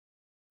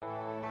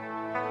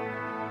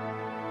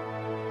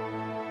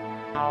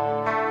Still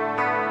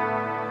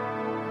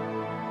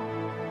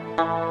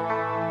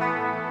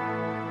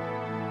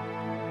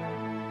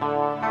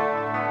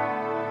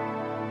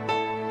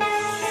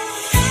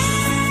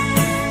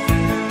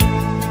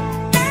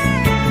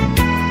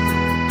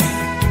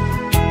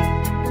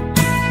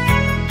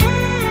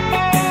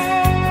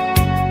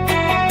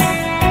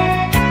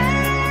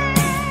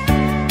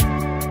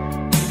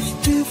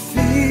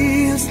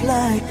feels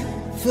like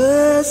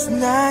first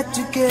night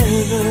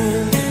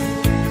together.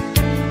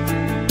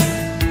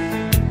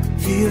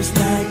 Feels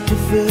like the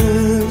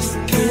first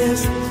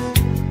kiss.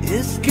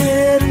 It's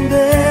getting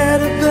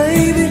better,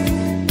 baby.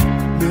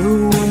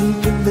 No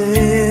one can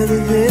better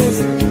this.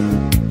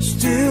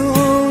 Still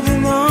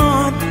holding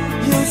on,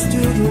 you're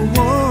still the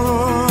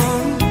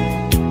one.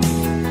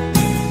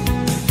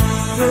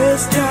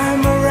 First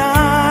time our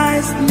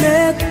eyes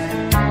met,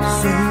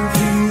 same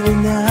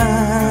feeling I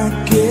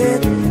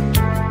get.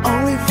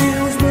 Only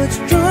feels much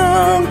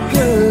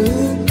stronger,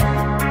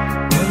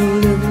 but a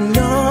little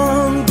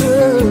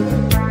longer.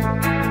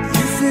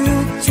 You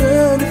feel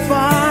turn the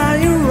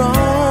fire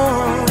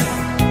on.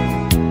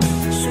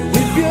 So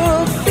if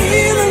you're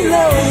feeling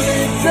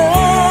lonely,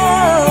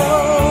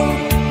 don't.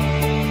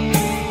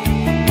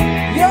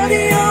 You're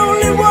the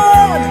only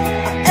one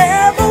I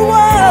ever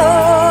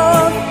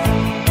want.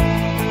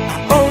 I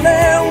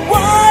only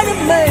want to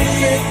make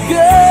it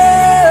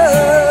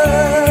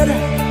good.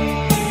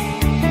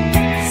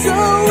 So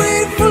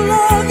if I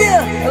love you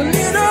a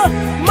little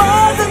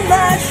more than I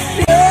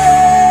should,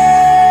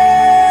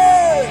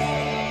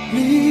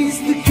 please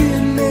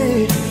forgive me.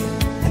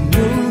 I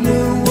don't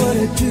know what I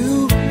do.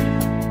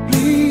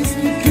 Please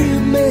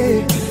forgive me.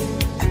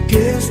 I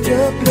can't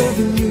stop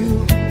loving you.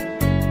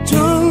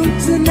 Don't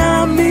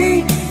deny me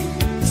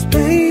this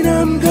pain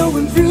I'm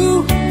going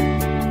through.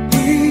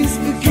 Please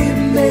forgive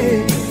me.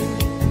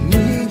 I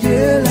need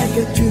you like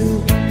I do.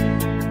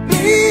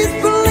 Please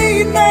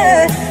believe me.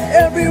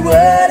 Every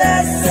word I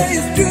say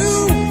is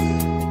true.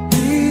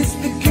 Please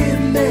forgive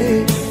me.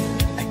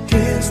 I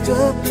can't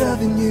stop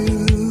loving you.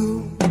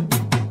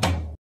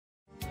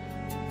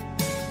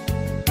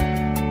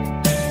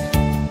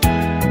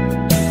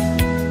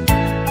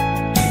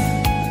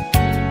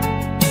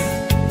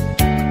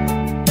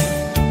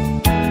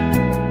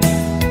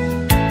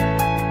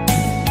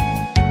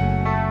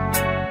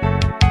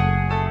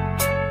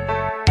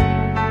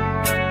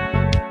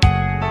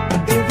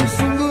 Every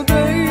single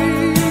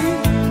day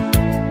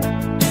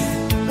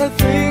I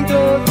think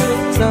of the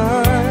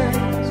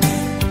times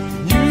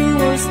you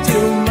were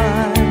still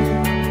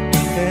mine,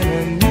 and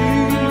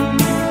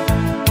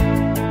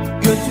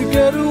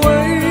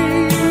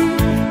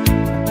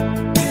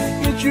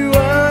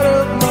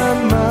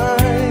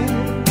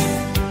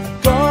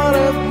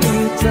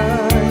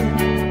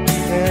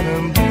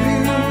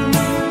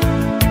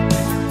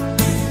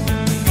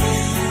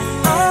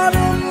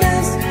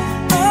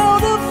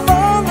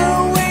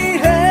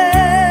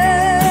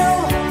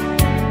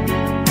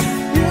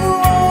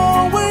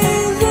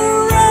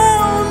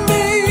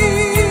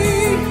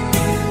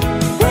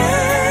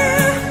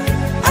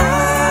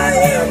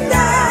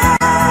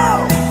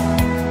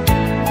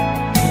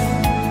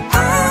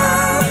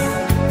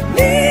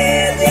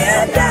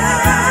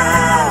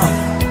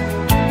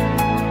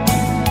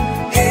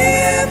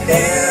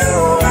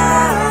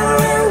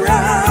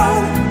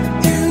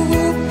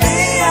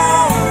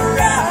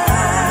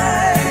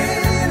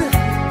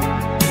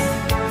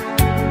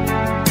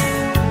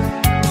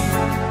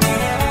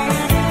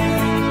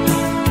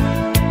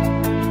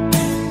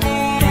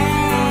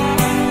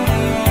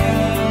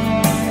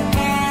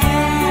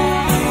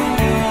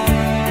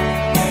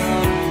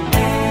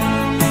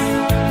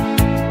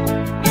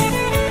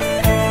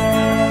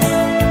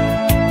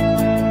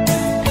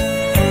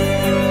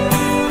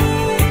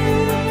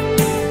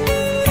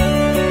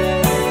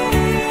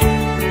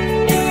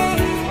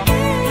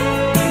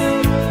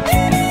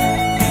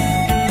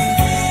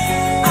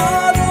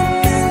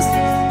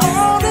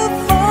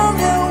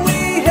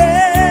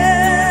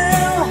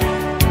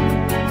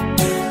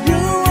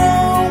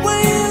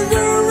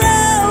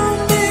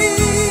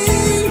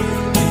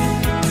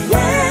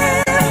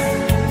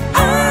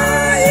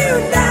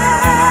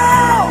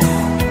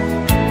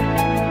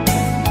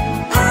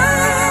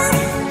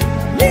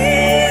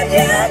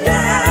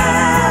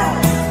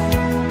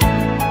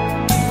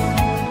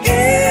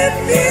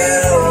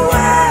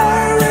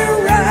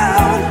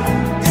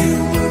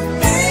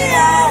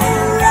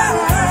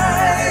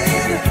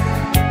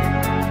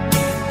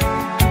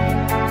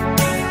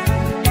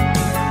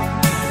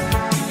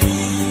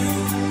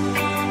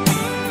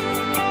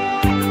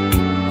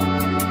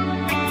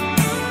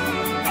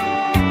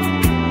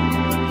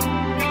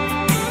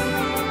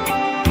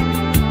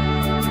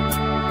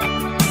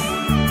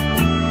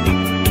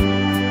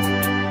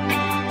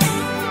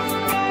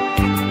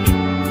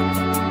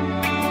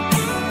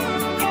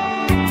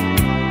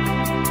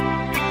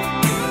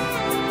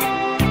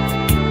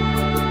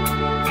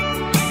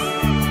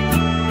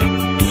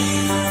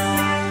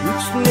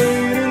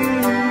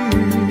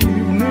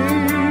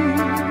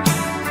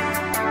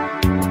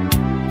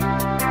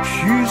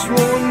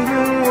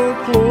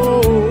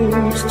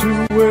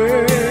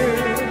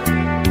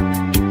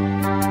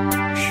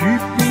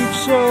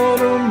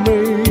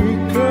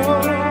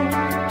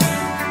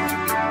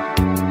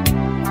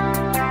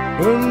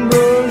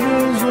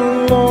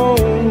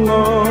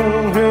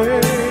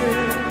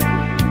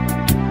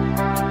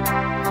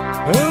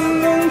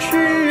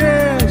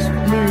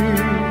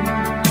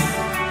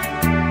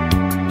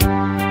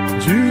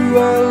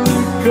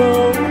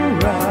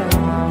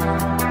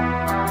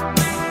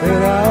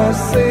and I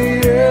say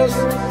yes.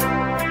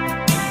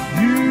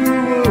 You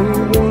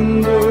were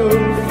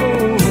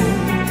wonderful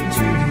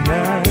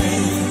tonight.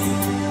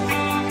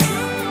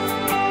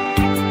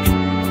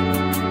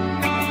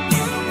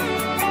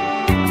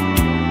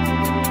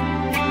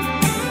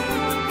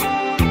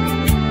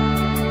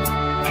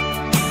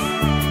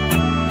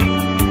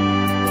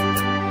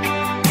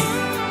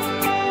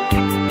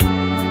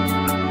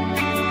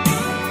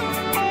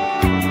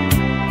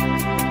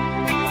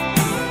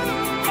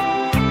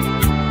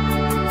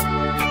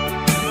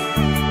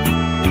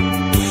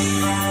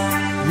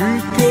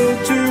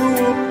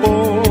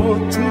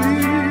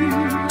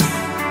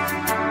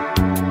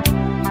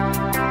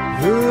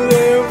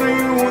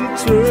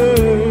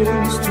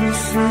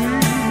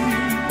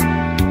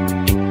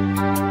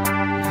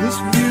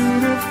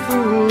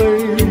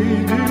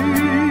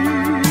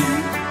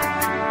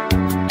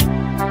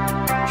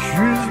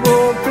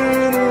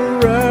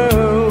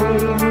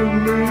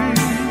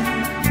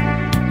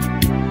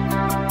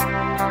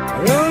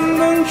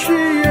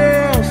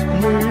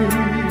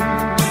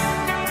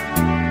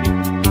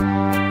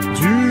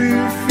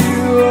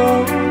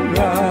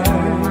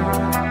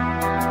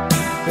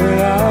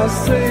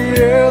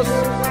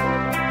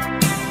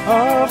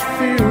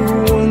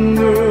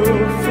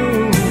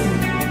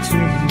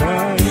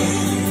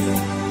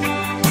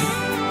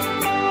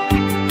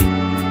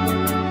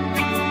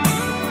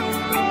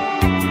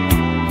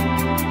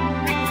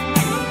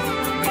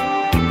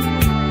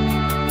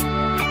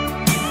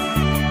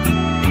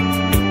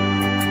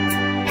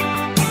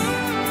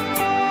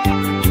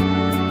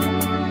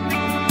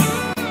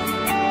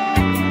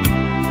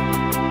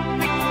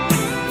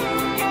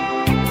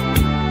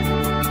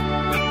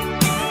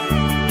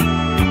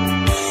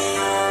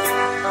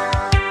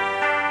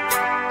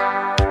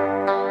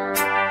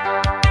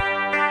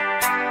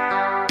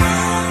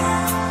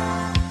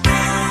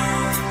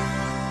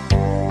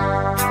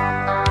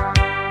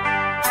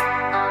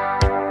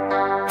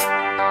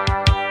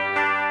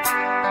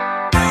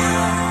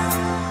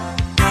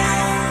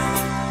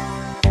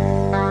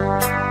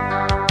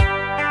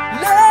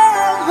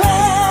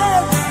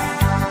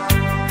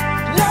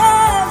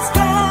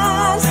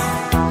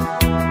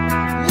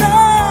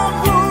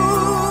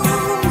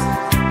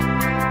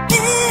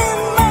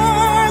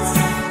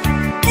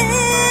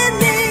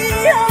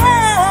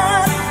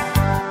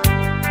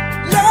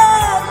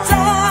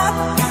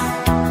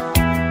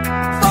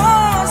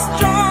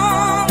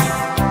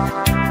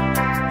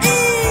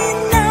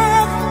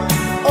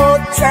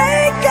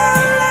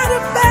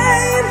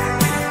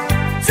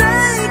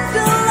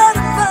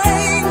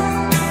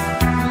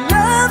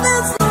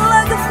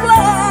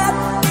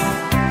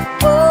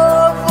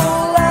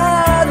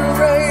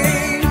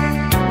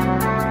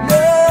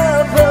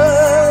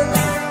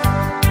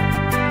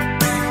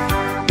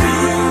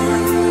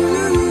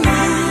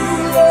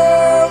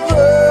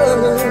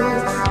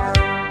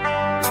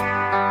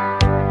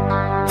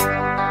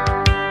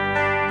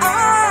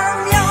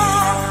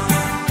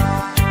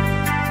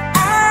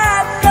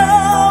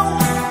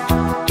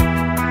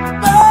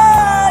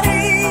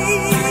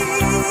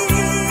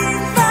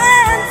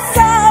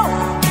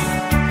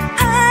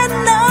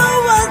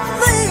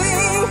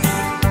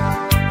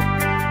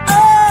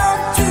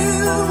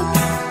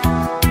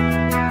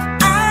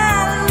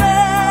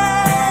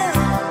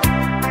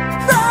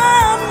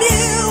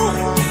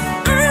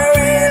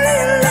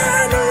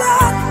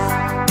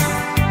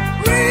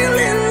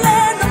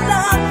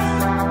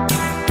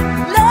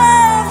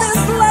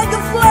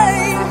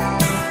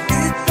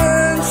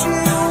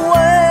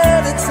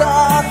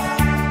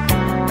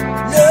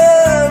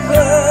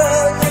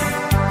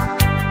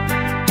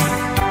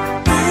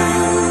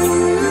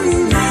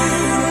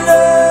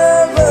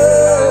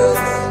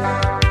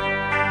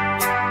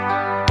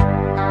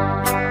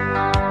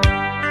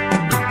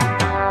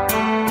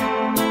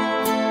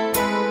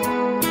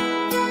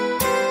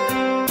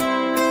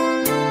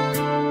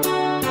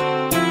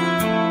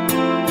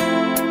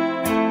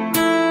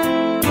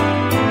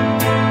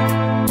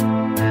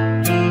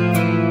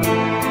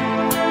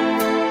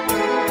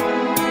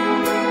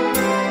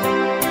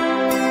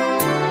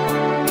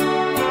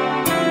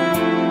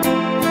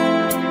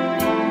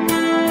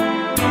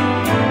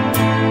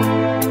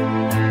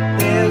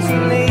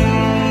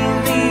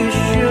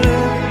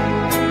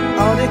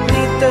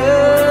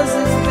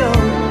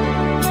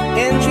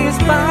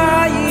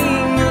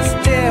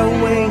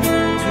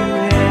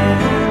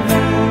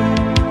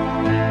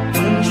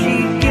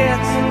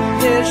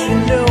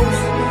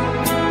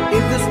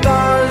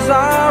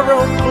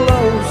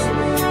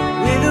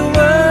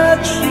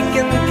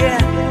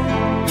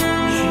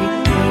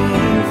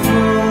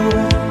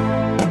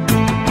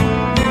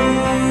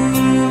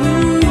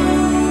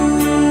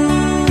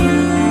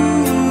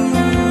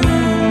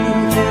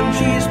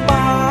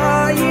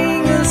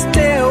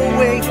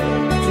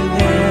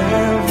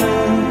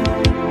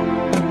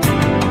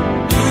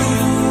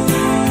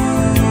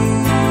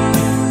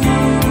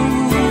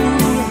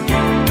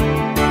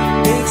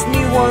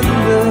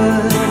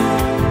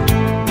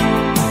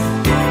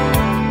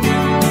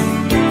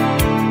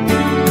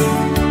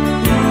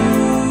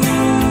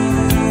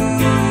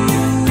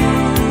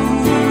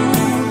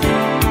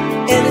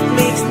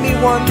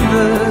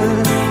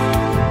 wondered.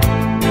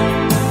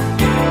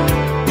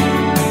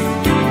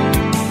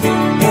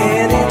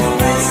 And it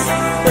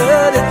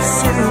whispered it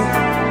soon,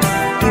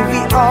 if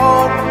we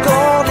all go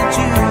to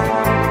Jude,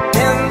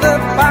 and the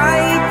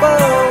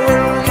Bible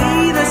will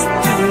lead us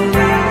to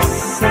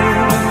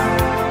listen.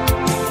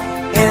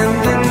 And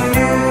the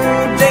new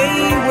day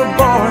we're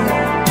born,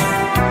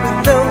 with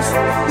those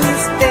who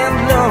stand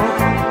low,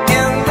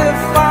 and the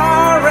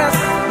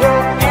forest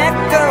will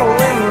echo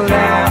in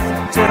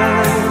laughter.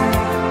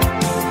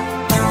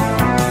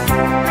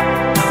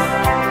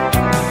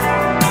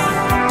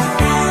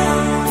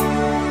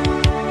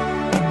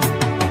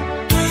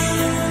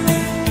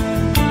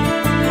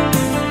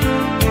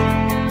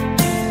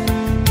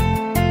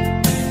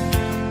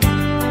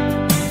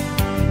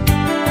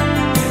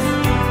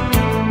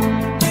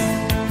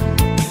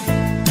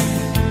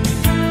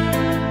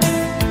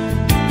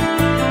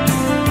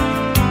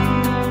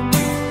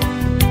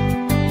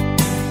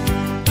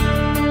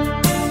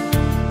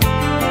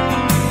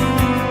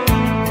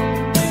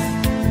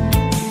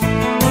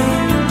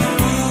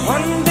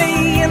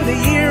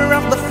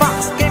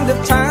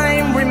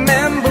 Time,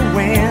 remember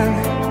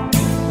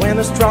when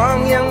a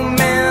strong young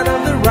man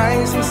of the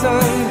rising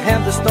sun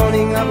had the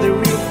stoning of the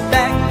reef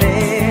back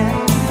then.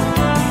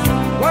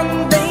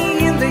 One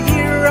day in the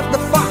year of the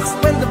fox,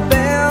 when the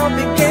bell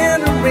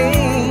began to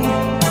ring,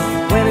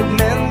 when it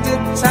meant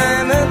that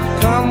time had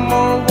come,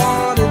 or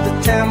wanted the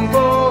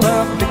temple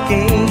of the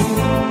king.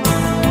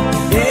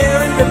 There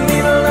in the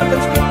middle of the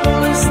people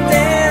who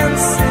stand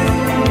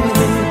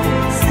soothing,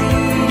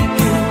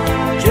 seeking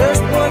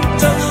just one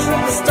touch of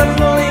the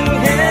stumbling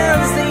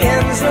hands, the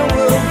answer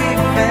will be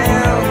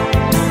found.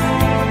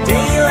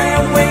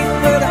 Daylight wait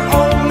for the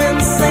old man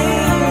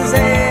sings,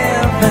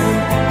 heaven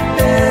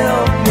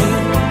help me.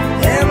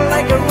 And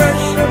like a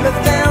rush of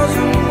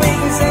 1,000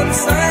 wings and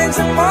signs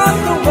upon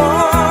the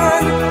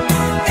one,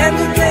 and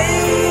the day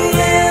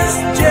is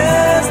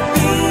just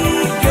begun.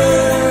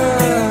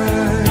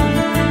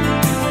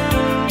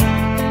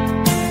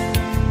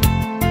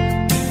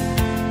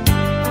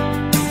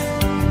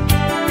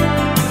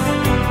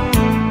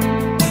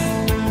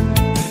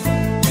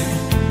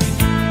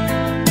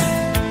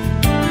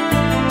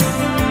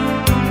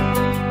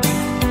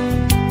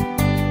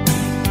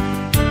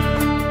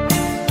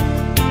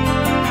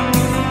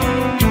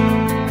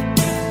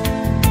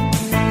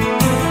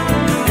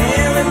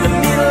 There in the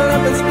middle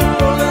of his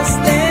people that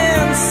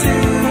stand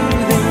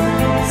soothing,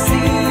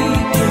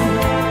 seeking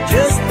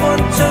just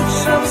one touch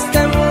of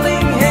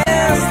stumbling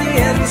hands, the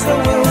answer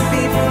will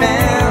be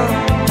found.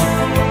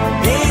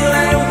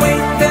 Daylight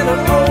wait, then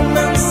an old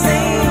man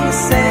sings,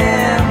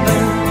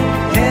 heaven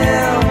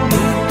help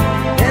me.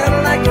 And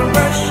like a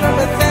rush of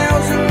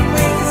 1,000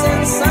 wings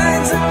and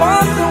signs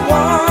upon the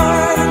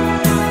one,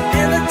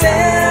 in the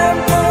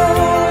temple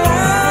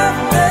of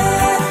the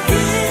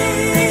King.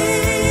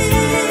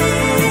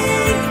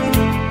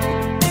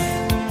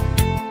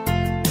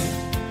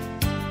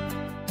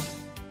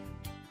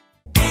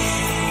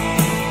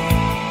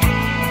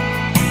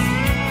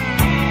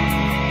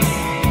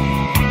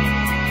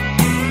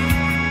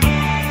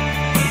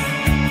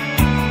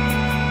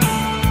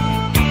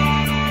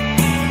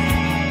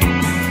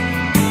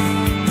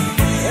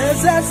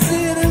 As I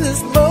sit in the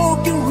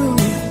smoking room,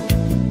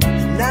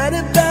 the night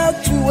about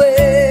to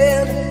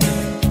end,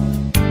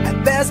 I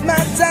pass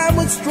my time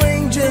with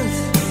strangers,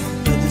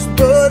 but this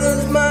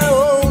burden's my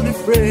only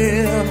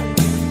friend.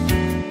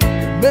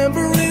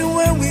 Remembering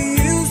when we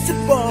used to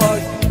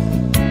park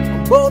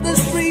on Boulder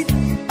Street,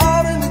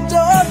 out in the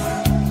dark.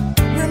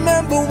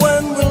 Remember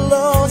when we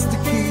lost the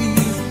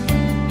keys,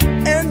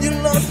 and you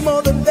lost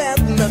more than that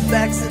in the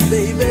backseat,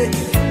 baby.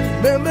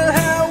 Remember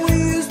how we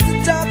used to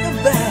talk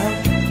about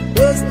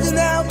busting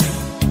out,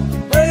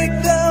 break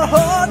their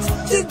hearts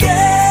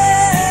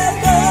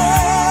together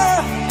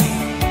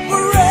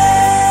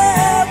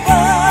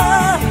forever.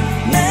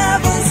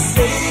 Never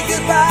say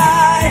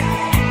goodbye,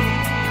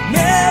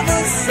 never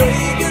say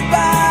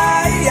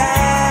goodbye.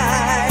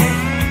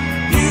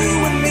 You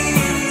and me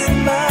and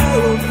my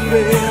old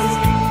friends,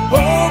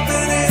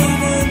 hoping it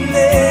would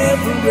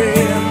never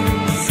end.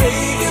 Say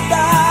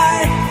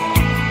goodbye,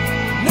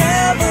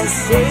 never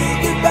say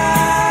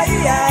goodbye.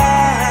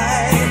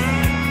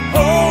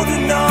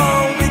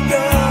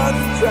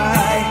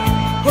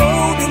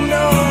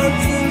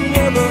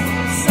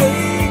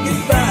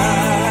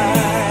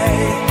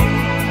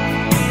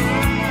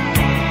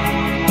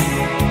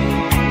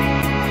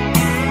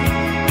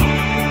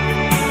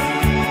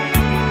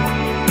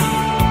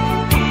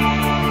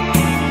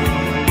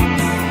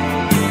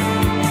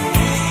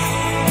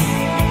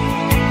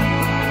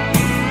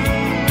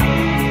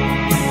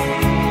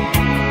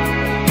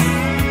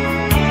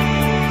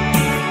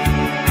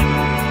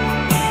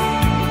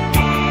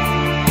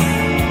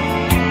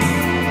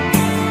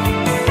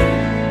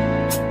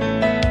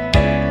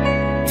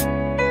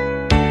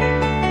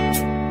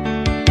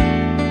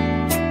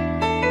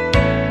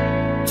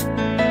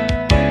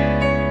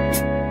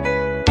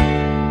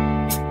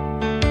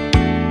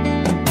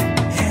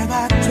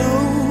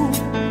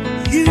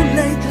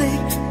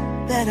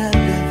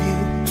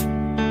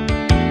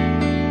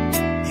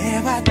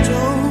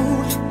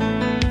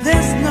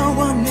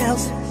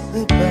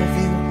 above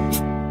you.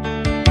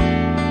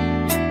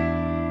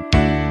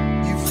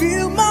 You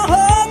fill my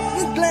heart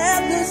with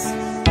gladness,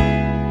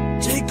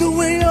 take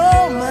away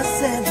all my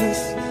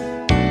sadness,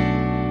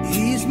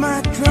 ease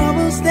my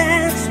troubles,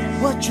 that's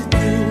what you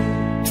do.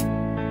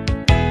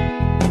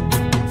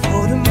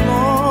 For the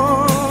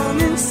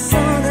morning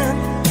sun and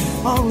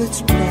all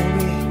its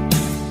glory,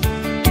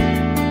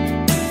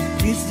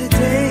 it's the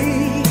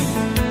day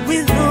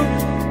with hope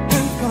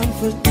and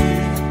comfort too.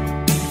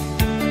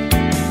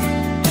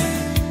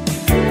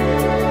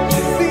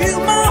 You fill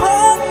my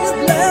heart with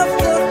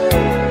laughter,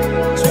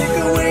 take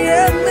away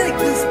and make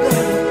this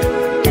better,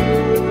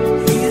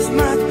 ease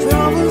my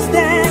troubles,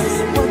 that's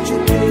what you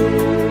do.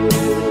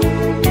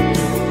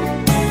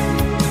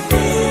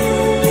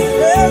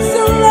 There's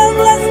so long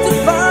left to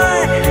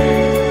find,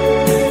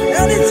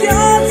 and it's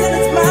yours and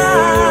it's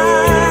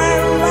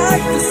mine,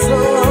 like the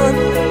sun.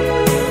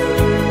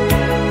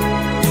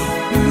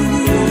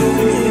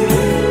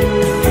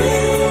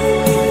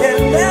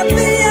 And at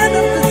the end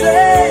of the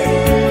day,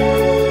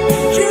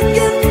 you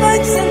give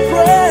thanks and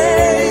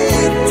praise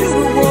to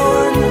the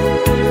one,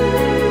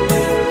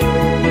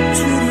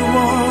 to the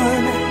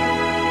one.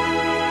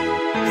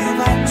 Have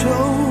I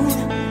told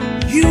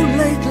you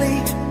lately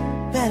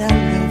that I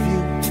love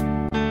you?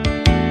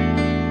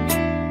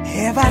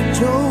 Have I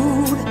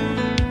told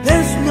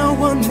there's no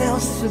one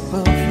else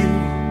above you?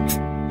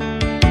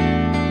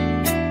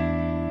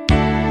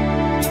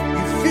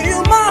 You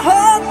fill my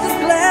heart with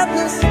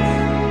gladness,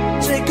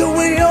 take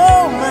away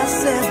all my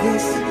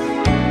sadness,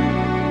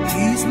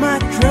 ease my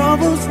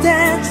troubles,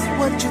 that's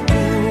what you do.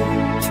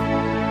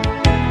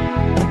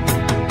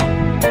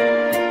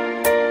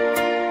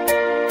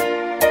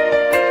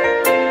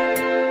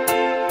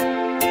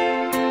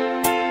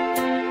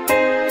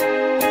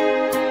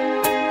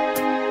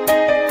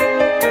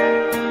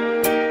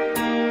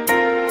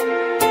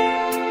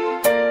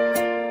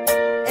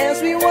 As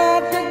we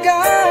walk the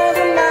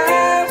garden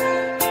mile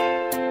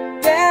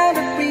down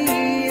the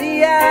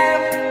pretty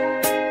aisle,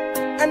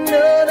 I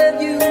know that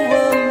you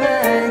are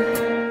mine,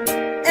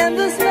 and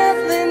there's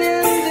nothing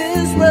in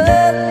this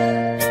world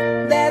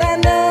that I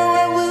know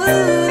I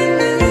wouldn't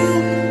do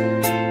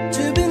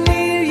to be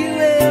near you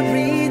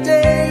every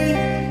day,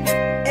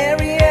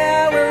 every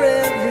hour,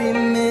 every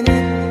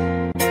minute.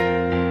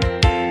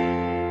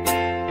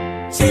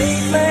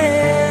 Take my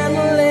hand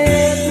and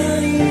let me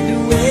lead the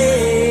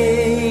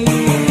way.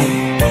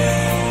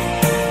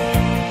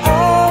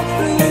 All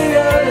through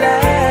your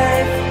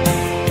life,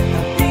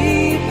 I'll be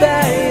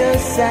by your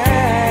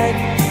side.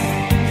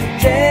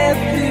 Death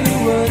do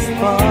us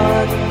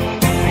part.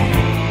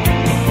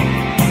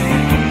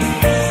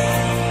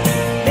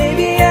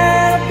 Maybe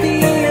I'll be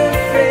your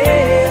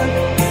friend,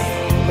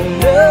 but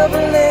love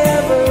will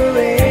never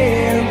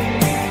end.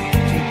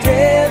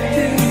 Death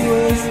do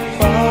us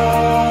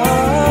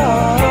part.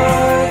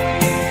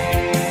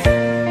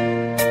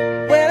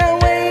 When I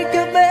wake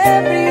up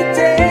every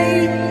day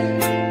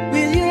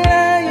with you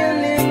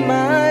lying in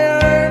my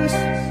arms,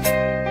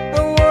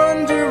 I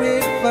wonder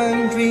if I'm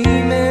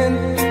dreaming.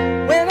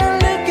 When I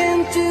look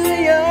into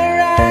your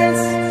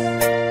eyes,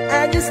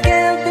 I just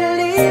can't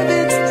believe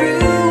it's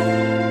true,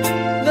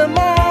 that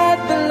my heart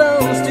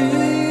belongs to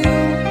you.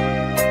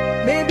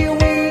 Maybe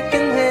we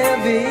can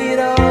have it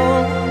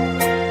all.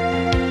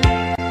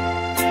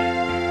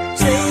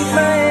 Take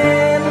my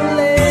hand and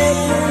let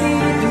me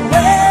lead the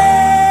way.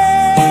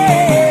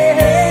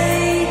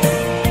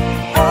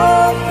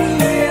 All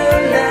through your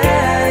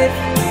life,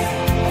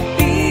 I'll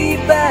be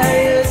by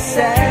your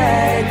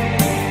side.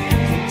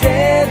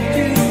 Death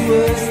do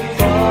us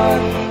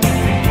part.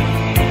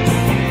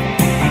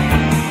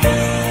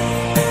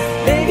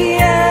 Maybe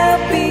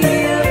I'll be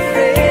your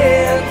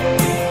friend,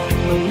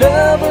 but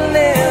love will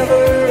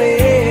never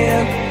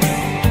end.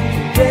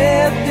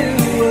 Death do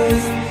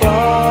us part.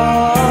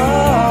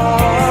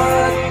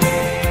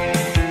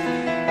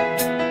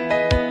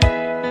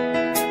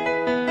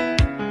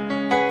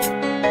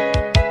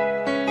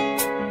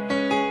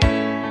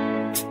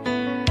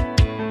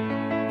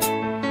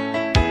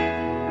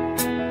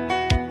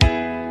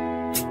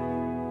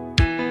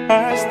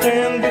 I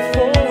stand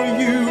before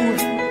you,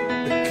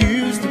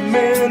 accused of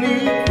many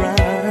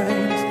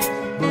crimes,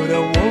 but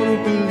I wanna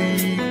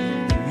believe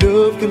that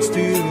love can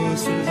still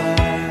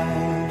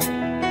survive.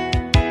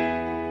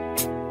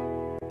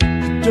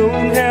 You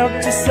don't have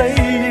to say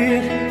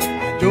it,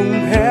 I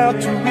don't have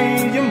to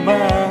read your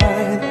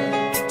mind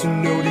to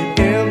know the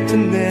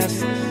emptiness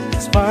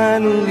is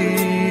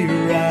finally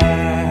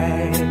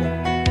arrived.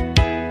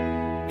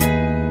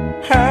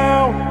 How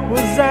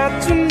was I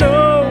to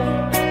know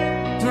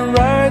the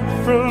right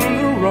from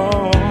the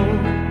wrong?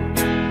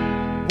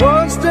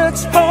 Words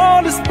that's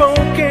hardly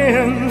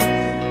spoken,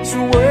 so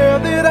where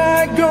did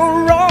I go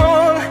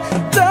wrong?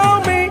 Tell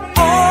me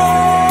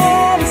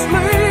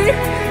honestly,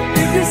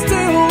 if you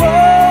still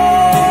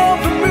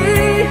love me.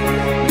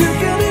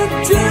 Looking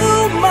into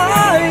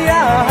my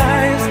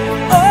eyes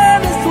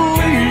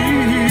honestly,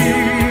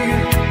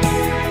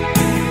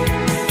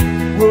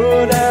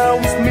 what I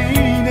was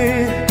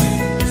meaning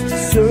is to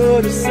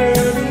sort of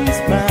certain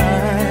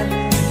smile.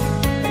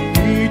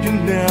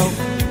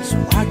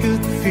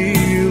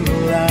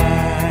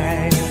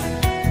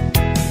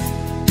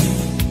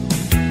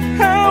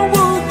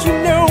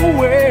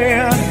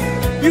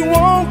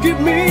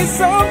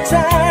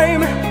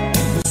 time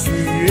to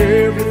see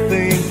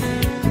everything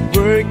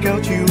work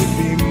out, you'll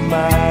be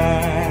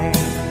mine.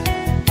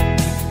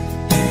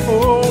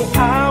 Oh,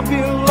 I'll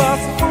be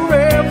lost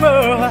forever,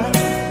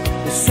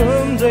 but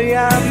someday I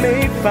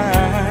may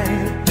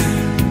find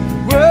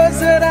words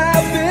that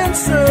I've been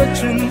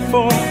searching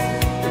for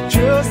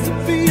just a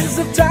piece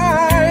of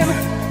time.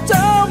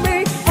 Tell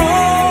me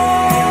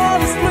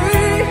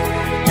honestly,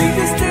 if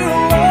you still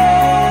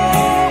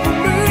love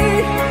me,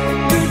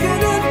 look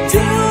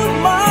into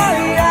my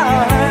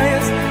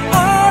eyes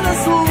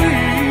honestly.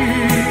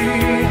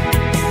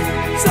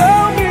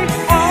 Tell me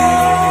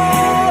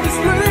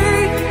honestly,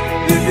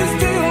 if you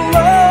still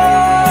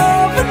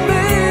love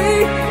me,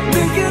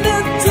 look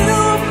into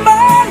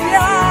my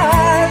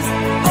eyes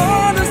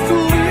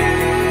honestly.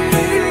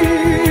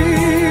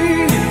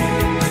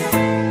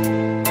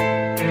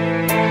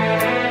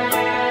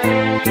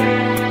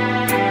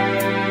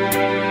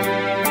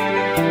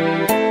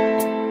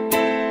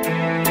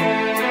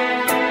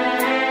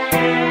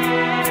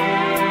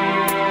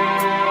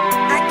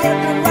 I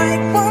kept the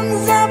right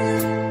ones up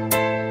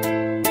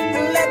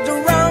and let the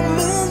wrong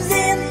moves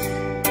in,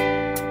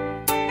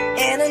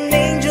 and an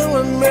angel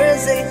of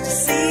mercy to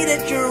see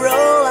that you're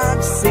all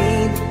I've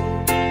seen.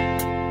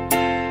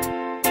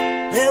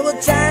 There were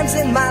times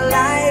in my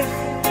life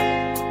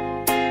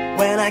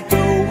when I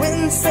go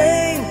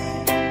insane,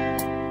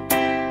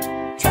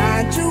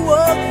 trying to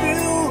walk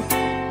through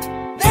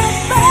the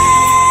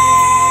pain.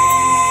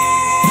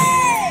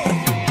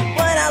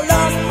 When I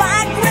lost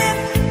my grip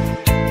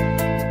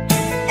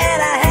and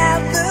I had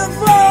the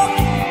floor,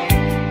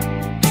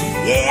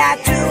 yeah, I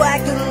knew I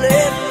could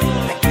live,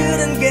 I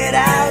couldn't get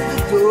out the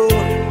door.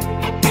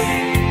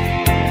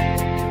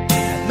 I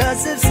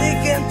must have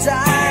sick and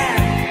tired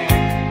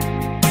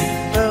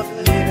of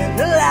living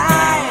the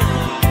life,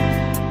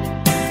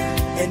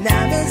 and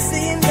now I'm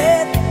seeing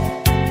that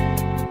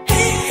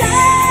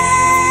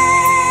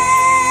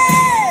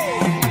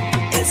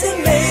it's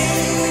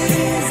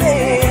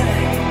amazing.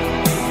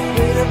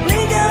 With a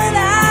blink of an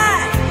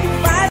eye, you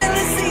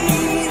finally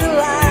see the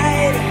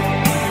light.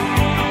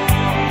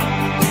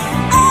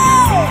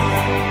 Oh,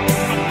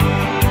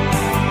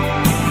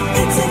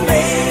 it's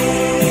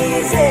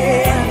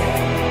amazing.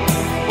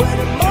 When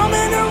a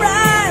moment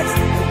arrives,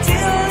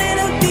 until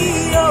it'll be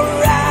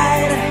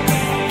alright.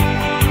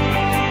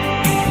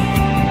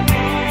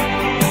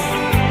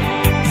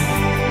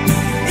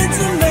 It's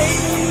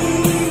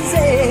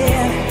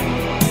amazing,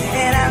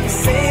 and I'm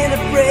saying a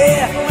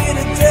prayer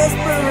with a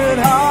desperate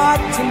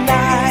heart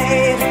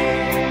tonight.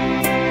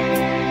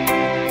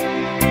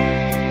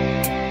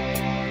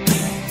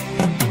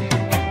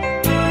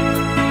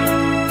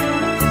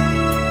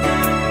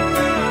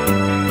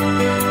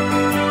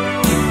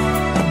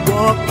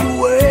 Walk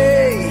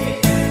away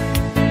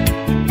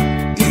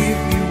if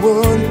you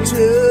want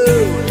to.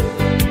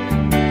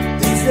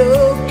 It's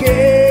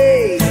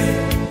okay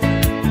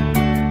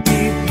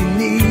if you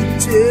need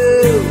to.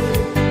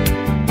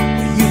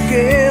 You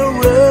can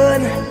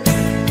run,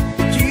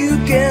 but you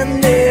can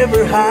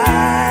never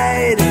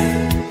hide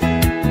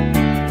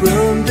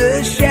from the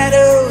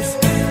shadows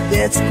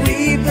that's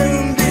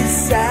creeping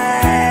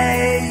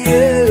beside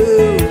you.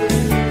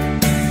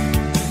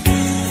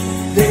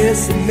 There's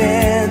some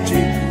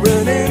magic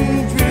running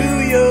through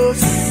your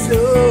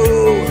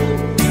soul,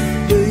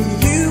 but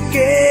you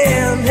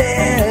can't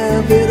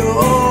have it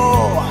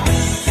all.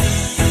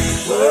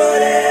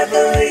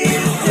 Whatever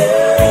you do,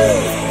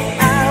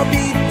 I'll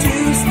be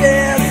 2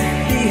 steps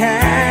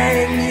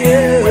behind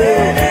you.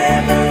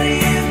 Wherever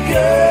you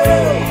go,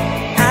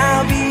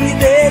 I'll be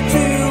there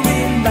to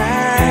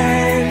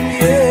remind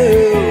you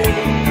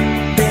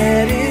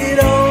that it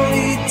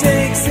only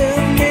takes a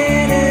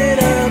minute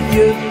of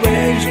your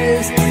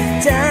precious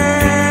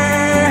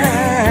time.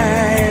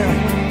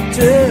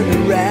 Turn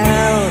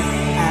around,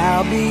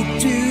 I'll be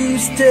 2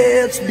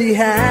 steps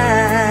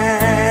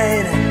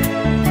behind.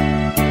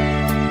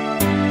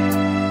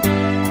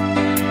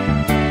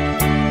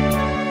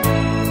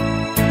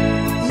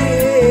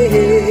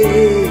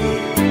 Yeah.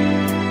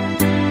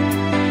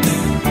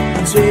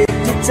 Take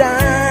the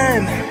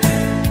time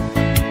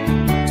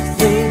to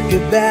think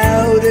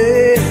about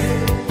it.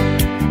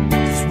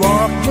 Just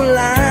walk the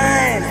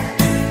line,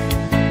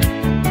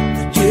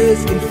 you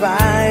just can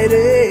fight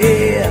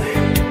it.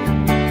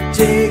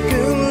 Take a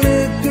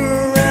look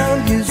around,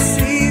 you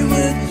see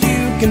what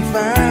you can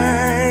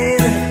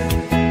find.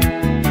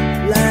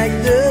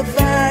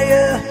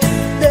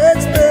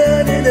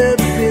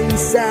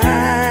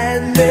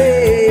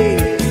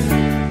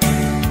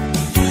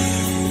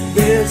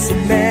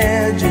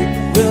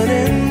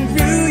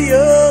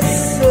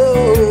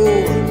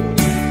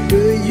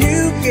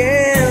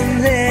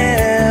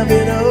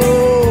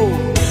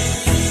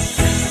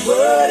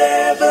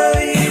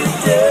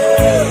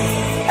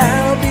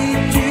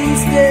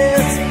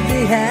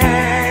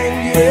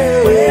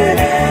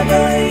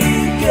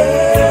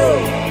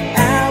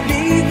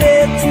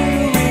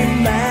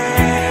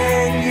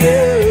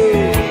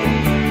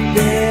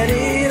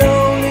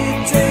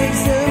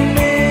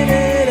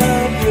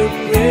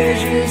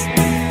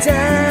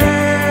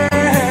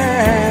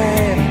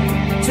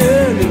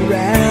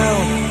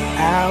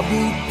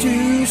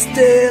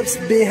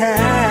 mistakes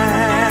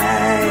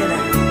behind.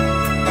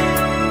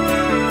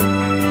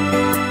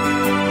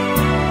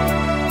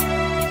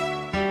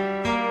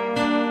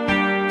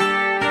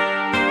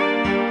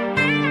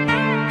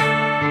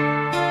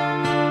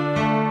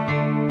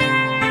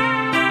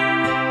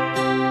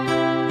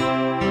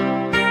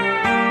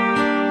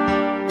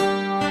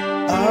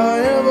 I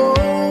have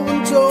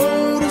often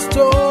told a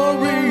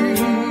story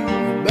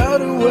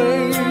about a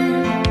way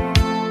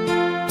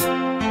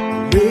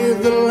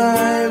lived a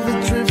life that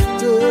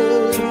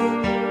drifted,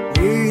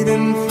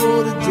 waiting for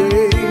the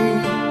day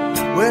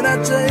when I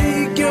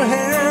take your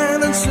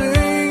hand and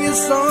sing your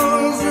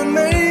songs, and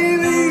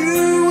maybe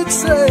you would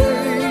say,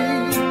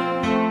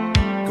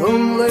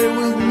 come lay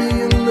with me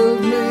and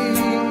love me,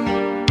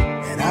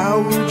 and I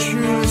would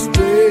surely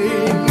stay.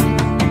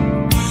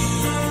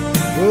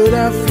 But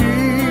I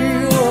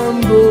feel I'm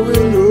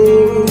growing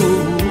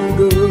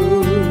older,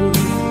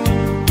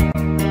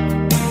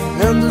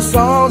 and the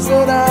songs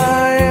that I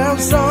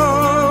have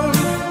sung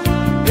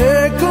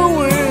echo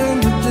in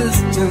the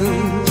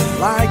distance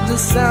like the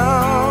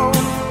sound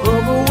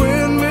of a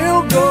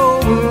windmill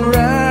going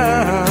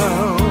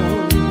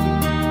round.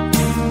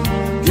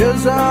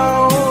 Guess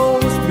I'll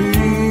always be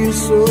a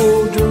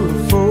soldier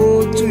of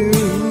fortune.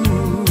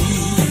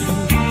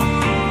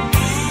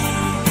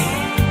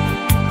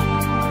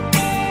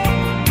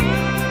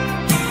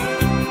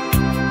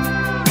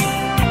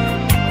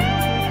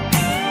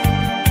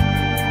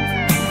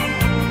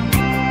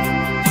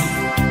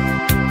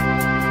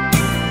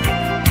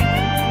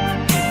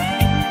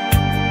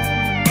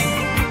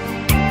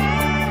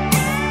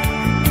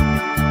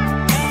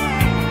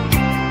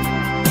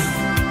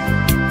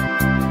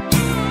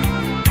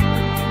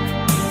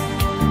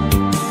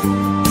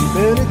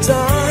 Many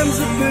times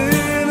I've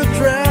been a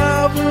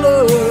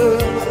traveler,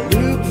 I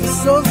look for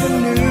something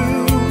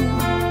new.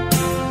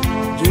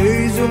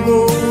 Days of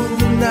old,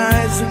 the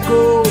nights are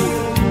cold,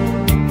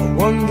 I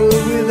wonder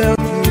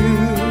without you.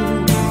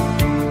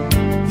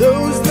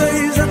 Those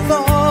days I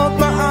thought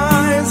my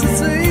eyes had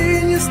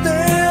seen you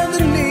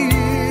standing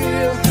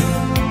near.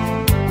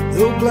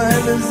 Though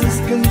blindness is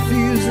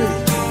confusing,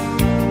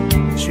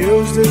 it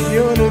shows that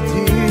you're not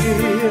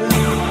here.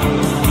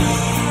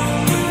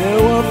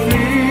 Now I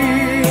feel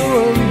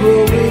I'm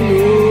growing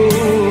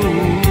older,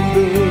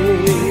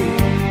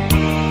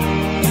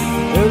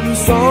 and the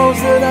songs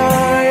that I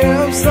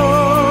have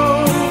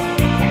sung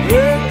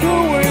echo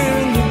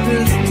in the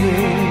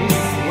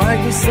distance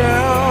like the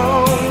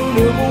sound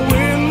of a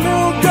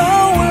windmill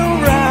going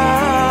round.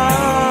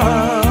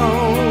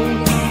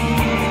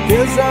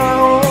 Guess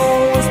I'll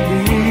always be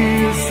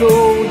a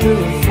soldier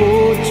of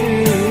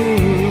fortune.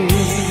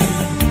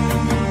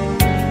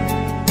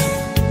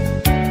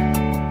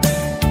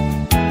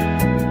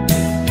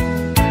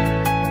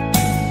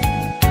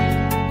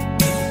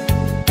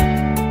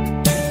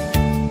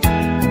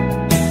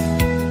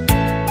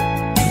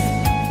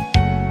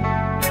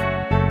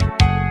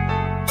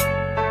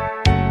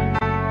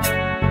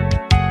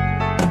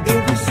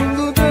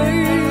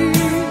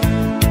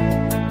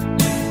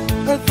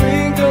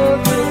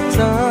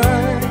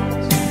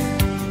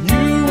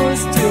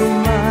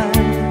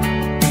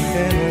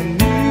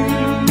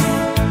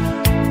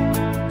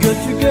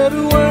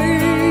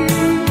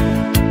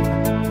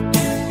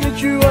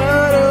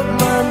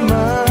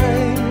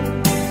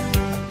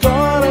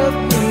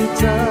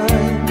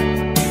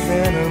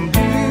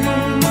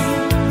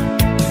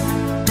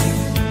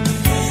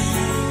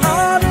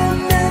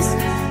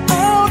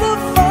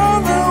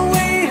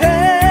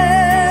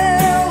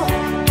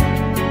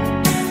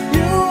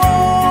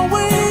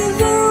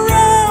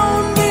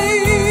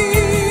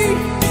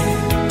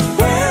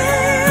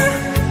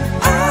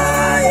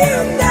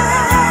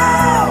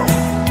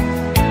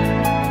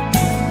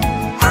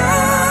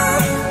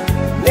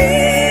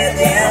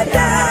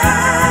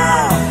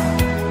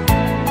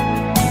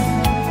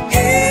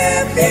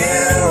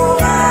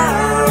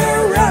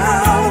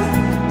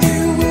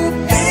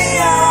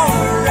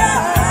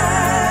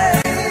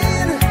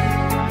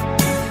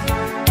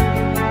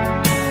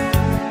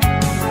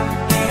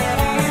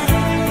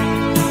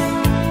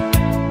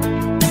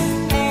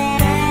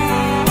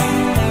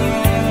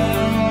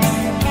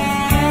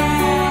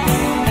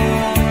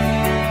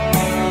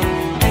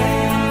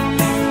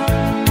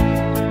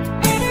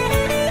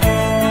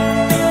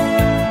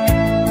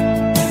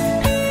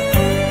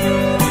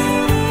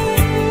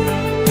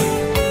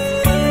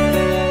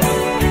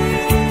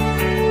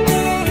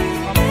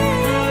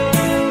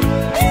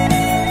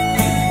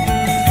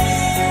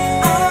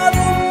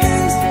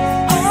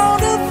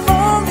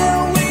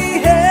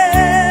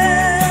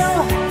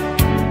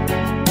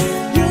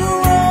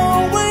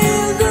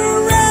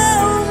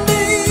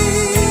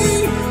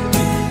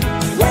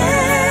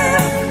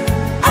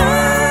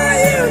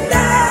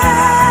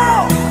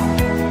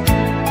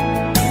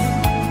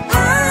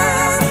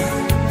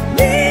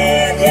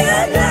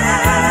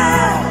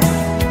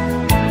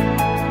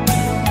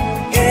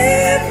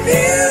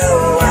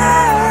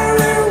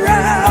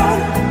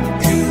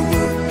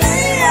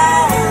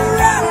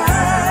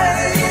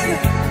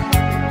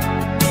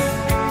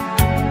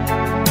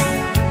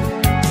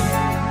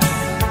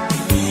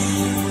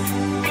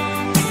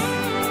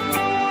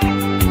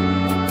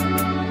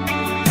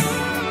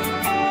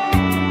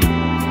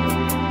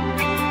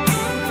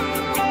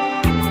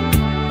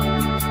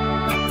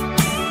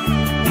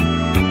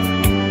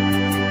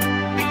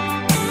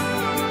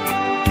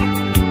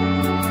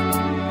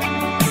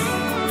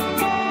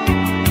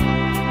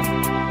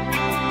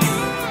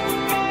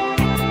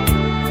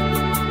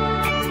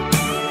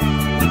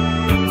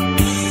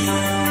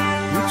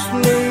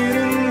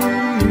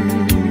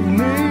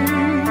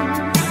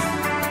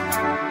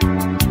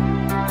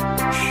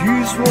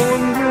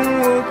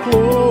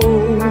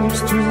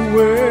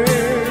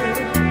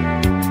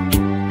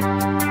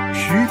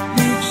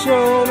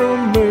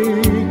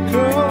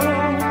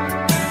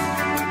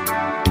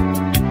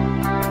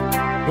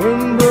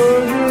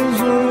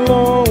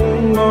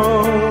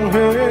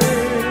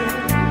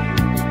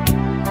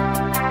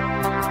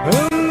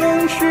 And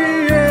then she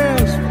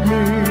asked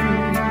me,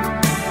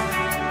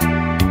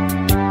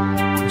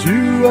 do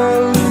I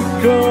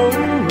look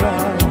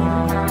alright?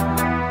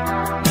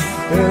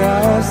 And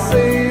I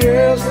say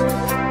yes,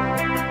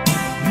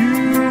 you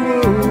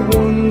were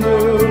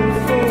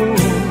wonderful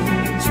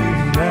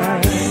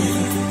tonight.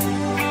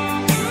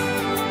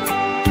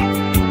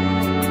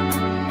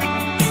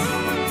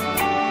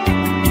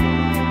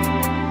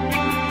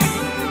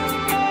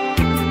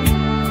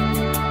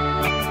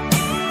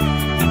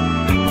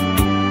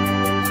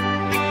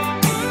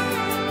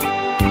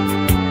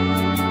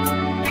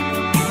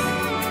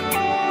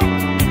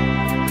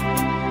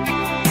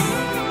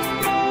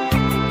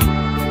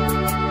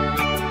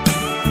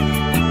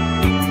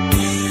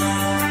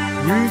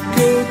 We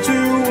go to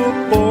a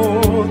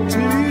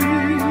party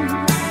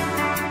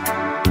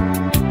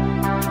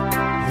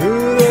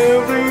that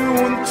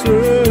everyone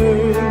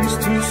turns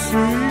to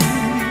see.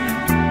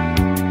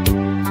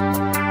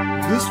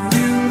 This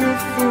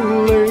beautiful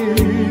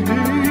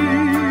lady,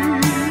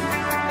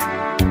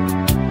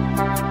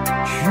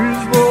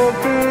 she's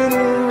walking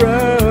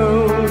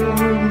around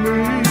with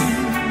me.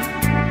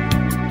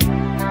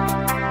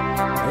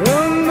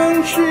 And then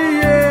she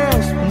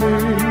asked me,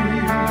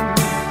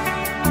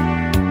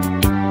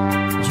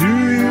 do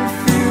you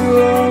feel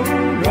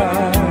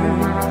alright?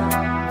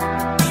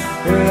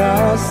 And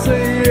I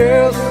say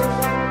yes,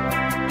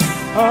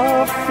 I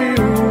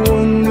feel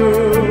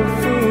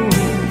wonderful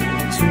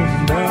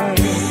tonight.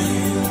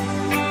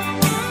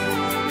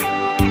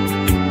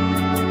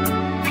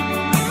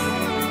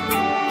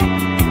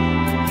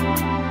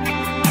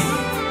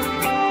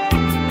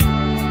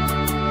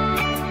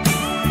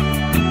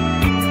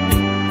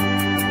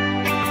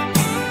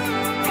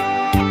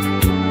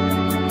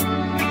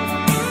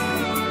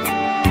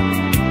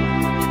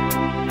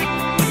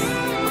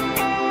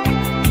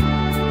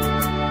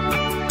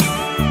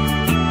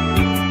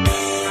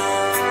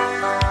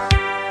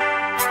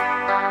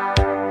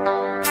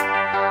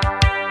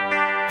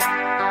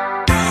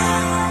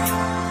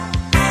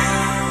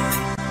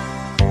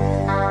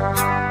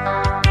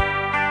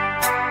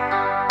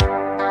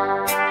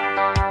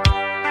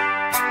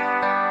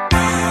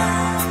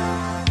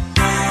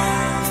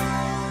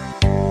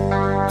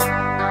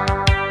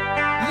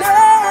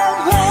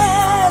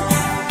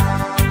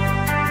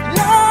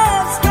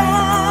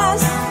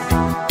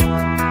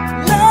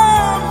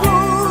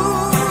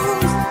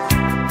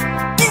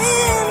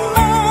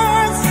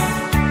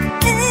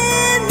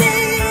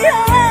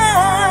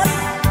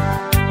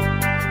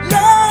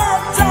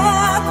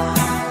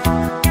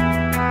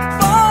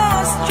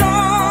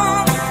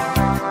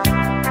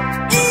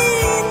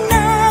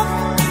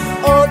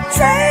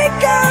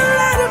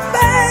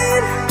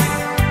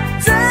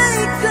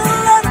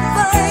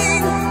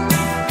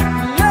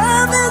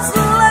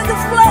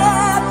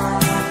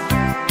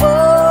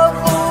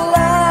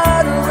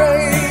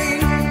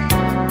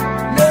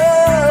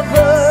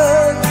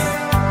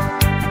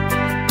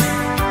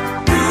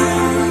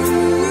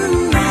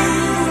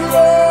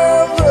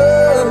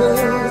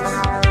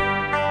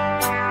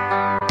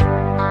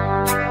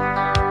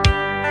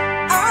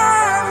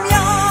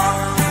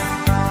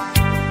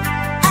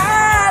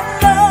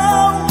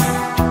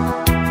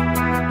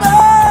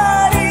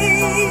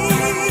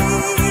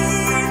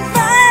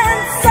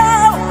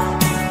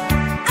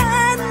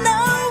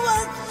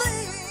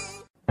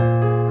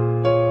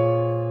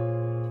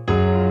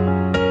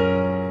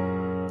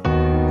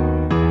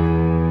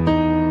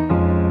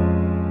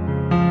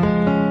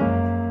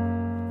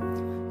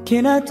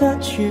 Can I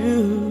touch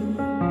you?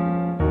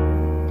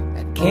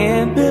 I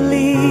can't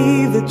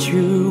believe that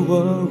you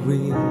were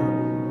real.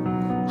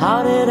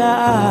 How did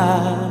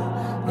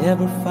I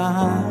ever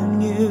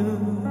find you?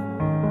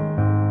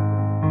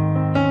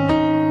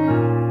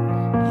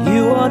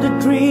 You are the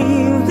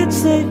dream that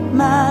saved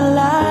my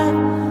life.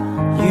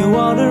 You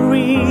are the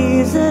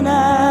reason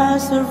I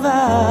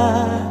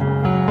survived.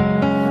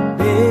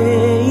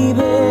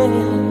 Baby,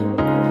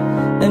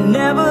 I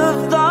never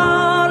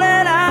thought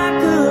that I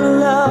could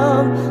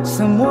love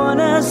someone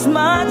as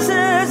much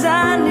as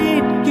I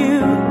need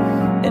you.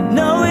 And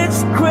no,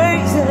 it's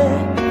crazy,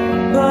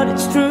 but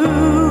it's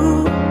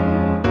true.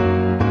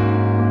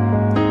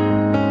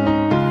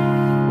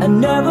 I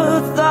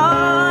never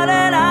thought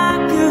that I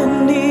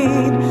could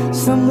need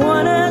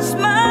someone as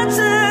much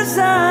as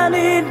I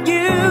need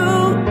you.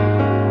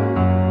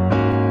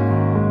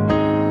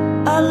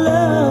 I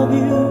love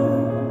you.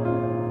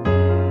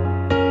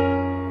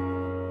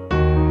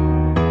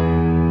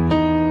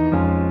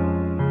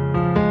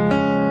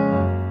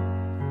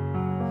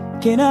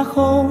 Can I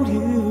hold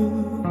you?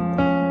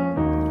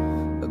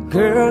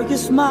 Girl, your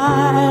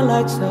smile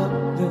lights up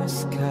the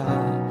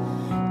sky.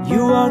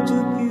 You are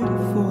too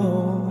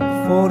beautiful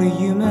for the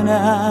human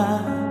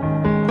eye.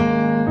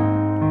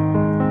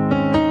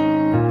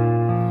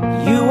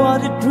 You are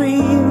the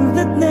dream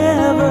that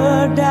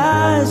never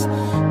dies.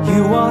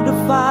 You are the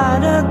fire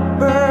that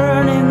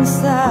burns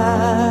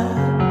inside.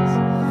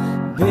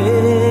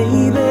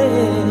 Baby,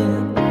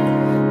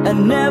 I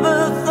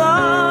never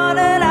thought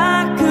that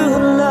I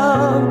could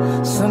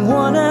love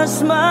someone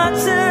as much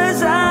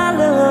as I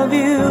love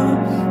you.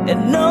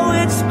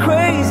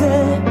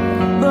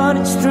 but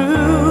it's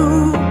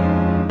true.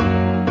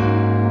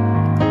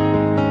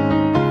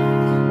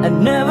 I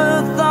never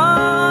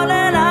thought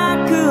that I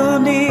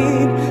could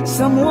need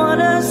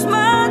someone as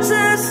much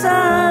as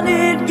I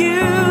need you.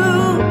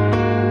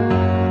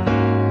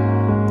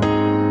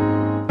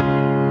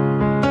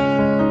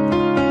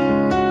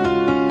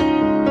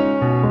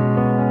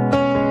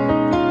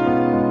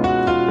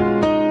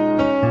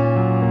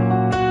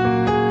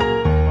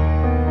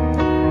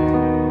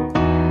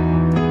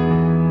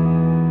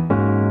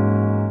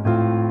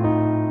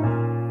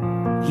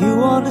 You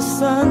are the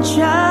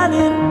sunshine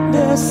in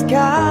the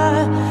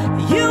sky.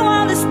 You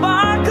are the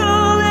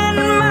sparkle in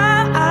my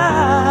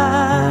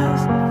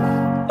eyes.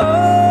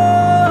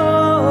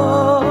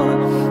 Oh,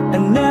 I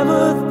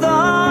never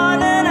thought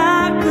that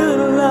I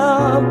could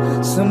love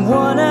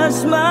someone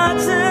as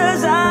much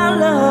as I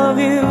love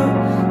you.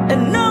 I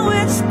know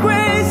it's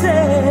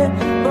crazy,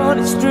 but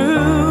it's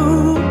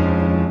true.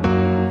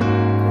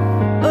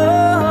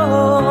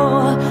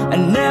 Oh, I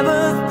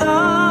never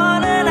thought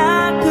that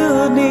I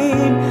could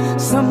need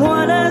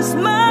someone as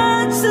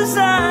much as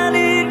I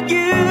need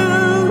you.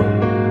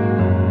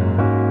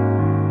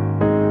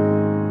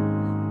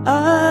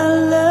 I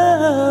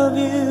love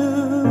you.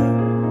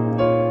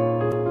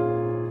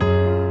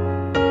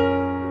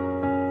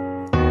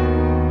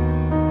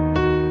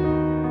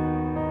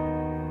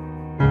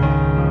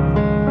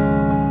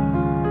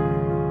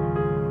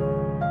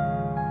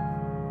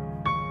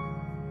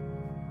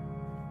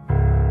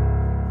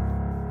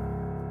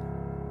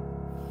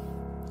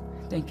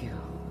 Thank you.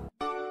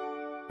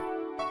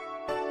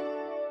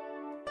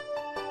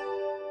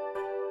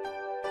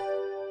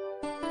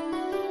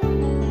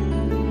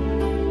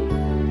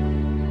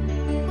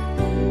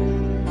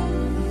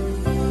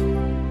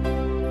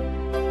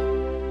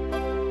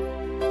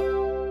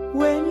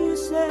 When you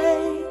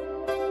say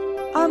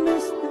I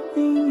miss the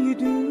thing you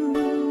do,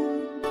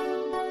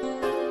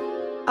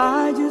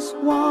 I just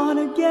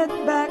wanna get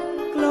back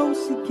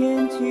close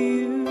again to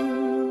you.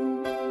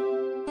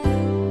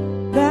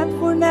 That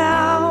for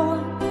now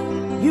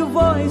your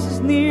voice is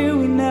near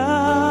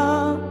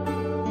enough.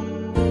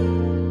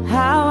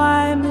 How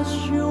I miss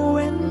you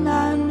when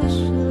I miss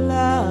your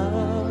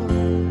love.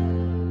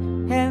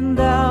 And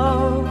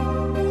though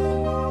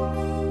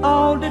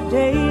all the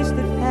days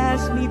that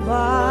pass me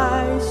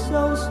by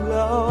so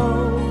slow,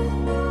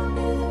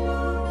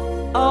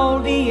 all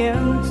the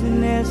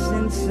emptiness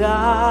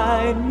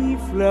inside me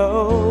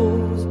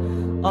flows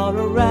all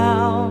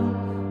around,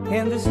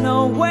 and there's no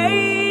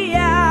way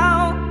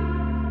out.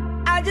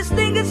 I just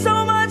thinking so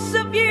much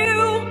of you,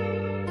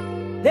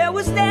 there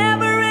was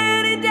never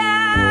any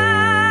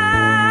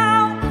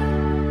doubt.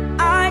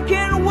 I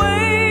can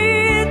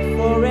wait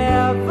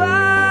forever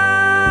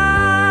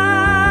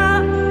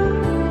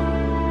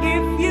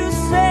if you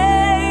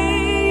say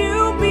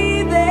you'll be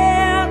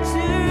there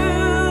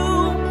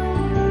too.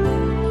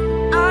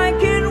 I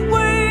can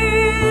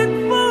wait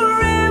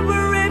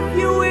forever if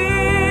you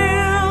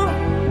will,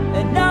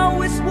 and know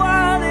it's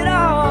worth it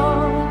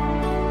all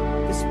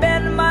to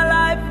spend my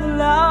life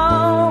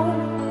alone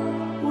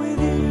with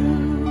you.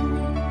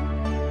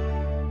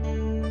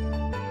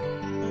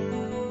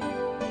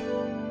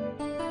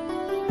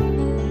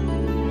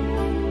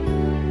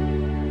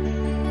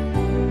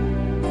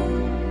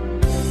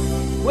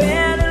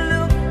 When it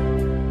looked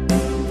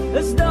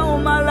as though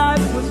my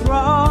life was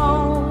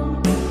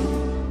wrong,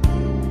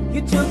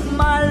 you took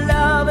my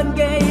love and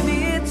gave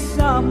it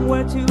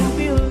somewhere to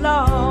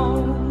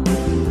belong.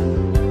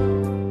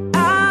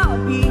 I'll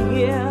be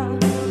here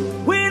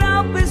when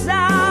up is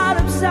out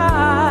of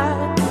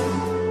sight.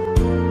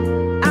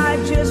 I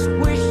just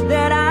wish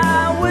that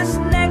I was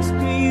next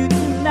to you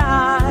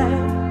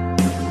tonight.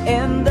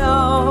 And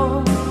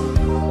though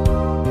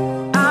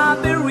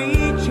I've been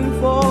reaching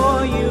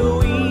for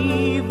you,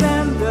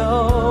 even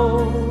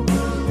though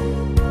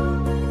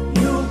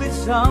you'll be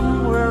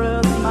somewhere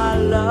else, my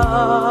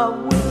love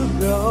will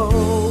go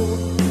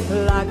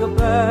like a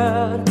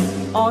bird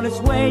on its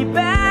way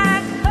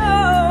back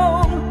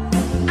home.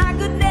 I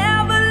could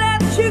never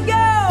let you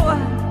go,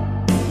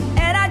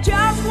 and I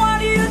just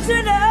want you to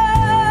know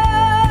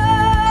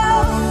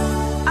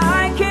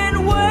I can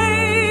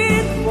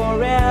wait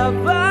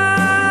forever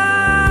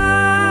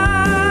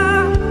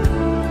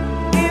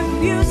if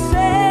you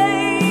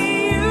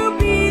say you'll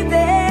be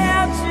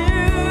there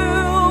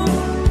too.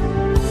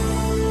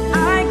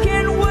 I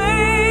can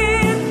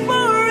wait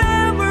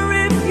forever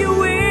if you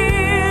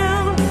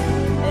will,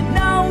 and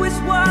know it's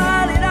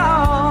worth it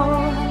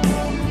all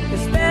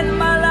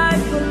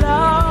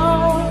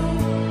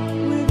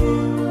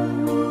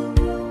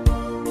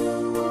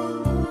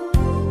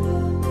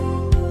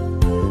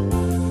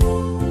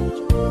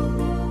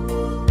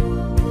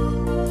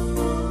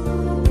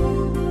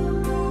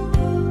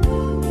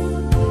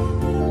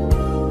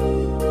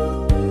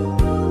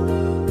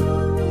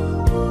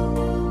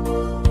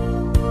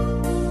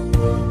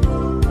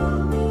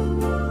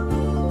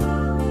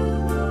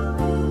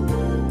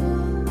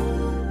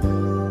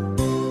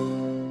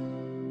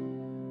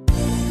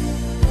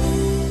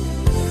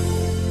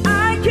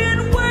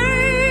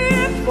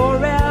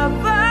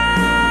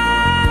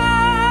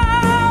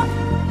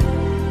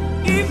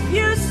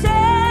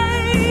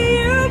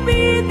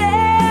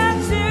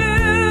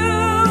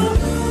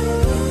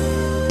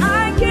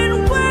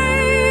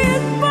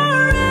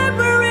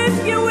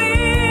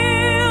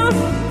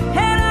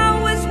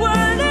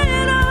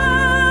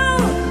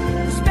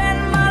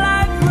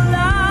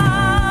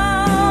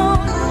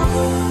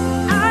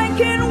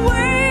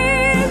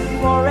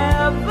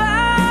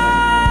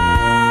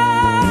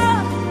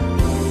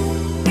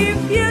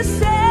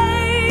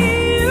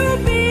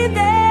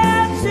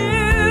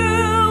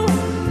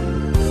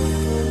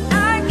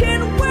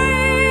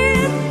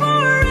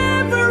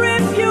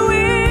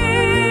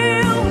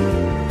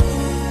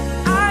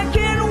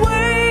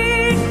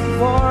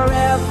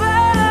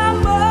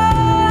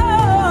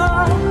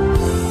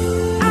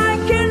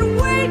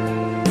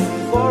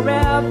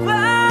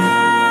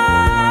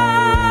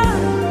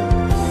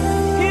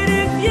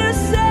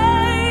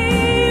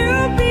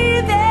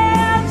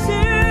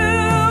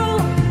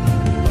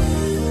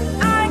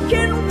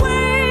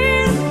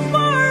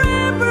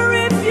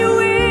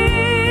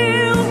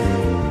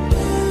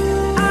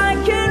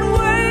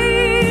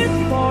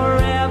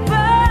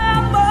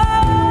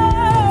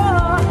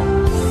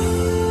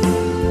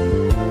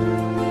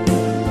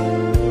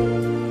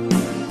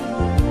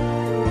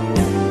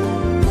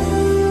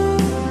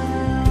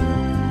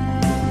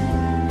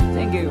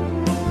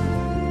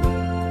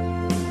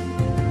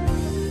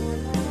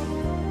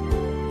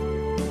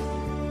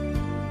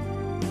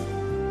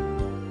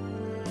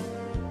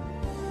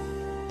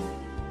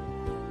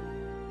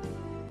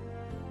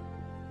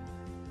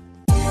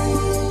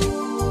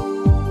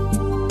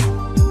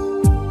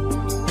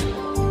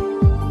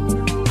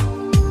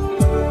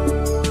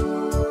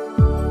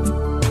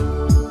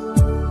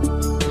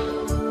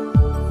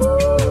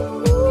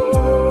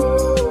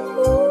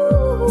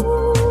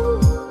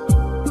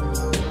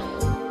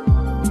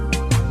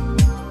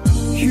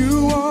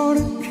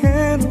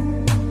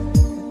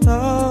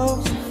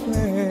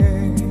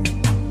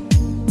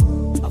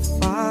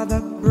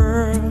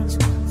words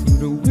through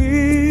the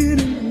wind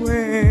and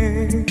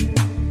wave.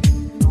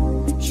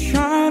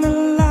 Shine a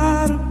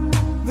light on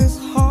this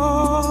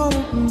heart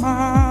of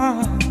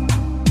mine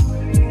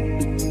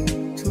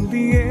till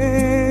the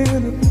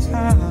end of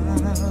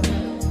time.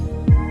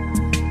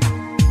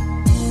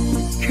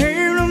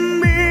 Came to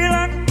me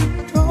like the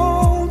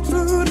dawn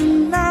through the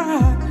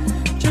night,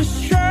 just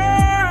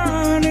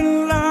shining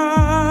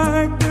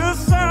like the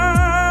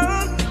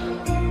sun.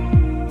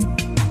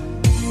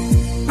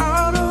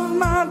 Out of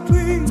my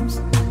dreams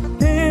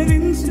and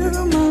into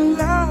my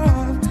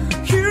life,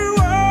 you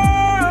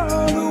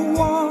are the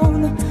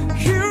one,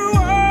 you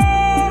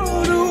are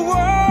the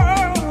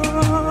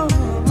one.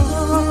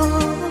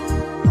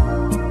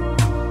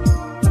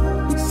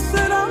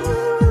 Said I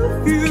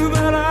love you,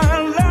 but I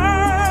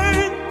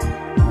lied.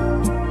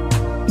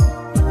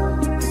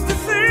 'Cause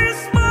this is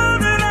more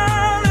than I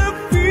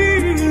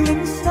feel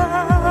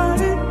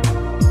inside.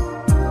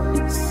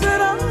 Said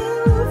I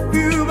love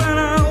you, but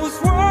I was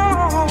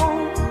wrong.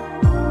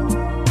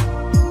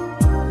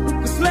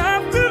 'Cause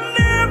life could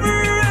never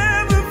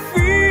ever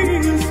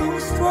feel so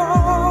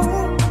strong.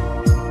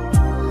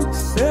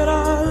 Said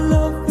I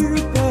love you,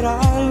 but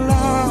I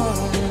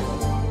lied.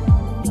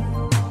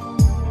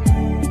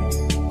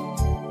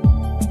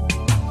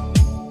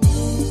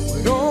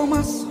 With all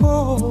my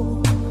soul,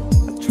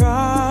 I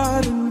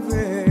tried in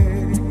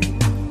vain.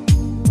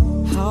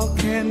 How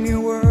can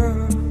your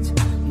words,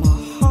 my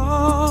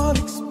heart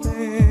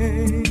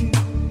explain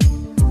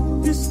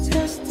this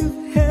test of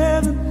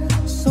heaven,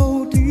 so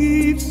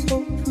deep, so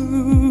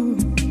true?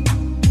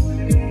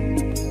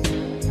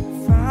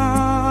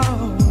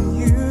 Found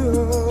you.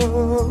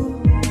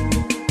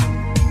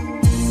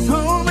 So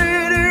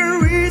many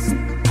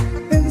reasons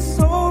and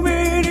so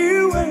many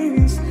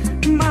ways.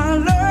 My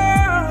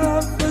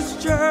love was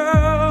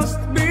just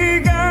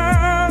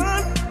begun.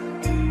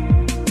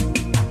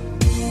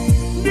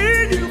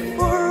 Need you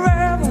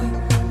forever,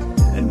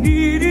 I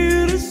need you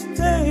to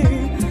stay.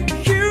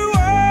 You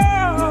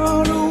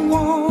are the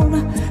one,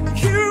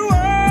 you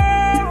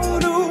are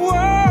the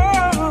one.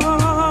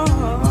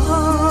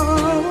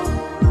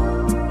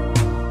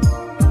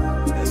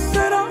 I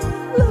said I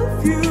love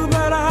you,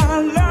 but I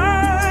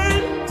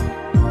lied.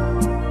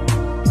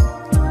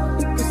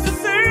 'Cause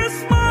this is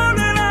more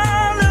than I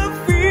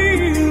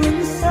feel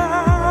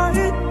inside.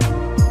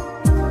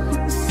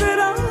 I said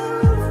I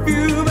love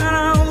you, but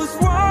I was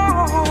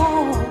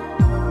wrong.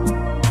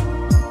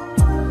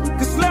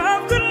 'Cause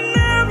love could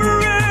never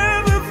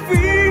ever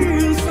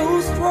feel so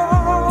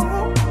strong.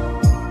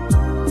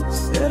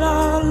 Said I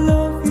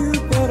love you,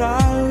 but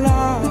I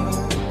lied.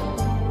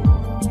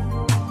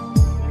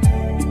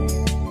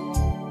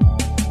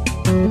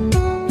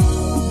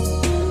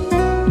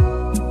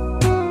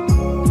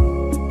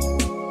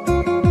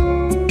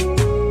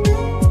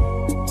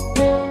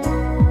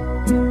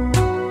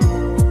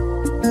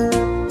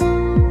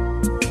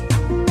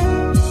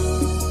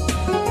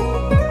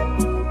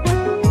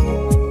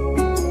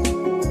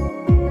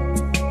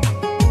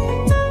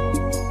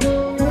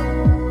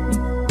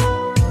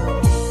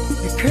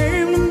 You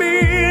came to me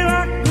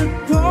like the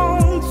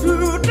dawn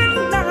through the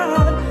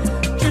night,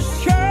 just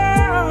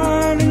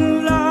shining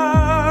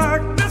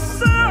like the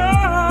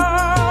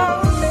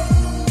sun.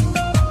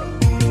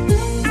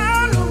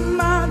 Out of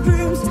my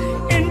dreams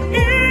and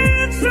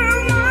into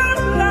my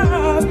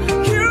life,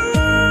 you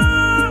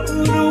are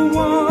the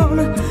one,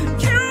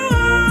 you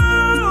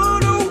are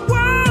the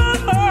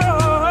one.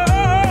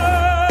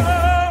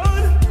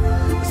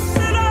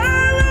 Said I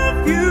love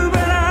you,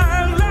 but I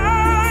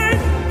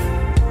lied.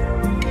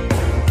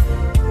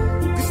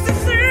 'Cause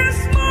this is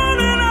more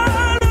than I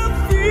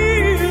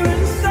feel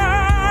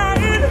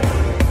inside.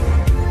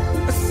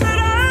 I said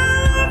I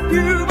love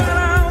you, but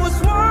I was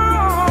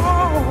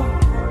wrong.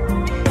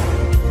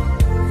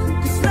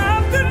 'Cause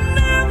life could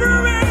never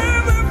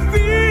ever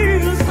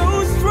feel so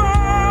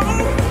strong.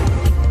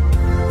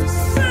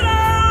 Said I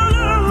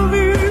love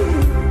you.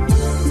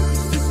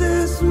 This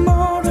is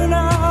more than I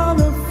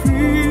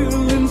feel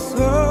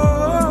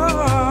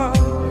inside.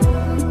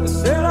 I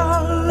said I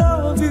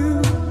love you,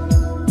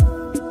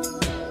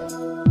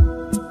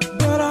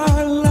 but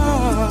I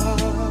lied.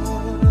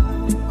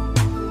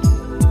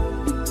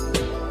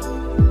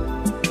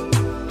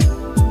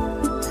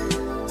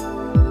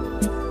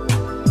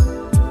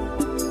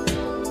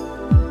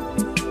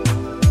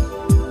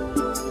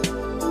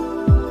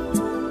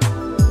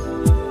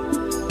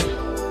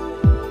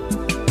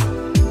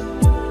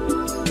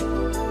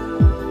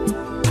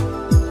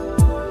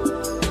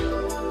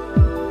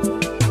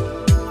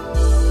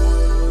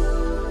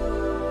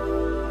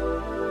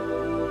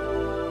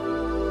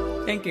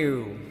 Thank you.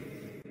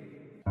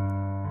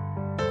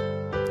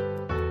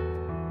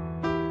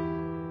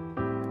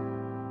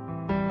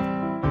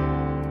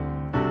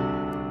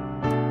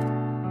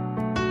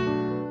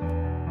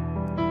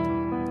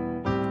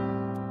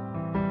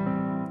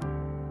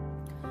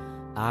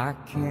 I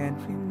can't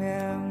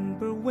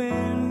remember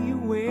when you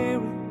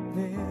were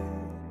there,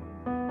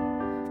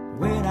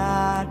 when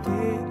I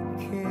didn't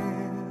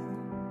care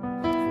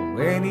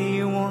for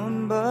anyone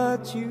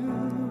but you.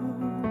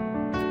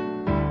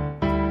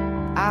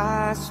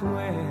 I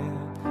swear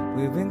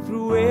we've been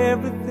through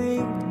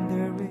everything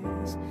there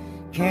is.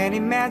 Can't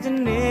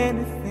imagine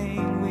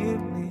anything we'd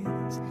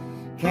miss.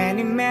 Can't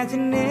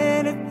imagine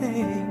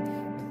anything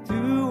the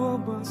two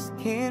of us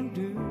can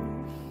do.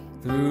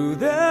 Through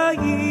the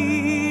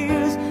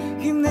years,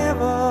 you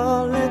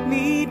never let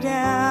me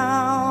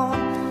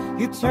down.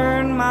 You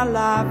turned my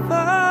life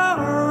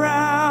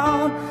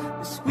around.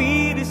 The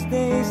sweetest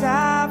days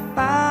I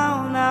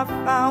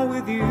found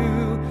with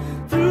you.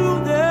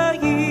 Through the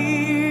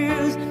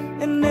years,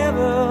 and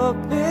never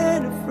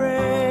been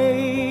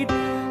afraid.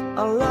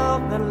 A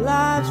love the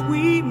lives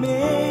we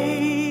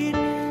made,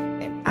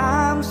 and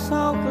I'm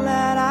so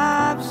glad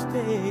I've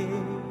stayed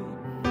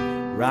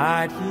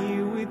right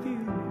here with you.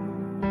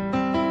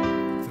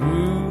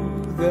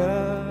 Through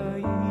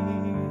the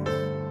years,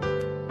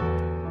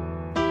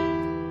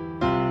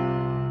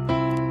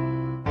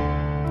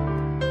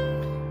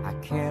 I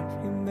can't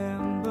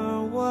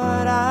remember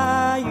what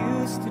I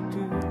used to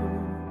do,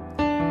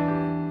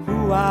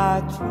 who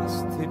I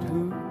trusted,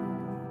 who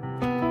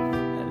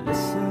I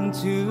listened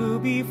to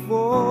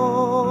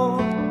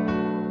before.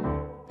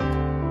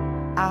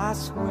 I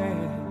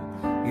swear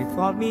you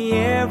taught me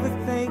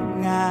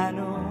everything I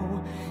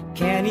know.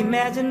 Can't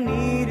imagine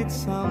needed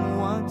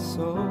someone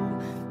so,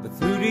 but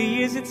through the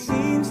years it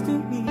seems to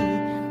me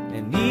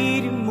I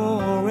need you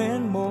more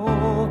and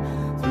more.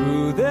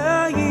 Through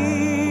the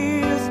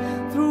years,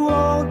 through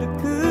all the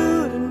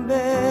good and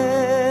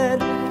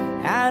bad,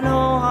 I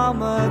know how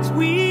much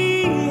we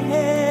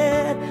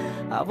had.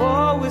 I've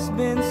always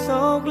been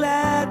so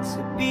glad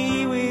to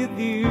be with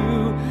you.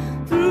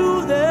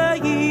 Through the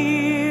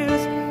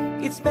years,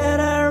 it's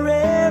better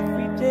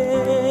every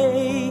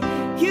day.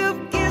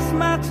 You've kissed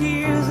my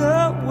tears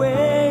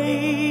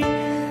away.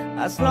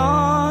 As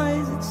long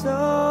as it's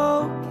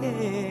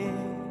okay,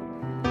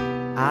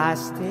 I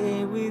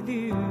stay with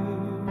you.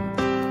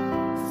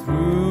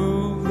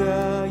 Through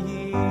the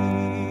years,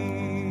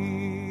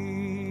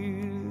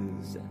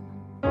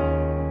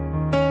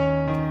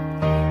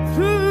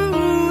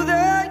 through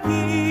the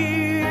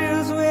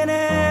years, when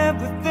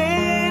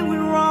everything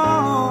went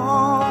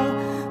wrong,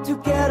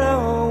 together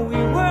we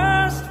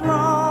were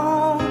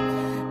strong.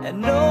 And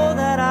know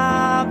that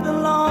I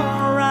belong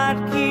right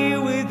here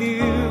with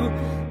you.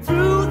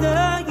 Through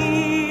the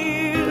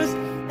years,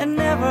 and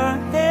never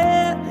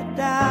had the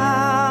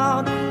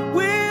doubt.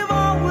 We've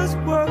always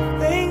worked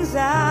things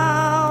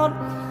out.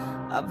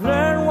 I've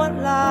learned what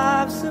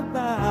life's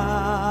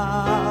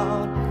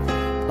about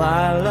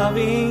by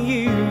loving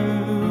you.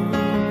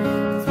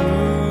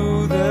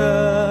 Through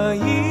the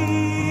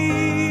years,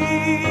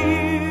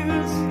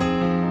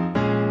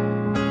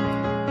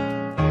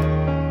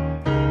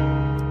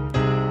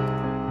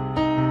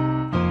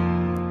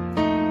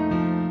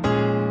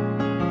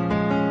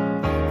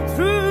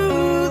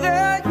 through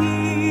the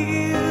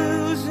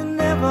years, you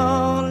never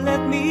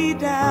let me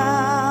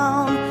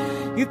down.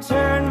 You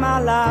turned my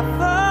life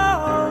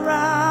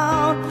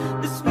around.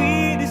 The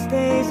sweetest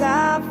days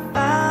I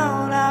found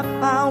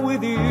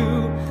with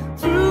you.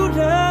 Through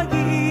the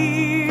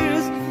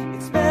years,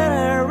 it's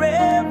better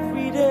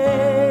every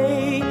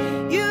day.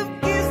 You've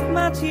kissed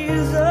my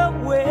tears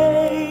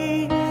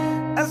away.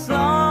 As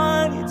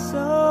long as it's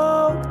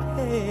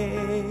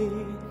okay,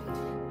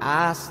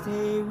 I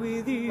stay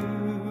with you.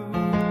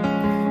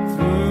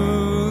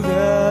 Through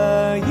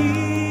the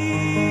years,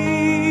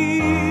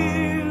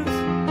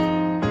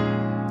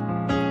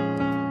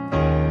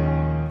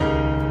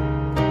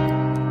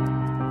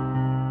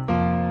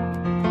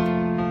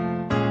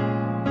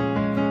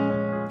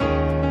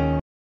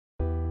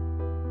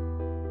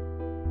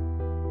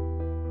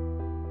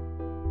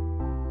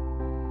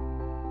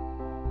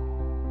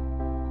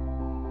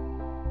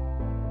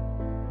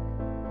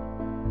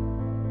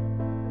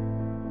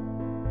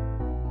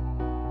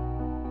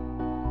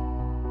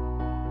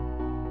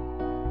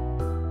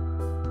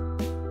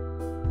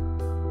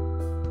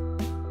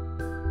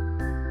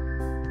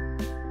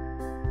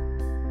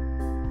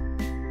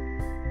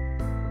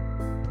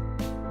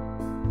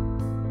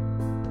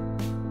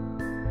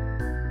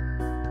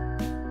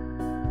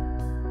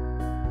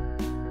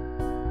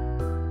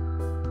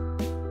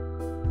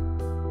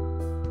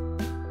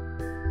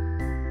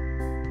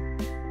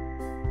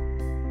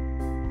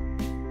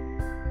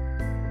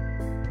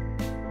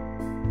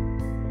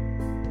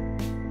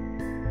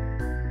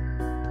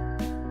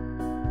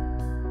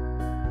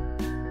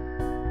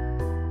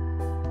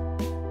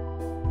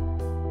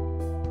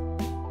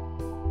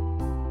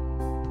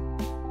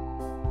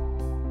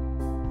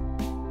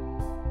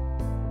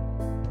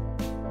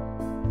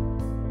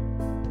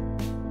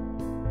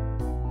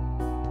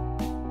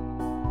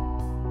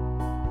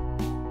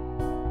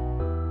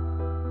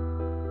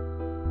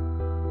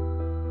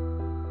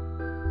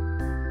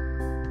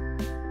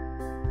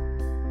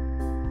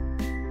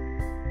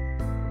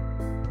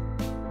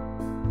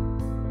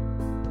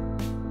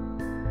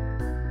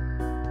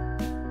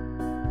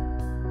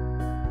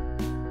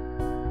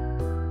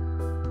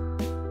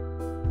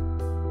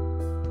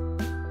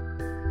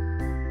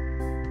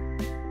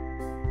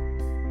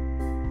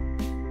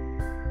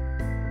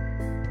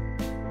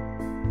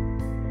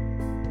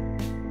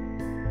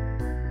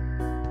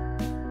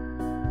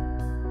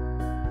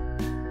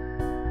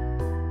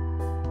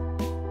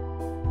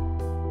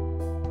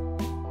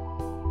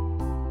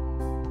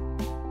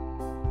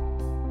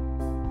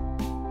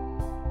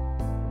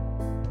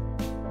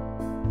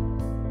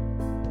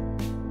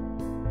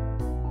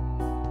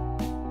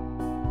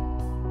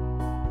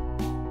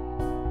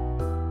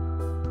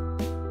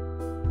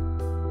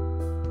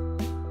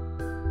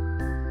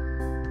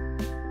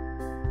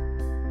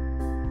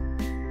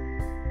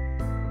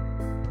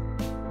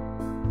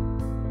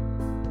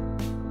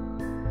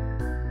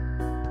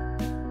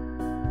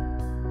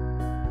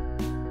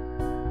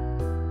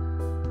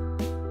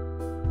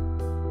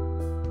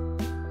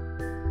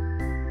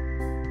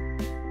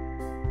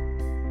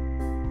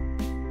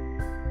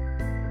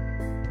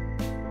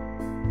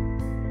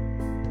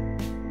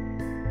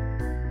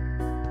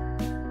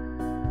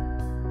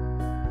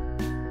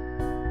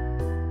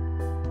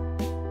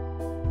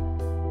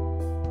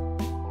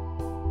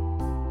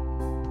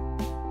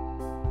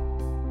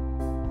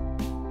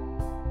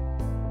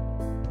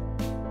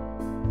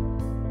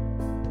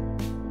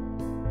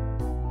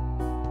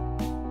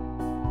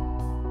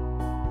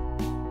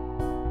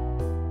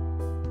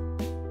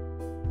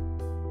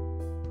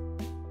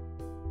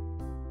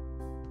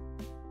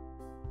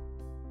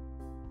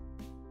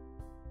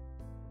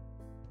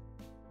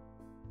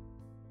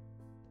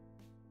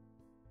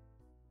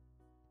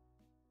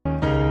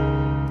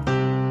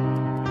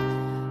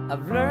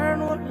 I've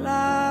learned what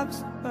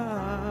life's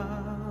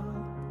about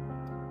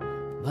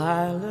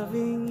by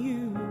loving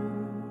you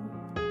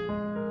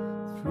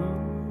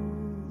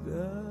through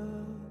the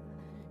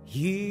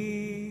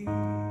years.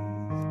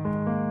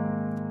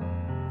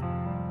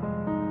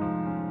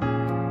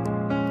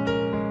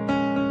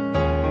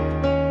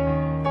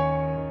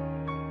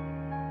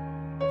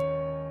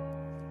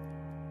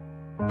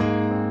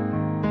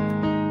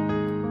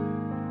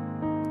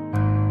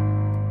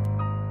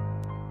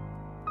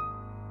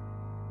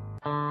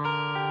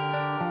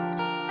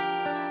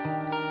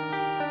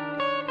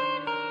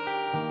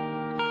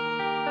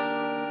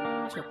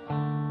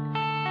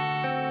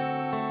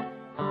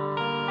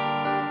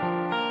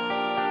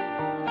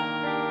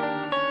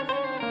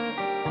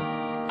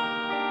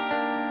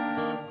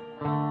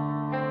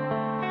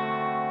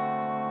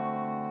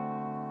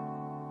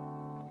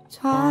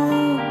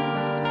 Time,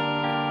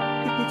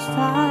 if it's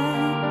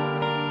time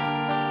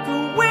to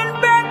win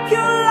back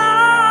your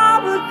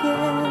love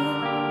again,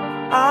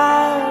 I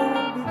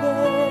will be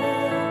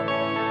there.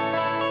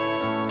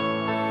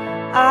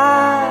 I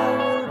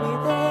will be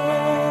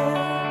there.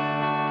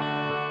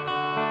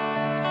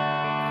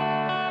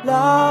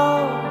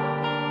 Love,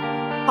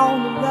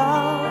 only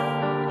love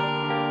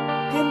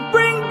can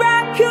bring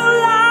back your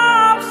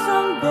love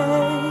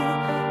someday.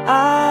 I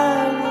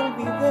will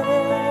be there.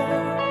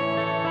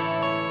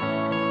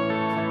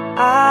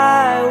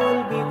 I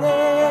will be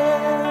there.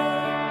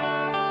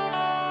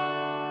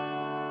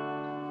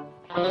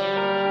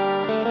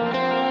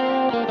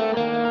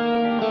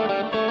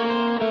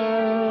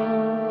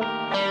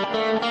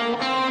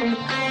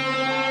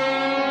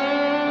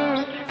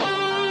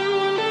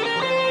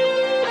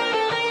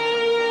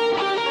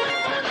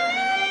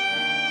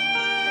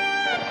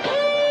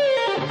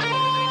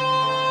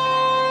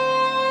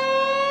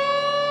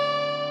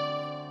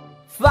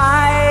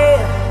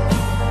 Fight,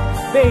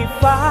 babe,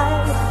 fight.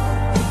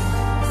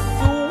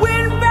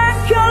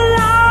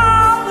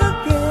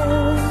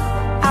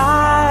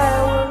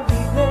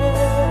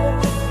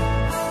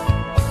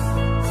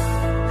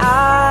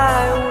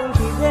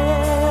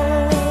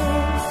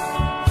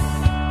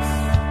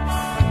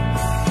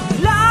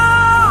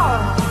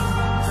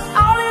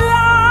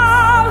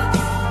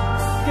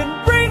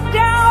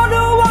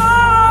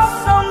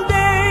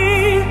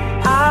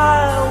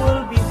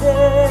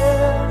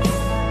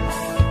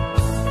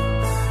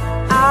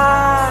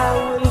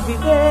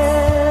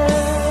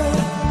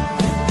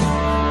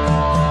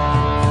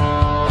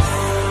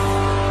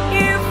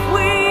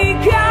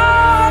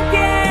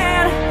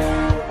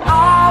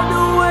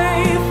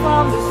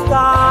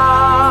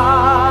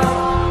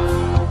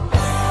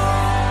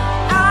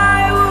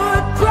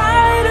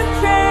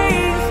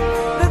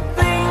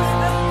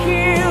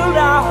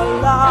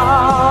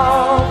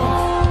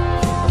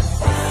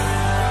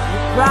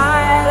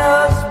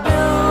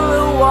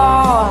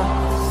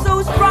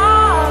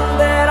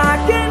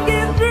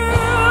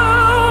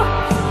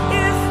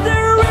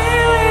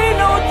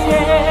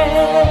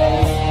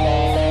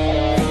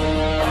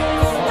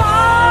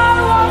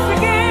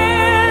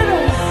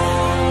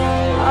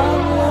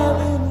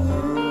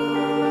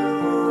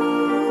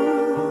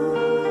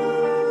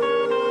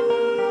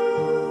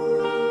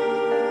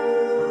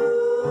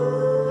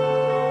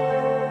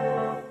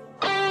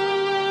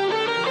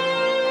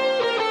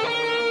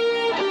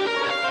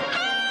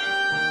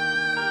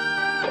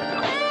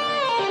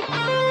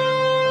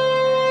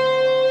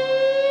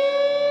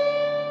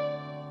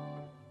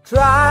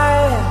 Try,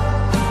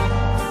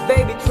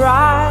 baby,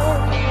 try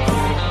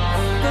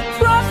to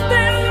trust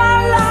in my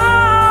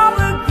love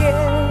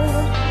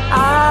again. I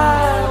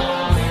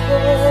will be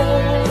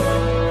there.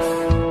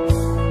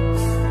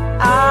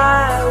 I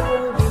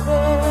will be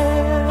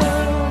there.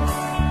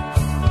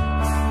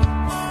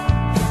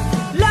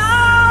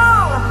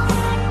 Love,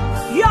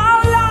 your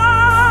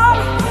love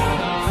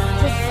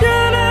just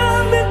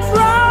shouldn't be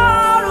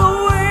thrown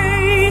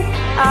away.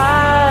 I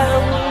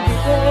will be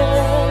there.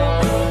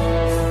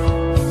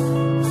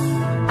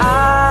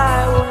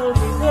 I will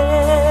be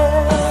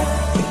there.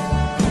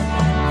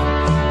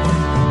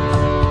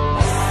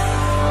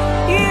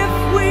 If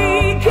we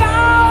go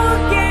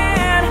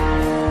again,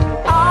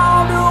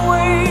 all the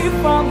way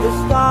from the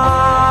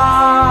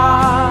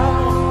start,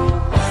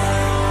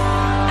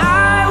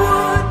 I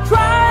would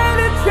try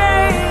to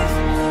change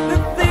the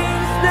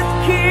things that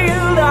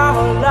killed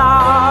our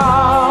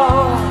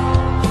love.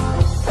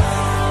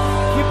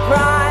 You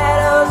tried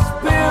us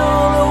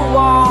build a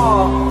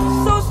wall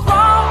so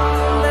strong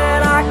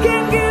that I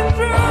can get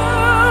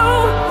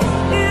through.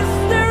 Is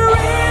there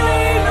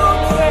really no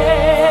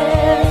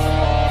chance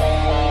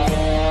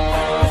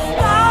to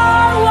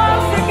start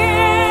once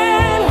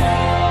again?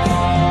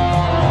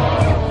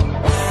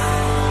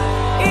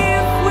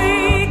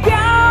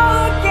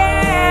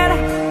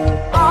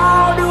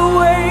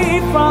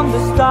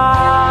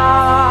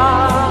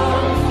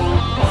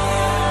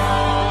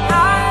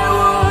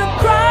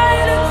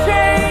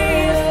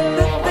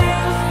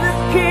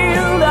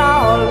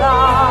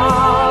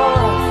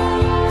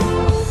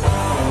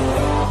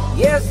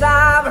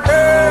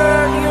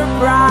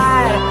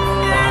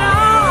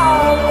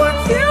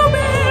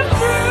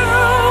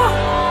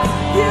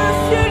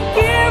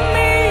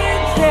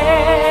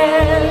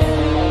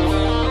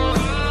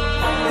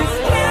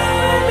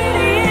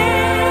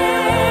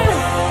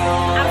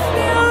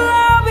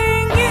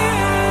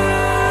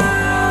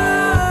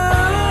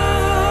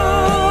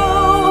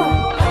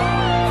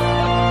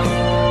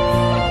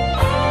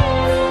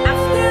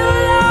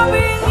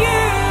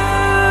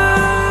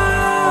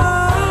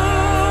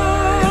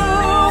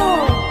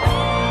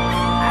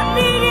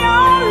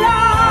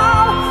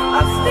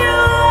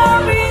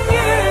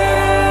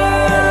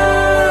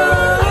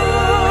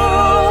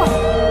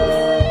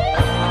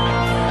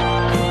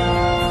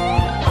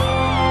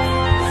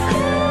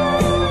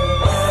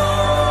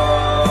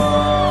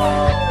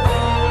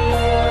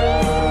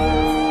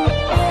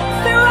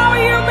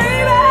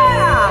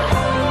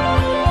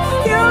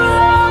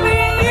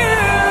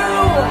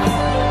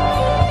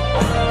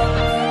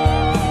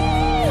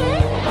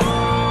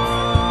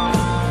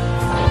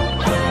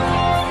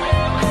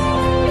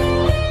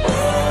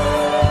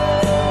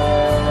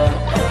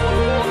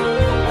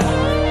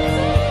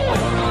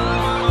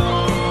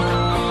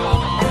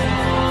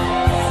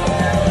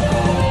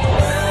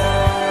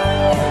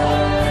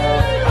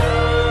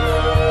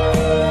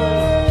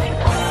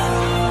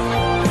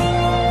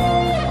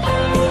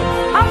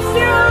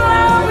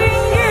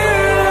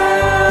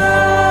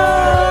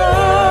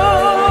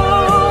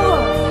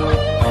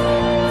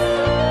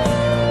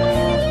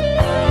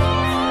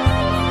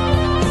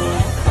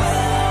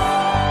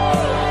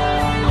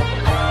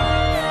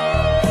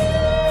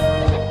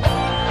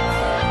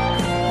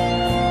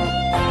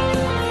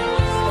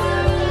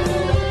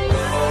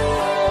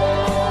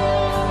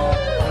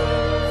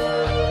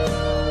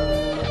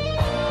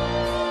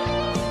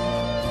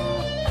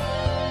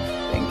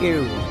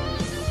 you.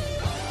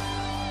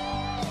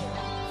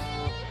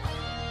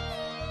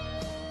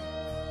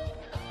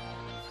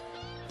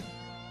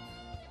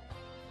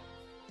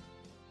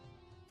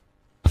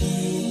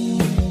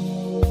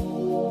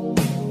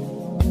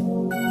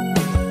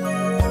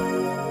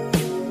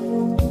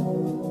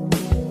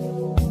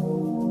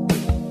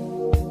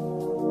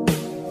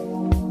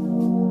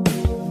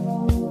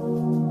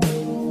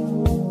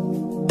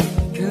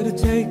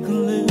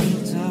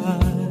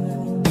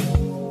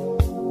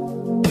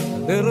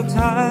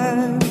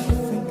 Time to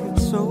think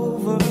it's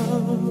over.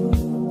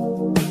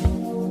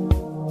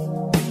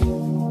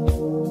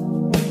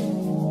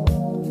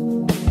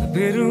 I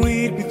better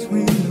read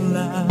between the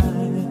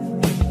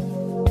lines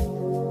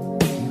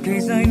in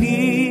case I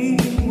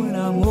need it when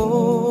I'm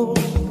older.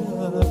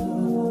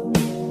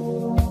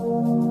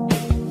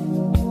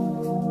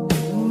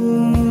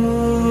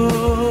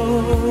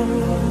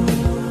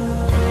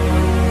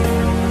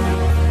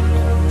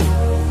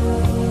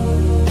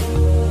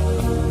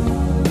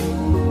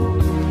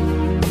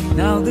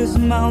 Now this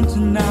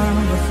mountain I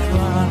must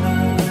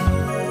climb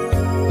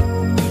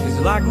is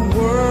like a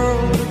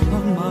world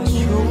upon my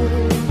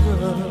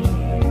shoulder.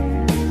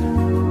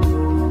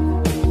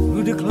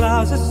 Through the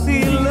clouds I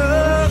see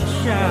love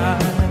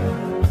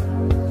shine.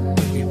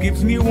 It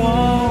gives me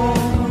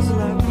warmth, it's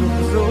like it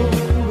was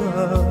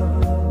over.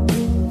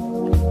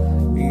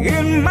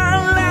 In my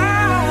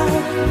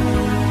life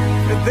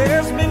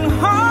there's been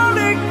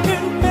heartache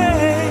and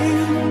pain.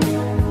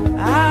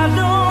 I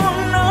don't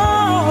know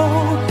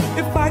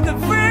if I could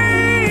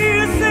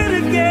face it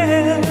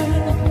again.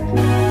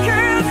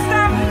 Can't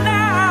stop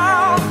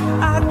now.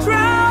 I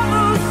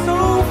travel so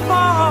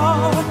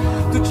far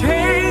to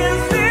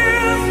chase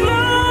this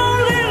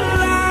lonely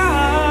life.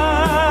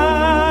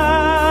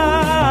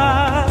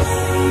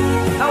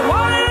 I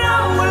wanna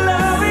know what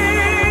love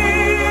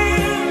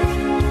is.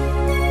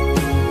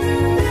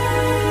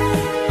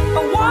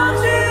 I want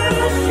you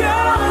to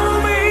show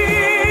me.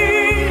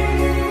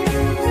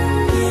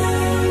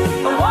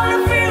 I wanna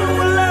feel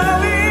what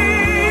love is.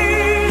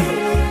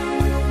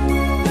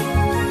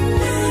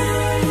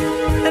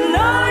 And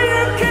all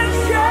you can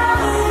show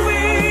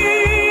me.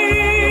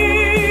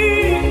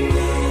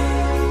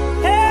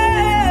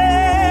 Hey.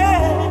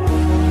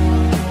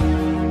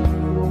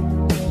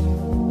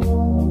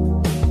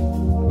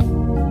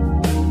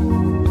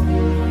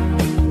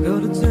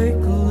 Gotta take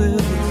a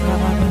little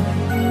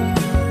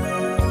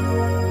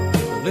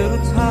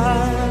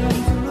time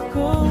to look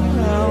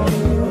around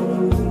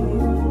me.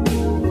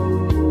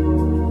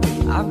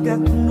 I've got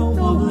no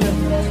one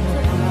left to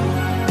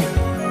hide.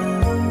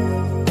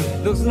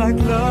 Looks like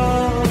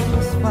love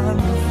has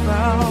finally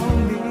found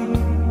me.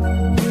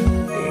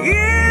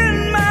 In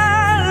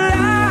my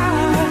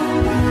life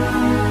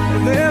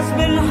there's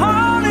been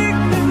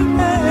heartache and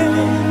pain.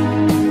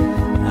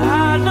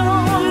 I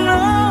don't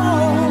know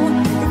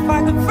if I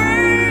could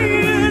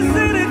face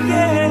it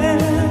again.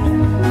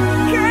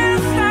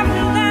 Can't stop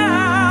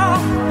now.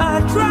 I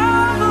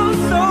travel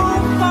so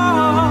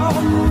far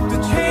to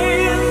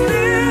chase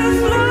this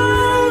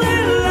lonely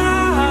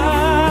life.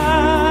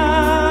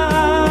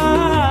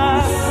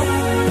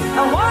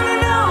 I wanna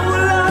know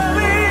what love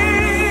is.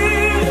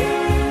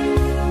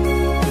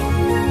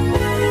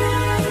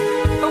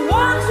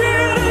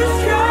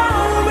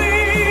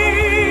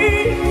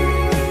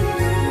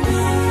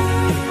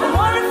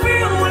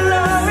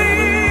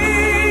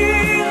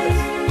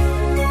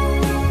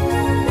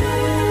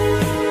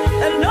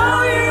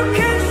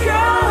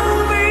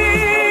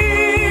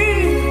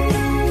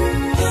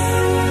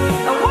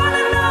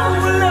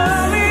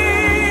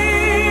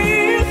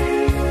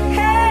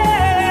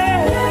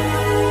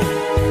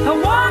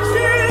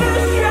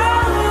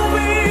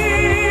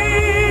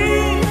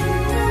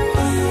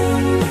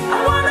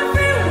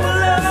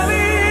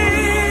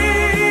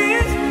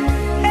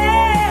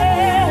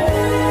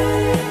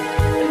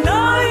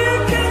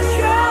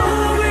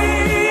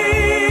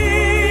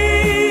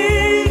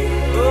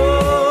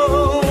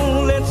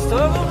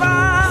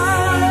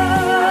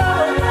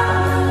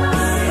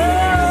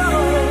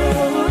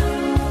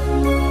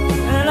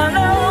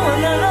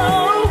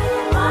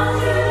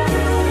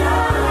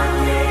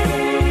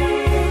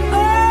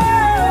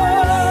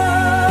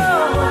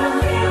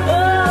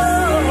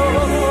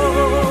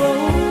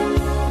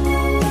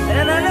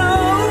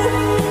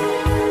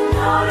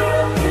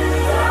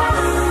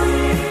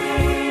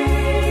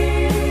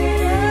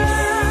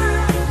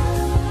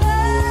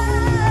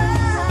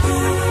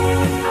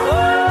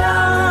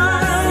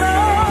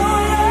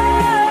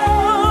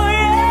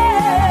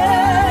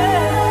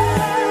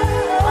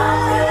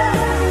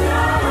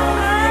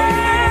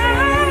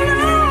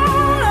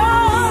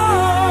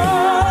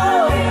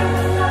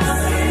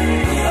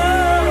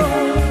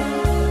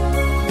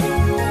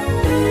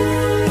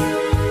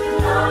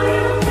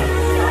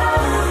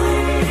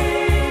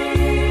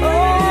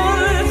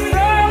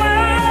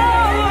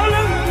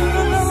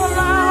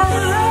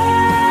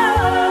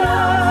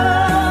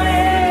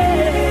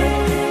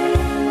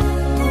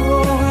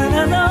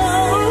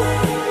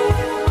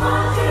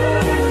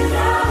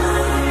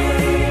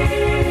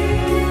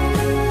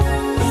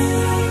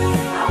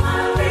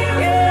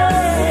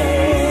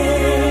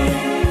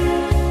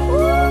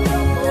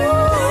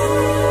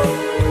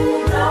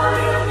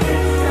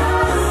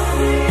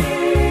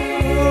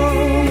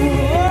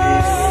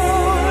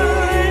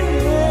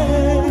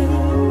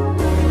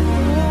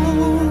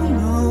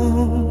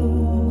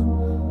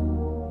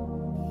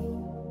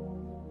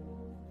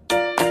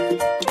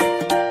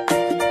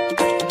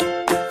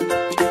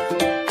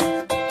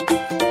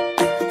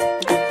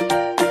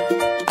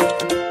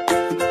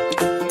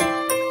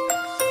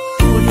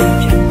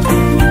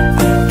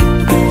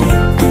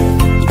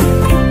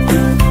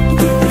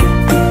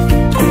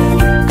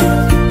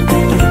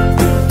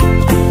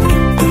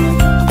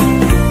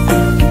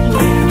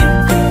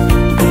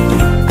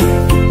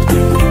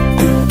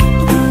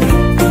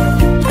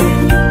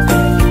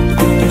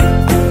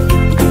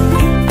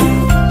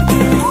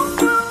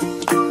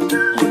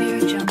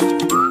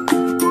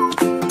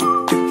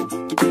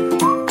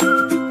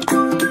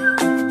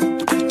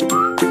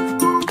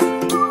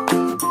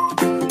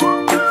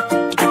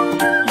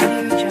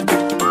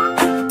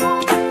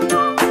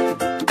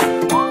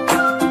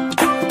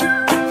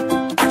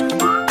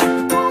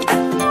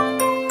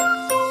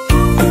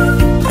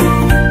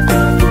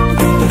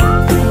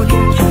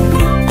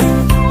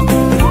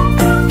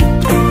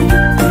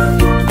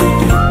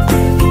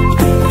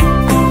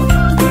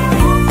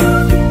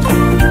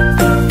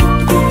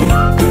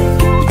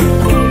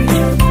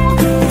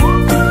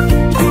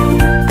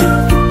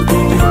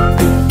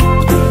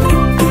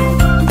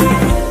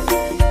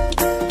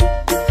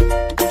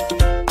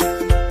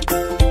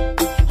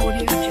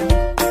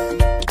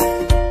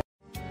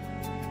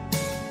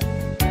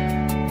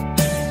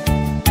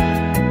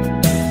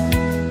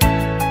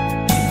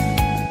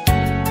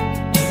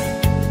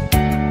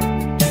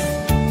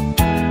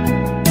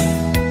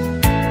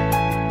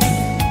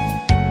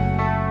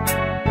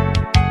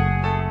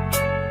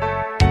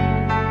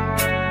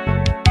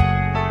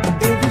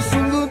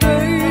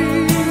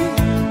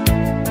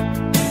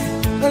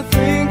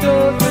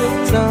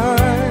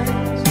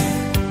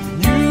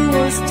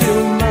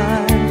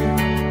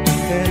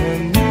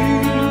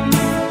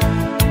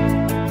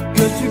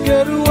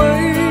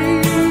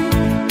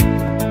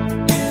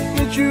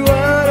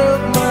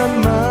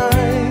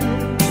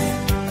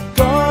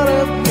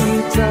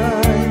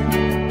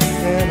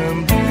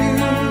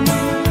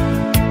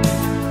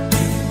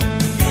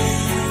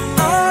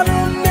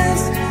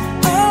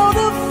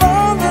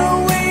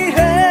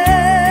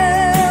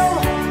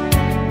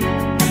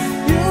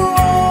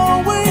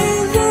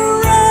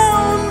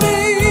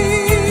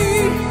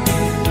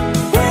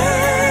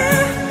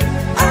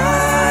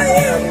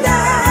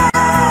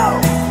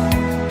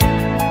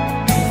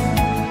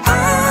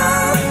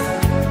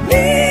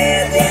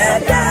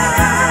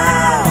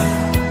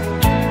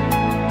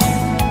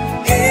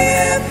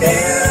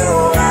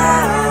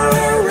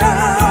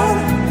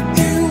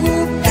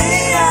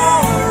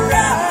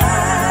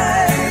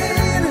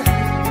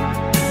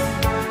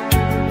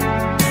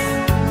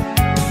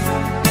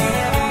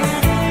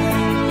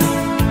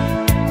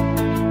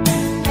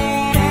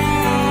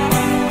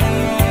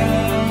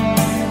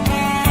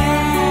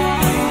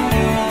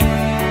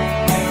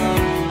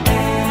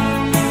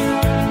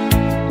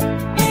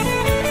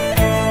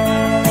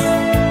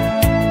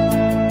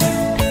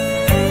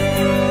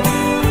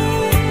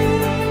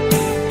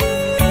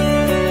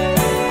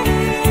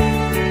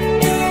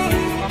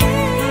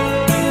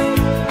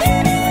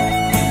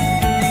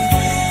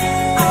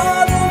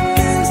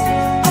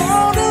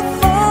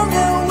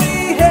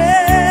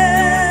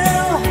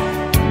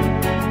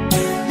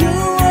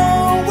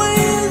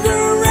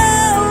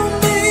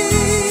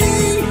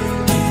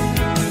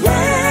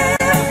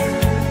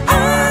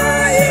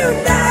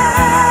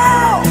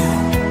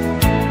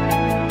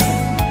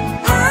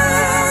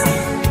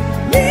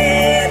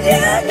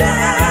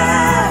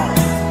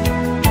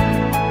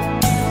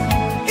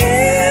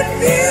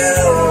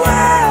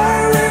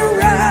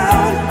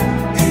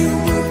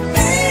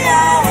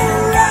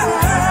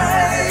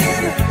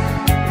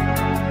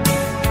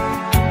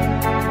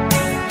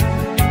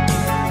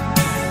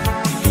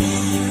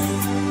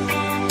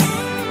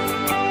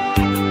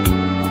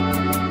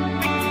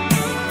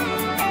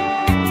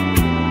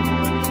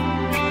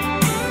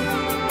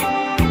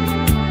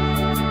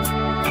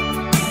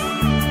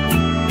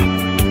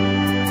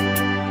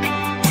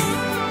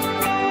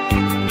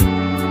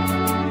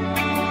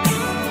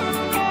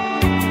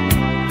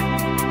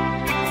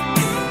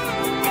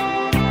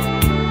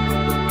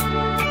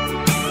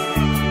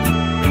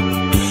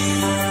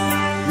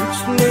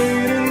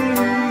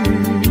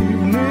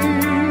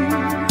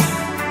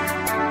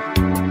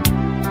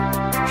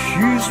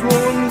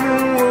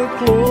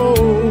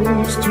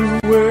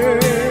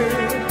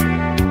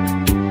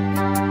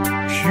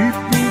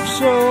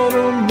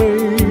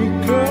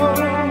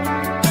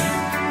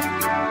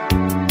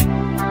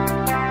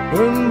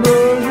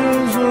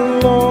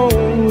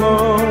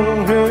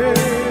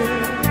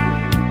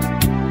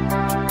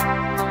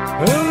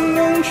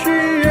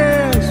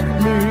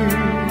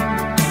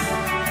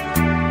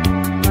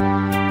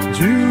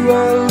 Do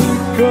I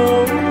look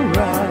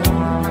alright?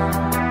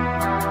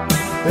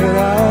 And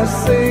I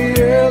say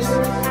yes,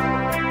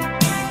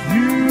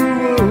 you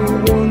were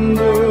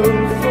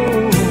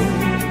wonderful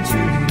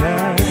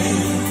tonight.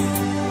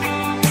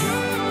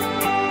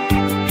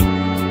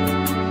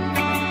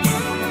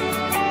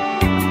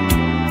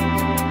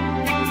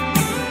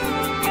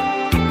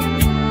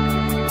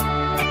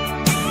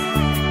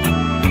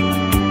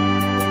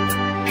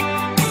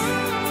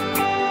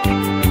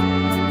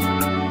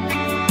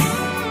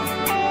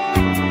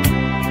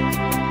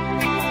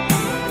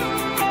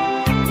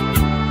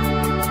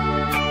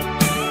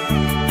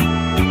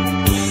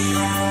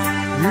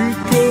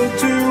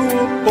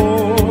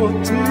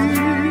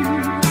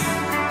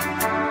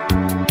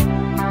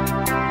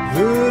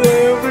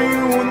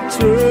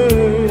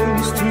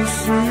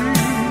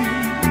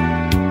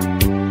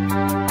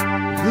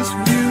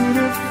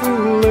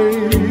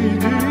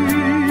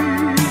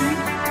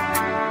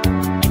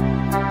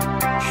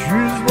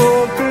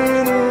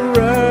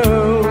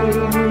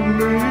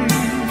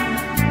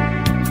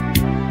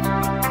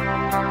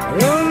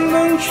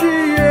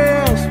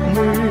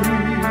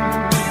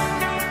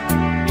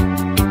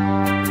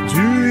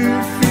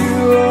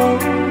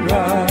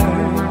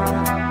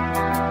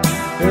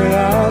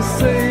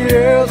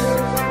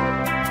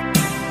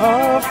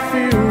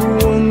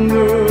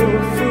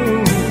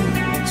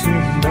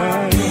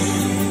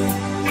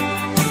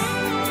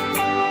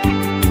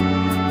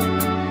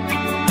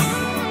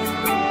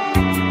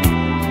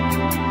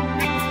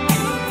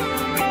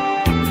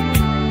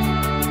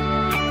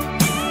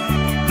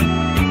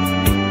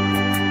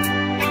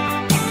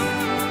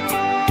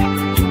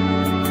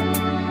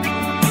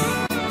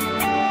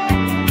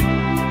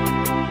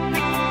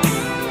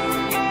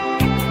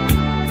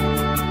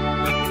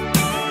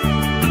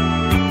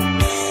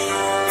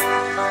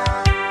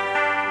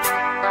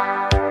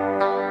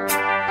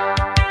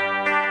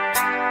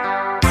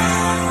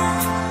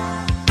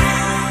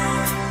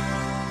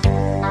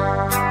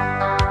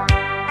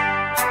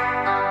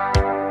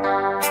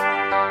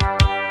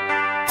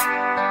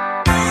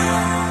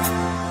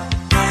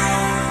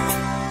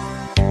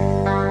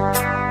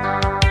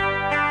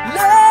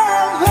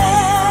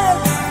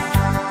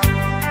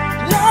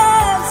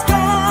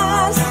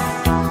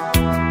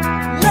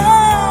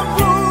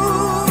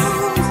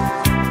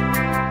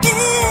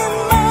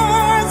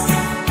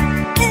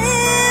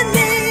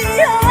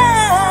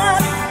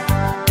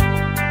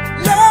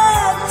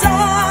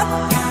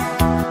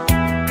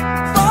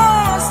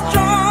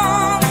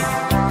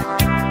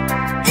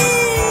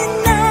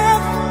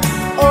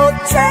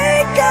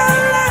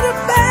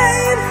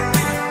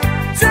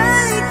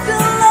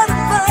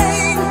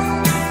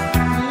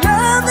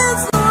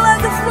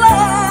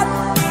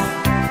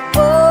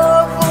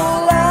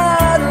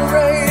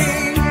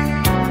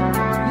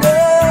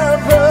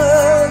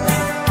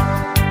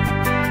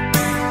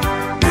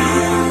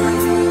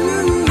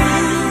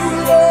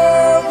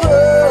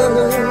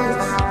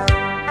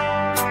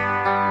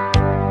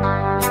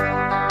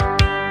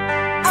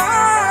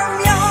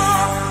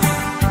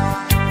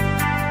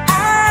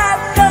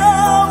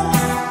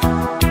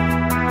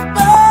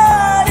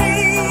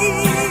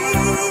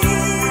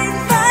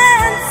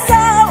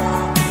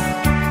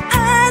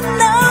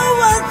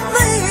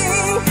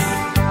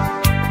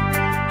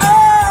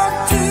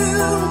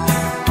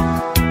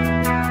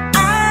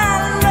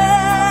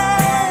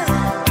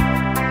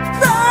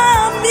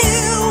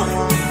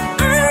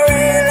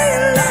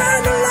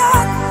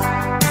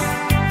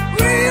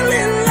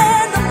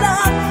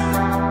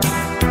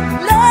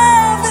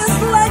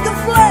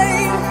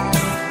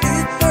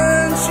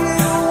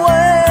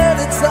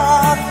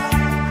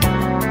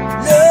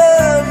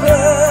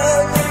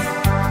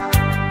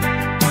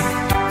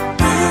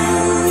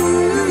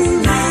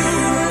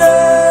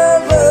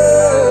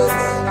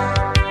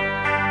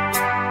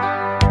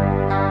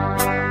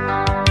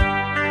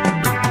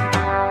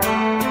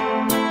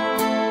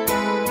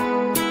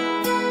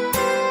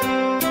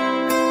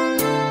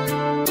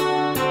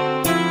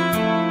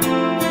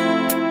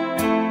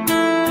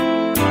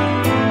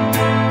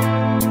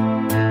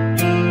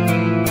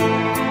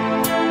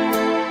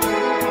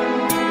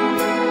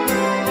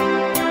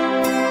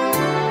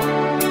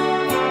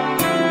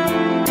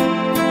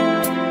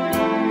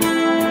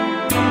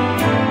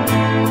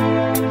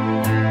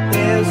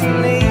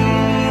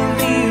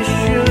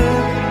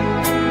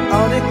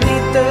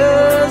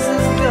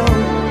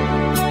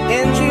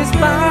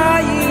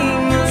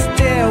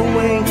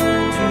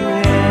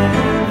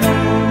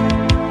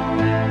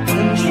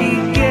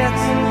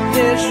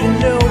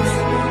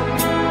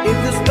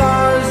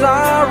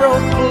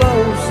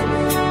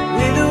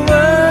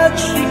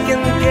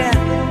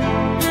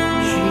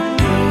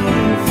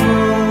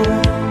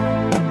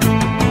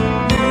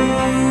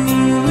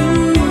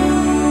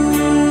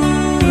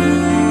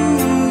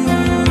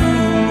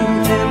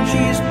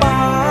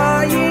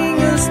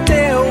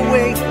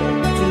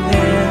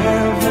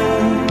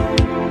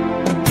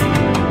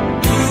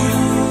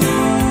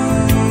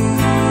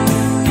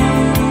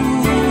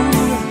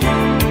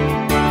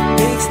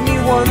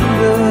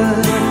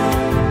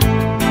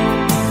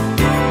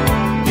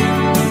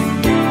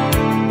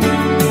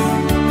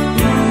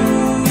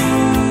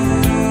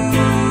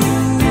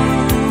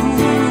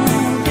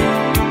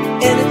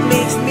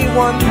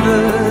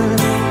 remembered.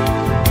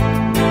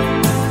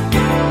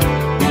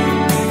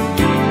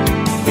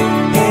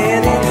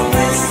 And it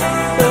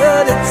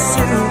whispered it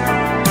too,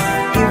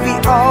 if we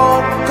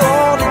all go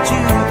to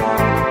Jude,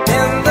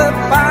 then the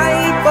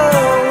Bible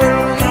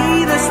will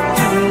lead us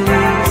to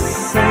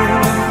listen.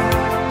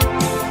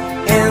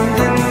 And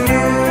the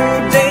new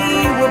day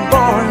we're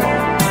born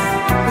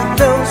with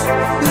those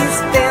who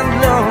stand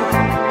low,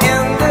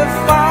 and the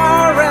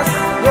forest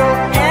will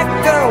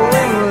echo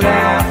in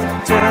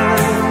laughter.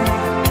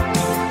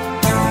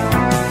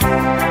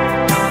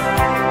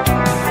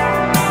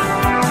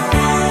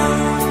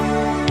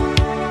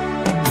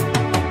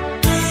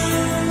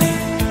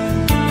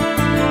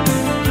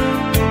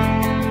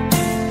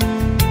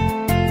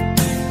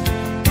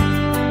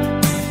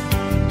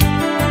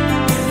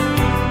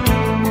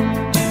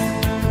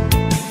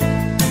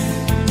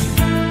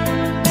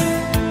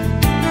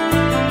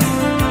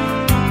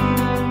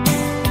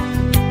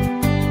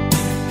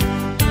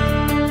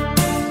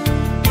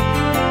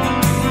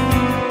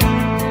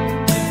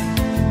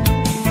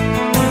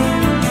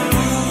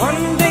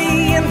 One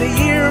day in the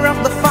year of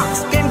the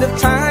fox came the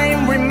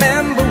time,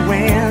 remember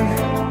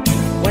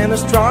when a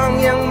strong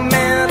young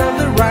man of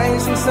the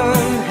rising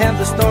sun had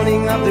the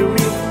stoning of the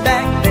reef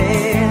back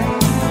then.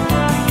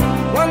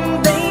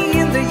 One day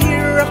in the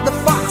year of the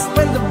fox,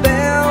 when the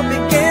bell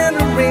began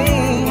to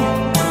ring,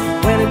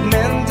 when it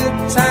meant the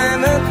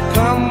time had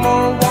come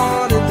or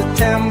wanted the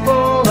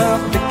temple of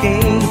the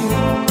king.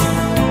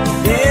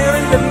 There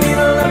in the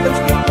middle of its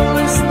people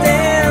who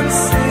stand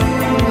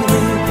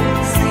soothing,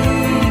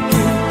 seeking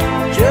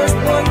just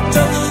one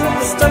touch of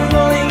the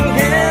stumbling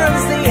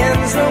hands, the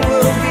answer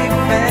will be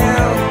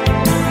found.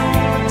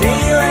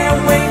 Daylight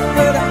wait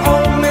for the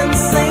old man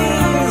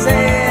sings,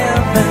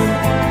 heaven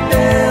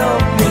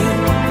help me.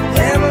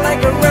 And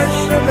like a rush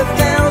of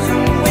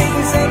 1,000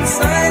 wings and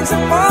signs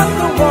upon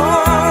the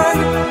one,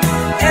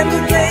 and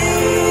the day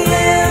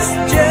is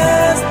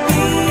just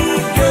begun.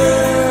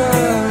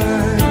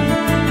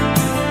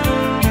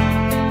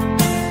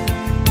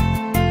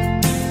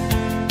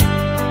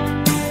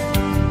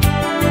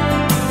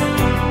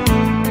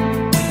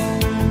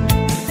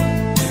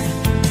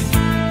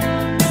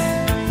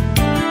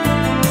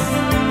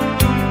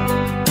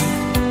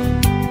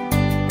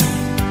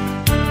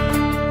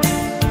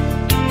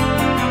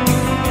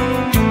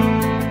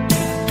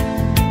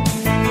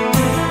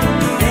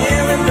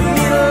 There in the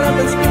middle of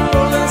its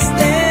people who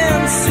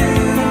stand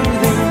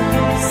soothing,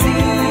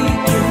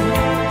 seeking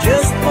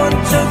just one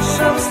touch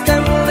of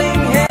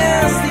stumbling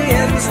hands, the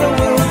answer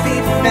will be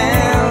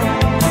found.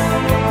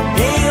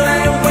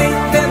 Daylight wait,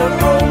 then an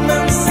old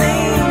man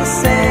sings,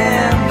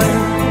 heaven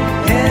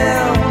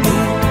help me.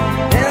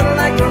 Then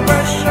like a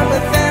rush of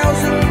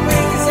 1,000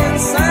 wings and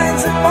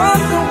signs upon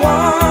the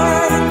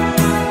one,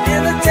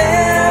 in the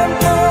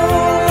temple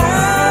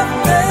of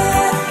the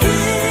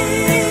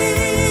King.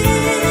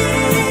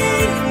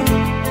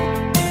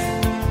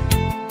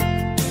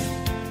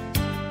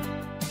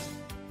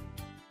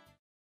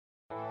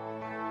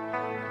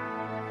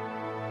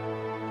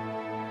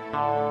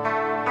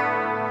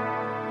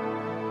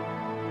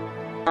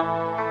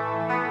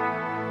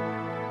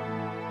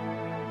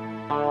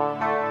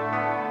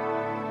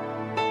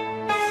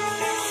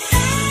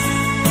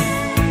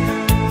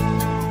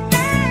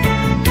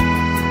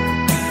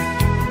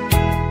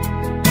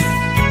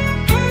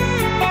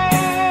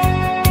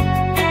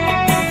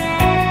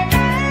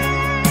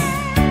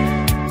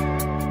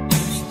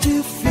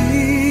 Still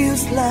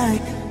feels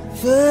like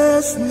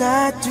first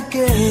night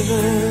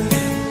together.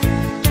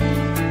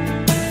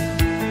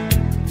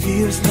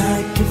 Feels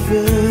like the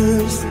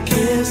first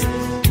kiss.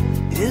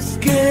 It's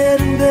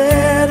getting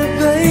better,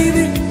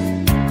 baby.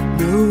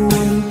 No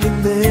one can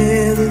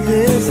better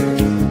this.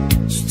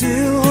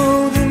 Still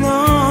holding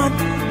on,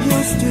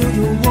 you're still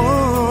the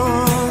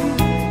one.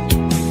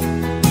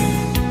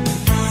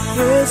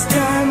 First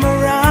time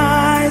our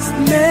eyes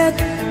met,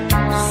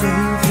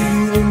 same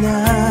feeling I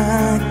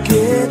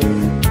get.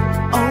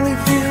 Only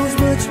feels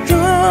much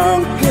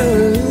stronger,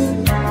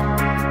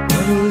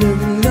 but a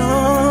little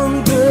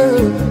longer.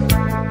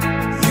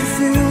 You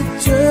feel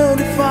turn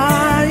the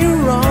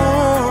fire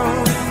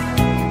on.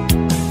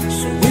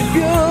 So if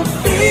you're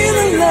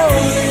feeling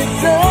lonely,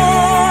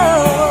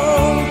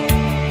 don't.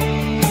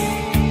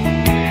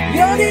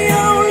 You're the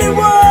only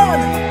one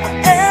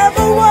I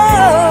ever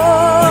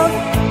want.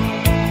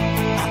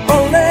 I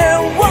only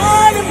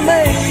want to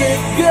make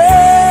it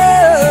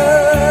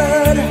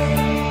good.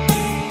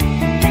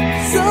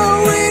 So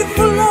if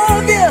I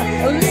love you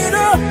a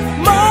little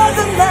more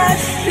than I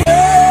should,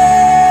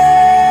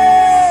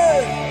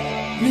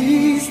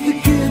 please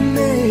forgive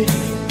me.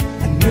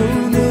 I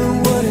don't know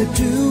what I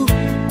do.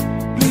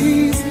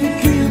 Please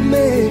forgive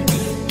me.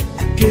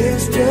 I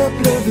can't stop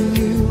loving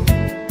you.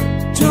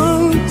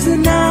 Don't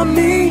deny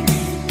me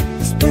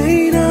this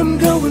pain I'm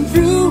going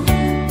through.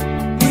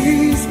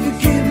 Please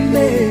forgive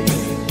me.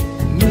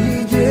 I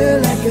need you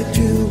like I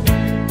do.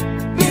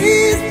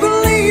 Please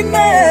believe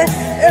me.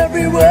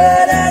 Every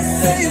word I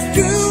say is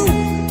true.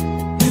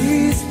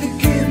 Please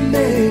forgive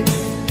me.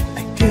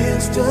 I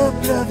can't stop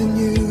loving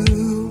you.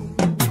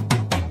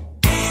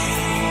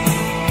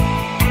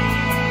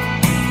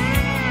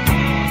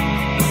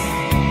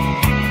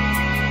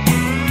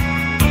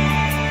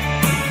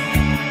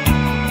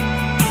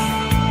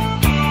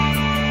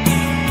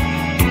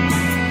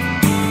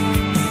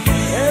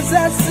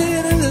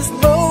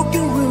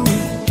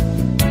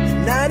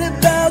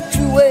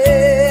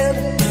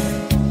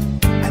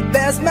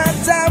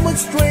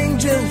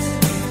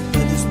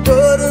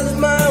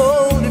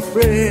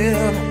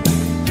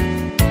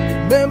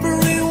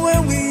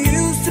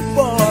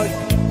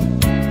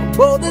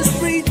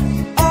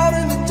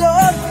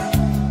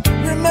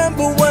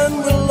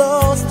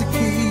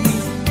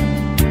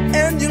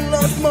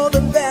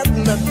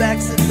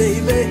 backseat,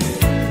 baby.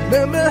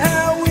 Remember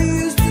how we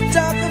used to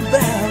talk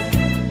about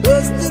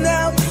busting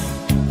out,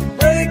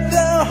 break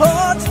the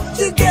hearts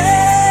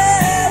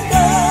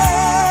together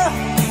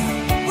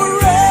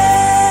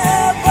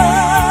forever.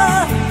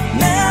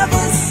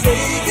 Never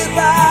say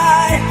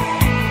goodbye,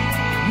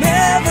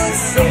 never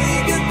say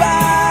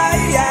goodbye.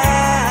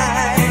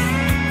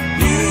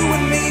 You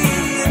and me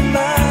and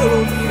my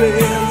old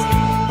friends,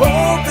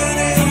 hoping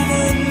it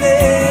would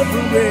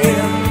never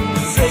end.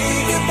 Say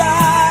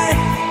goodbye,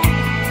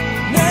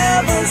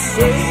 never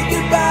say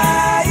goodbye.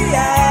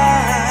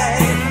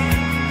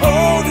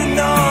 Holding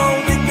on,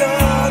 we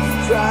gotta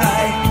try.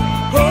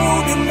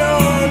 Holding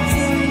on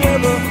to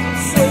never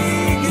say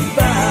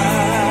goodbye.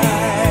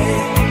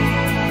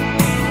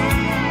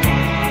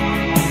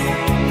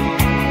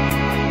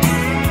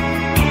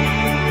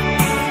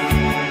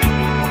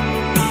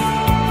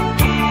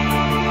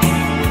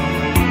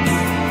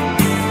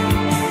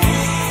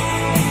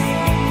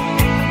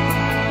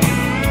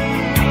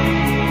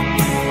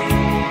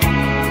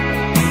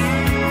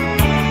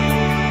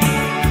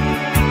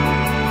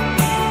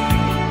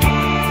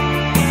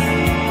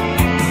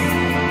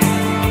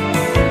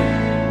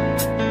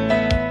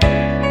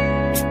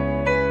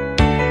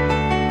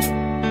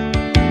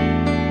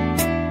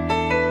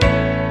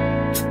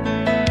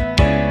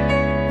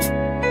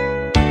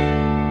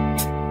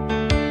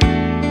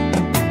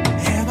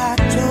 Have I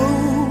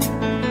told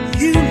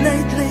you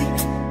lately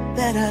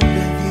that I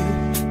love you?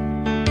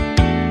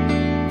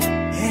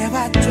 Have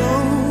I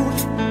told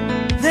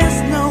there's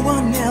no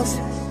one else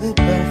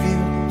above you?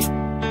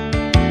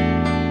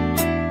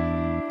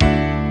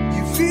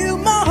 You fill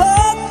my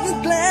heart with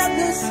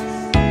gladness,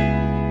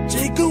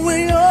 take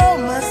away all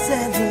my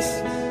sadness,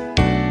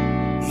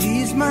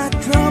 ease my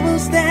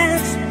troubles,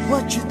 that's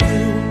what you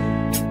do.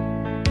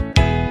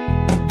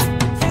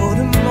 For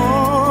the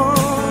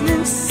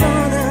morning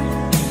sun and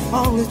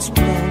all its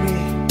glory,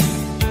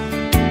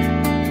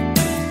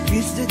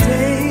 it's the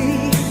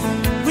day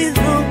with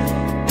hope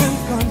and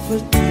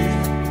comfort too.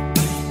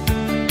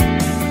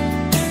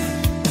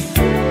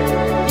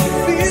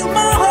 Fill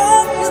my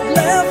heart with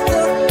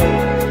laughter,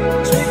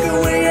 take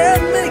away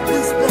and make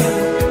this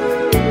better.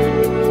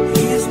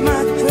 Here's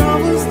my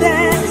troubles,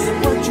 that's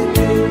what you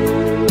do.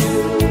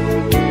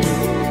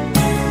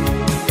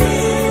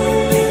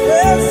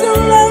 There's so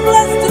love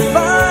left to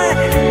find,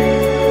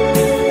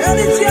 and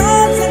it's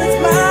yours and it's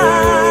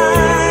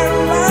mine,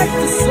 like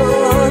the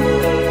sun.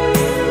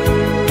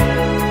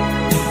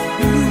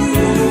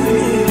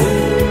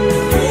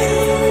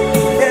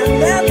 And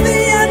at the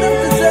end of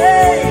the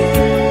day,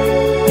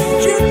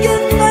 you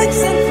give thanks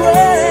and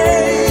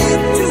pray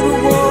to the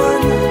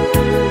one,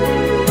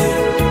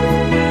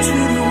 to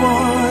the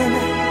one.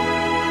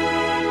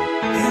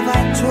 Have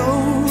I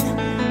told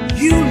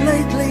you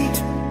lately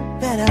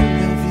that I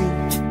love you?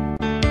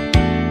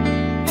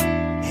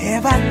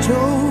 Have I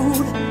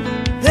told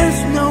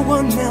there's no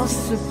one else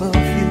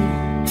above you?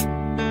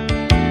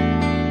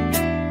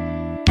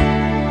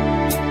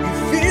 You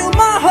fill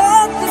my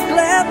heart with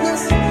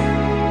gladness,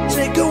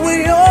 take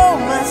away all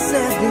my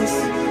sadness,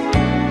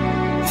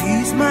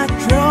 ease my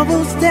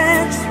troubles,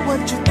 that's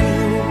what you do.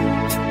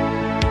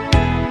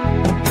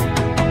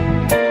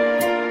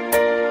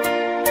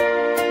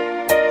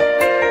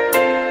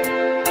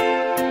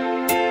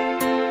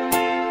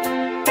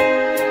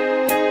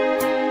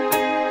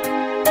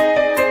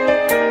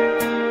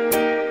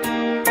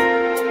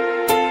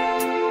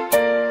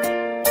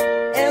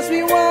 As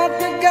we walk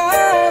the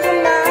garden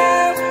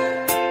mile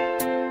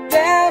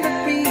down the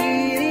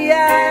pretty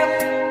aisle,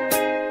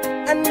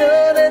 I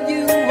know that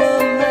you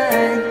are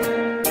mine,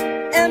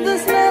 and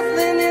there's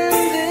nothing in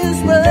this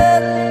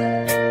world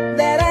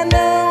that I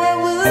know I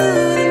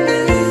wouldn't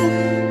do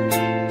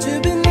to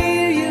be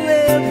near you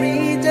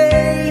every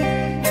day,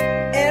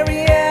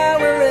 every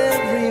hour,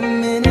 every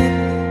minute.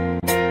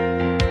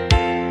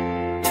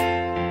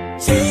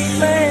 Take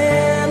my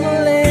hand and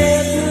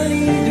let me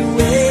lead the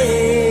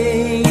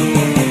way.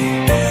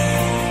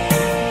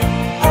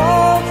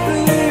 All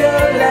through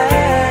your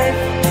life,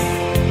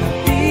 I'll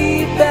be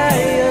by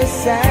your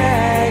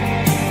side.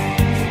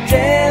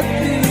 Tell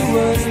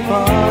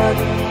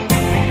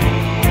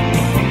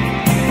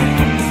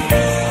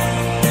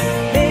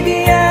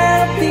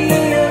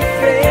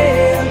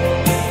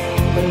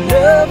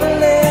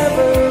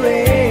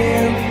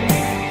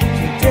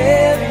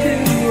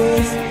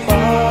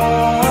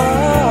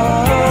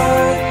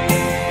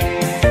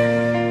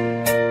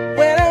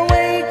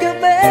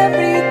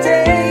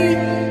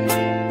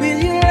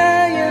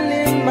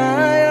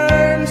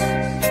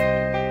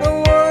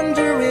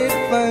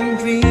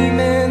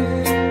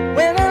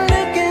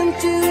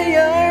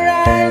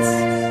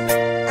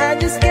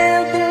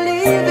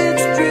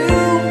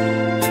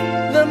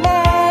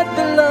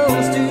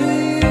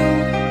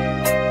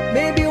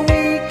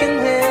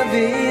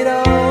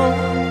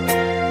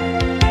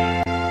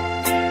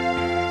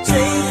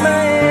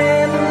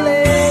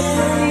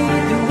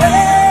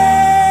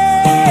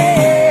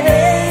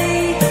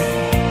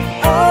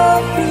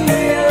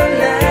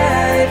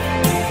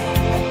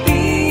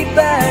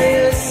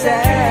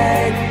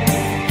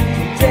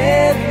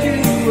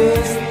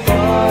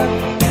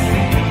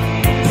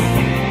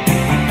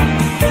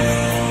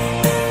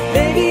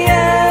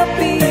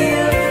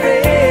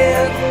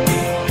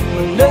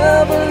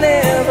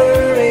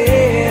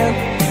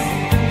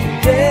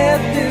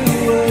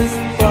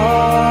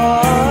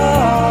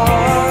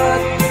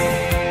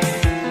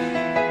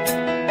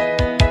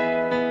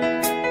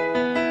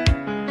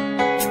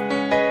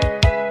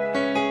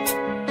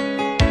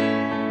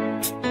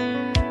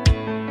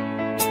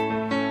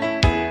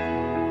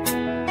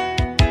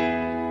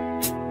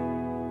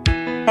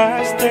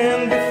I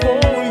stand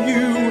before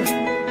you,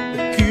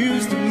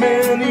 accused of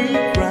many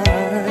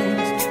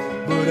crimes,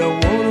 but I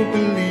wanna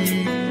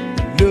believe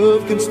that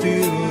love can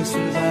still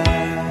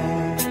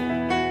survive.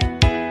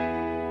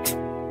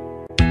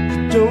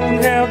 You don't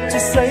have to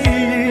say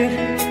it,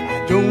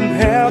 I don't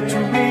have to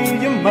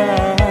read your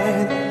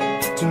mind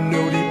to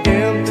know the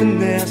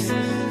emptiness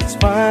is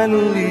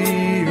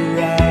finally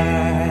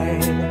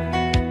right.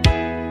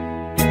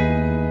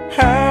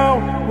 How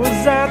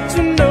was I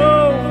to know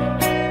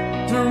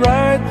the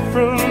right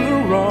from the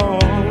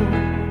wrong?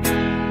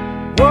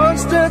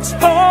 Words that's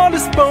hardly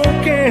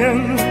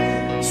spoken,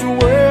 so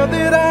where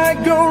did I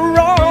go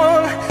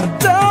wrong?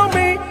 Tell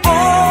me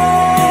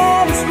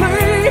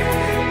honestly,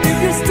 if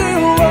you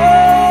still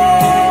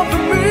love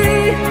me,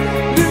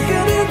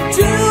 looking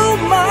into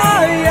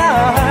my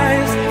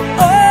eyes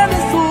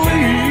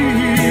honestly.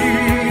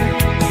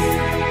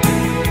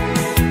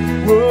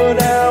 What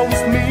I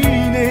was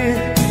meaning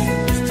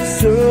is to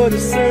sort a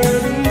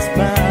certain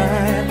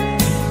smile.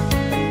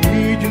 I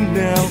need you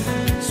now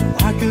so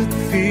I could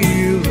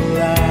feel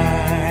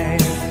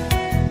alive.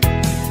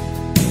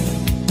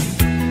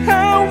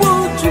 How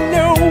would you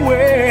know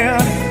when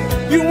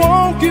you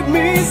won't give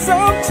me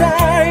some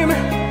time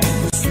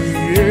to see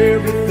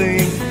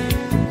everything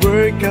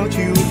work out,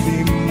 you'll be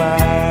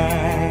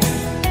mine.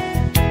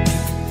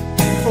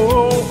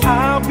 Oh,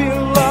 I'll be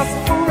lost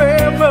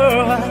forever,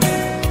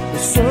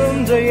 but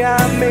someday I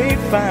may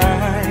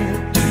find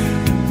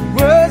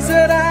words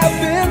that I've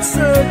been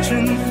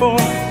searching for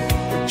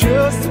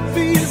just a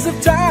piece of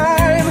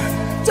time.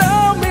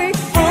 Tell me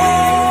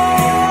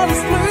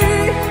honestly,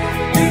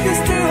 do you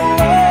still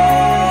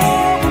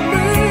love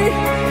me?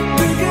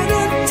 Looking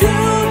into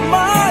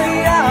my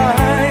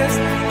eyes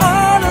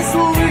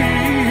honestly.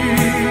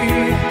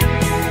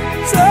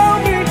 Tell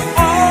me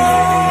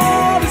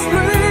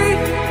honestly,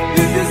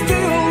 if you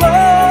still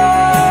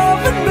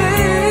love me.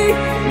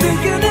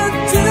 Looking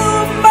into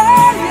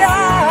my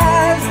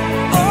eyes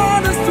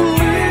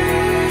honestly.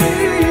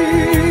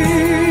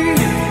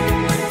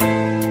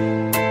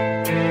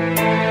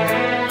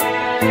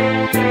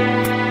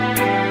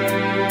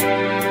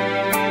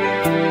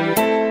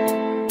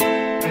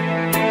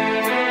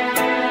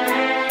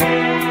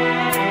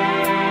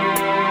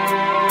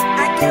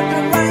 I get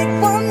the right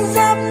ones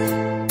up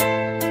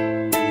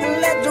and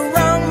let the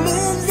wrong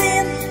moves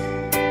in,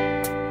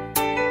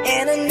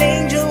 and an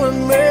angel of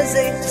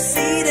mercy to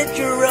see that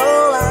you're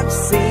all I've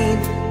seen.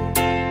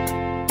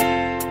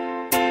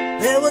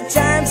 There were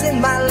times in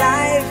my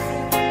life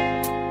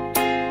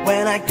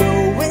when I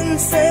go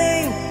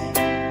insane,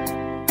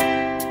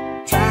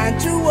 trying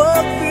to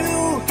walk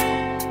through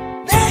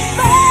that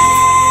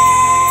pain.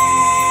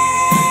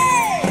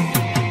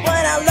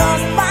 When I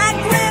lost my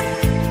grip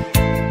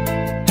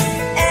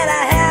and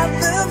I had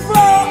the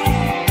floor,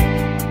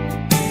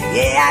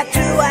 yeah, I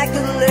knew I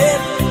could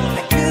live,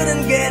 I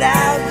couldn't get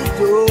out the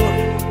door.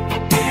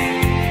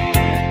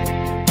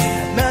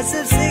 I must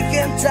have sick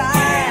and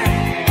tired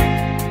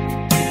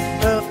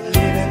of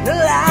living the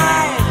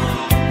life,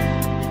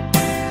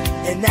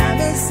 and I've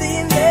been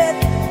seeing it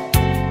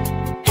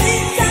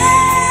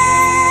inside.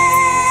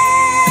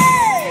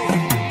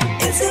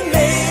 It's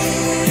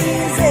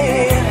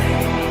amazing,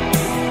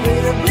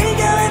 with a blink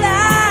of an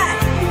eye,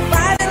 you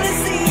finally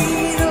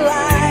see the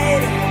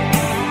light.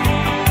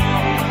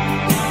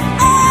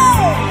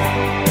 Oh,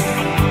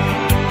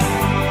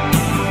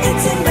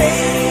 it's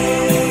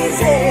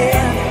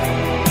amazing,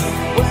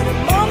 when a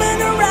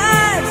moment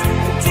arrives,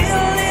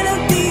 until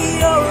it'll be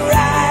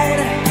alright.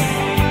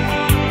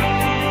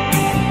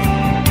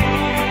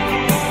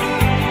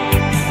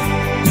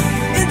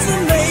 It's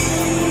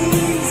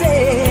amazing,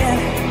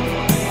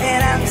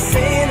 and I'm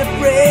saying a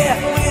prayer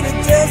with a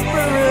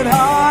desperate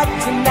heart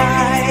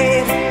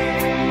tonight.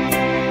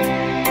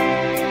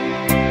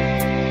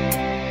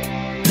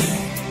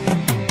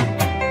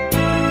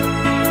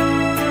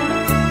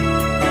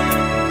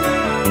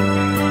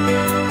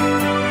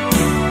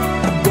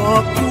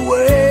 Walk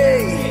away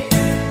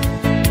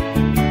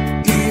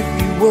if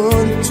you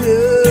want to.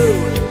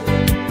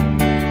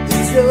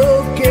 It's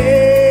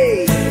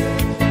okay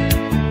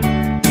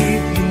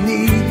if you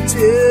need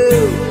to.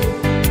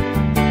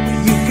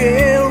 You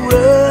can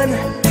run,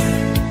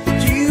 but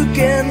you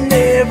can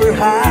never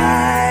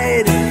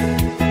hide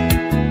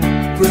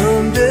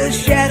from the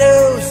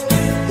shadows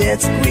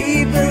that's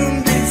creeping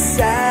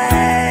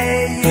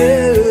beside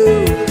you.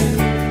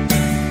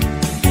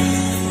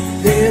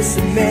 There's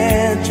some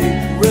magic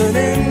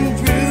running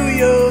through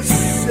your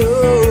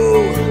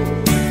soul,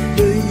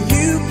 but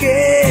you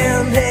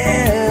can't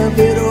have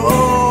it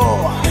all.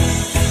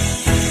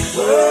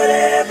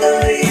 Whatever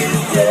you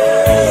do,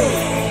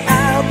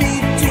 I'll be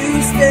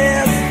 2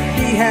 steps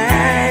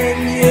behind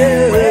you.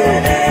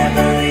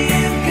 Wherever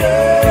you go,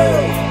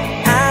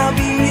 I'll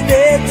be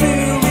there to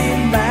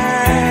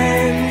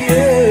remind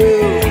you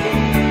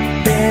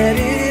that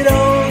it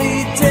only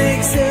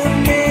takes a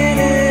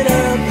minute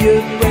of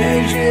your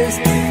precious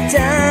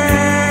time.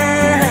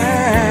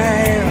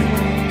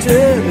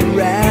 Turn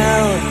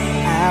around,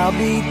 I'll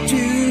be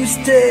 2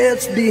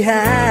 steps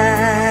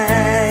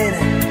behind.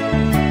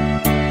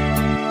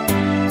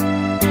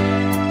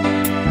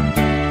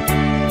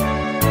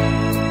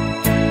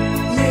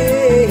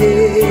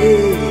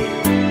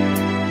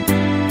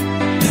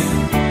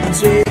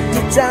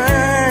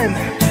 time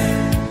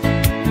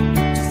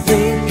to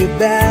think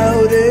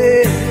about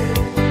it.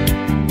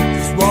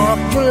 Just walk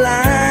the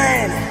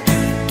line,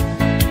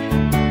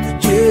 you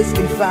just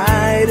can't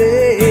fight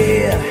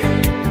it.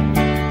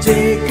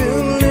 Take a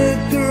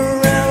look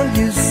around,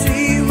 you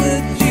see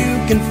what you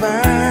can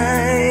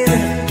find.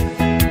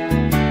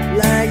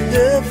 Like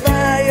the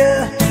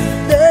fire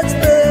that's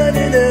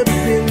burning up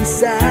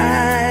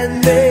inside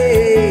me,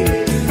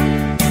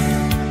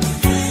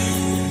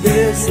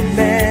 there's some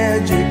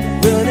magic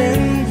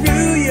running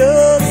through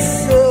your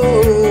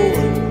soul,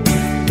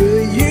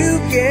 but you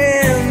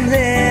can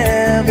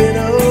have it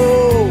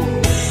all.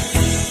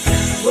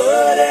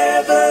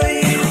 Whatever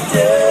you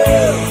do,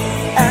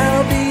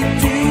 I'll be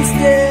 2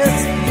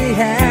 steps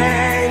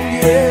behind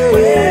you.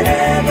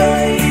 Wherever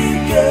you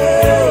go,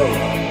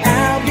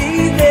 I'll be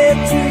there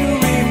to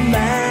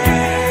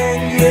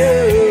remind you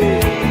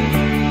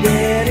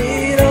that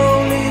it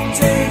only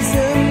takes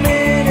a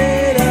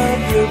minute of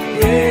your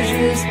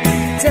precious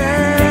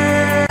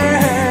time.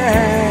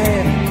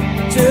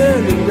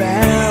 Turn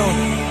around,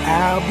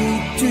 I'll be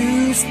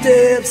 2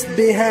 steps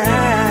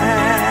behind.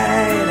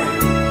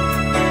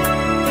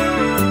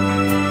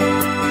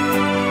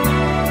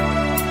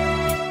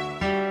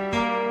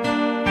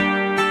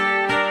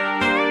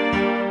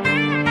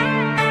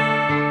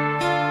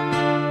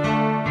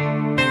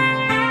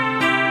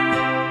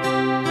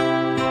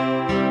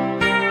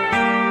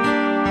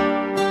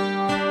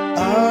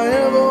 I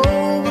have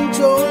often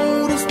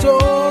told a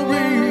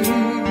story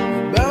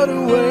about a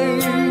way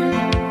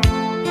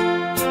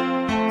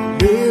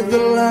live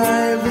the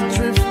life that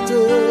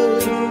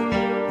drifted,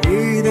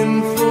 waiting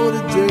for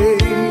the day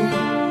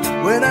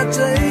when I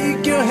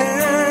take your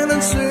hand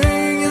and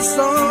sing your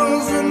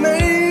songs, and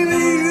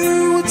maybe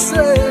you would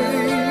say,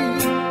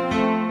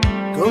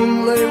 come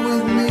lay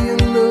with me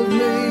and love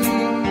me,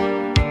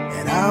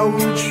 and I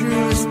would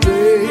surely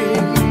stay.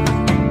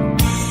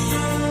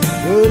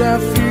 But I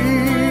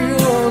feel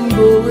I'm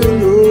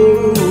growing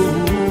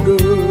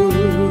older,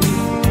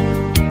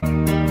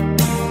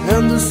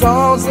 and the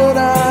songs that I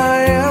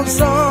have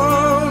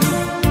sung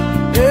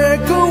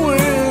echo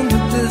in the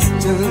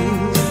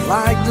distance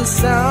like the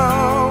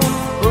sound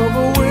of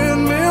a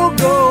windmill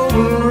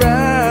going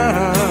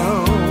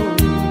round.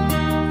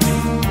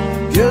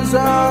 Guess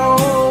I'll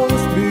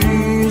always be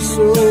a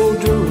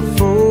soldier of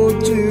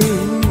fortune.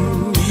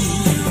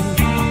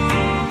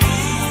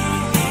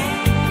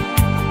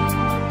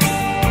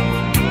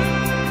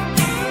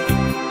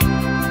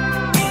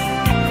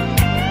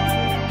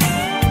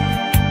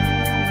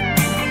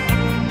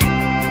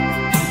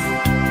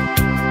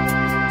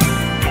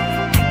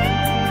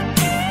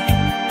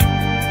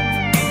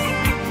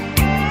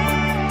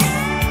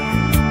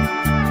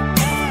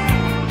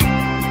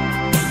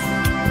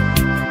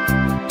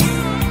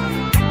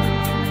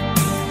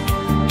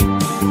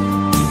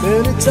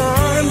 Many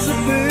times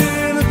I've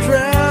been a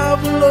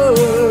traveler,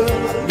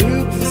 I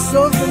look for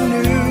something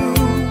new.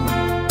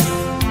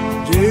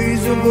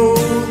 Days of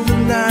old, the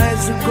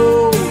nights are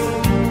cold,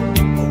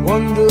 I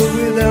wonder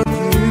without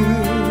you.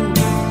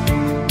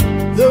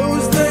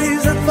 Those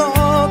days I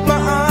thought my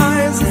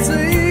eyes had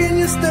seen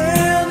you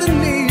standing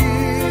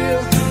near.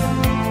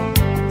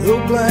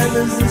 Though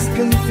blindness is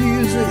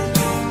confusing,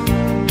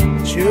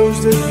 it shows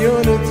that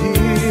you're not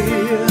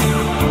here.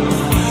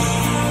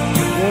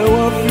 Now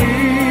I feel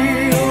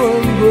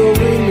I'm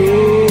growing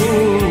older,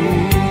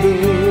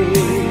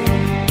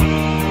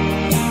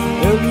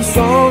 and the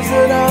songs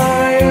that I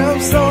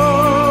have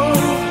sung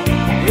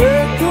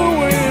echo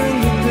in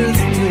the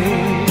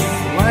distance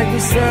like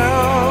the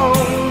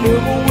sound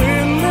of a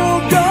windmill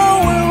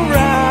going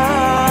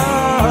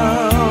round.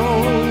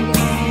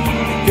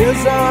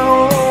 Guess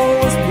I'll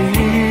always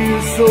be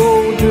a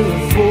soldier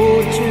of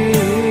fortune.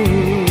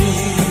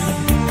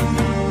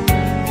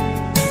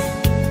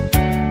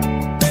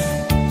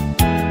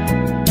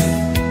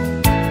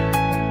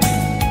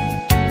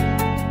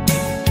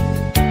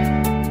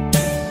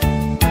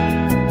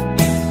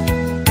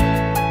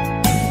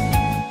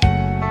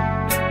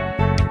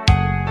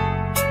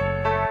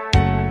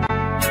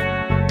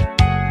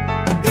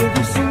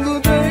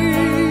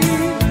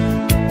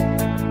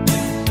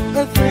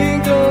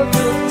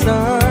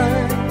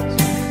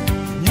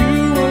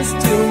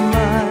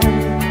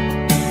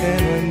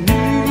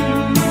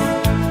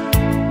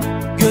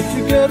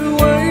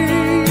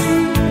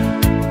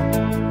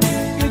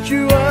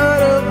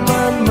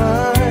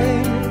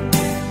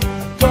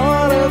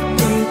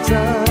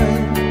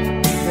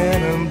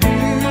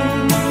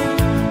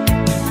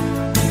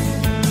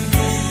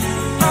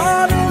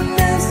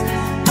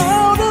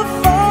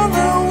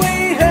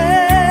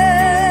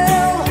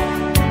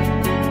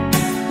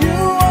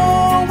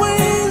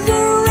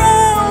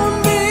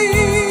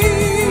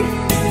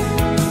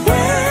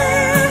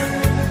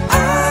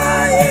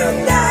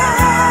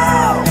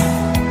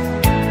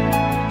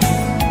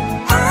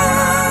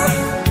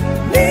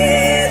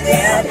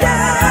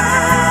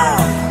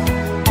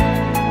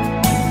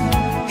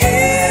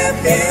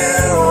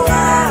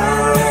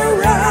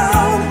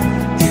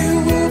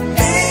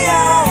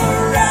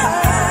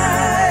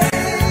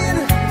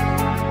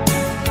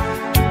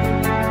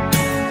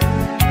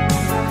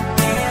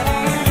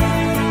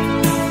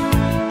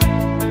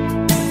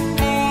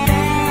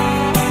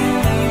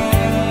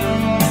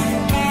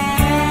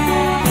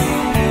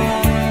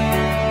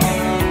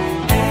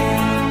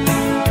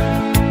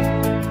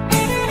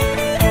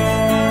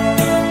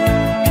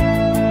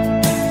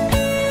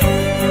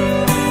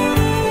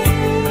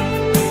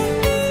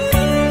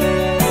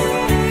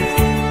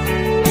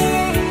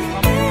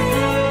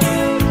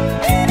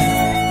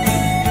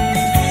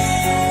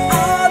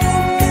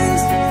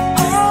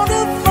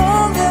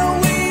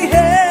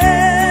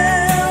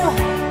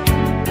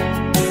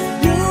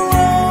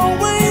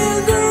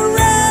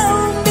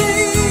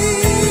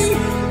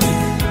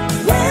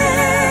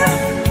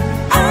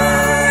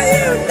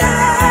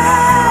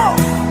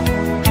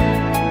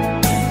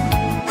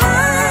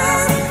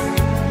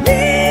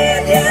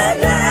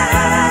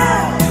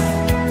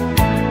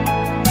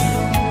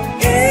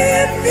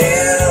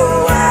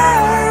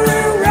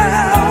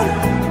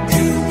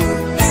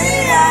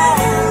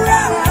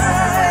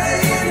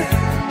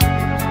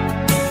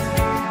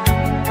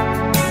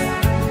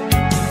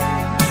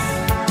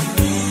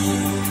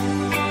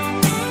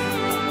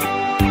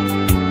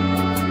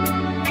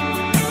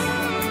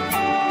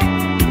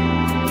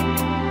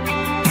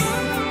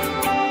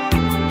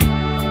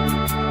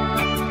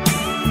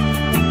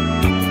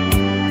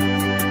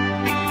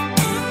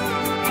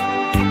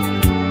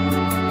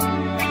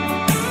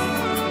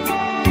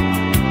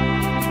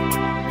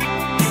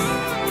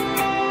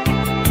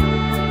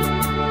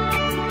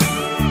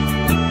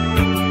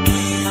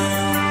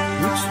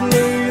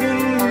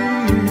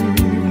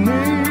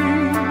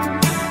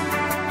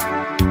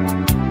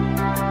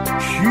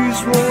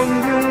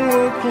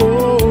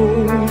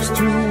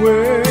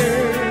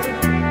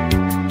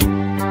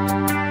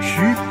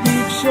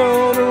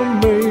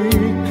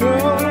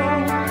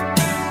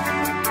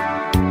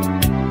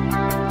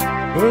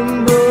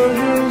 and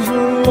brushes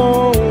her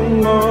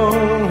long,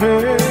 long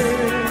hair.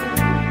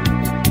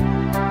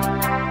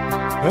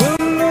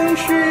 And then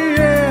she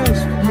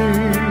asked me,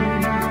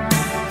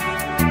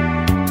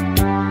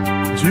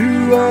 do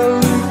I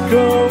look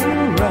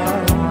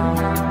alright?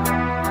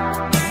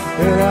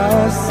 And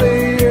I say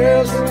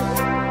yes,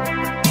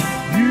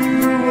 you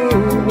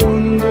were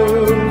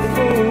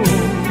wonderful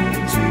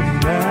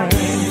tonight.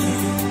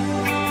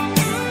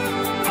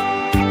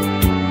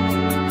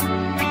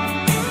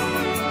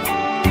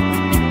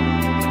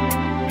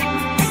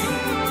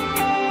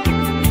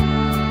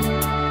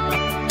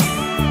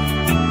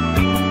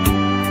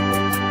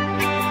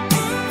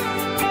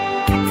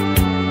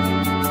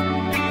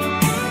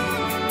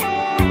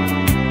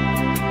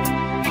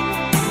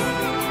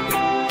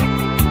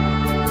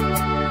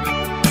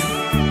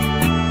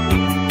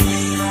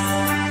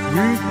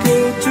 We go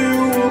to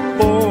a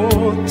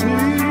party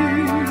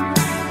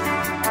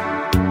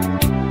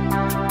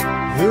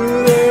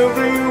that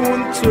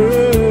everyone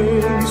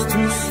turns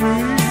to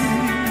see.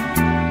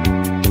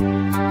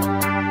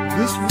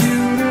 This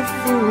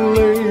beautiful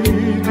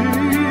lady,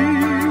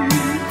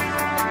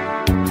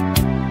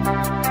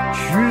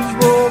 she's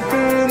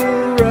walking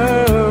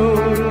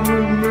around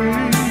with me.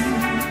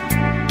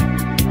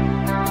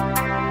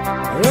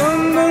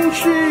 And then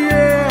she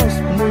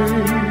asked me,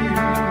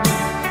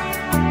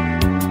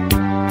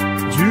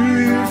 do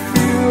you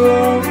feel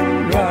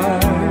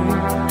alright?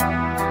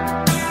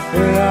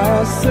 And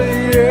I say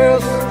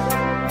yes,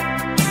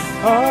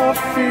 I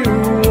feel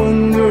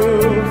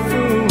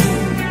wonderful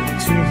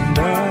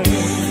tonight.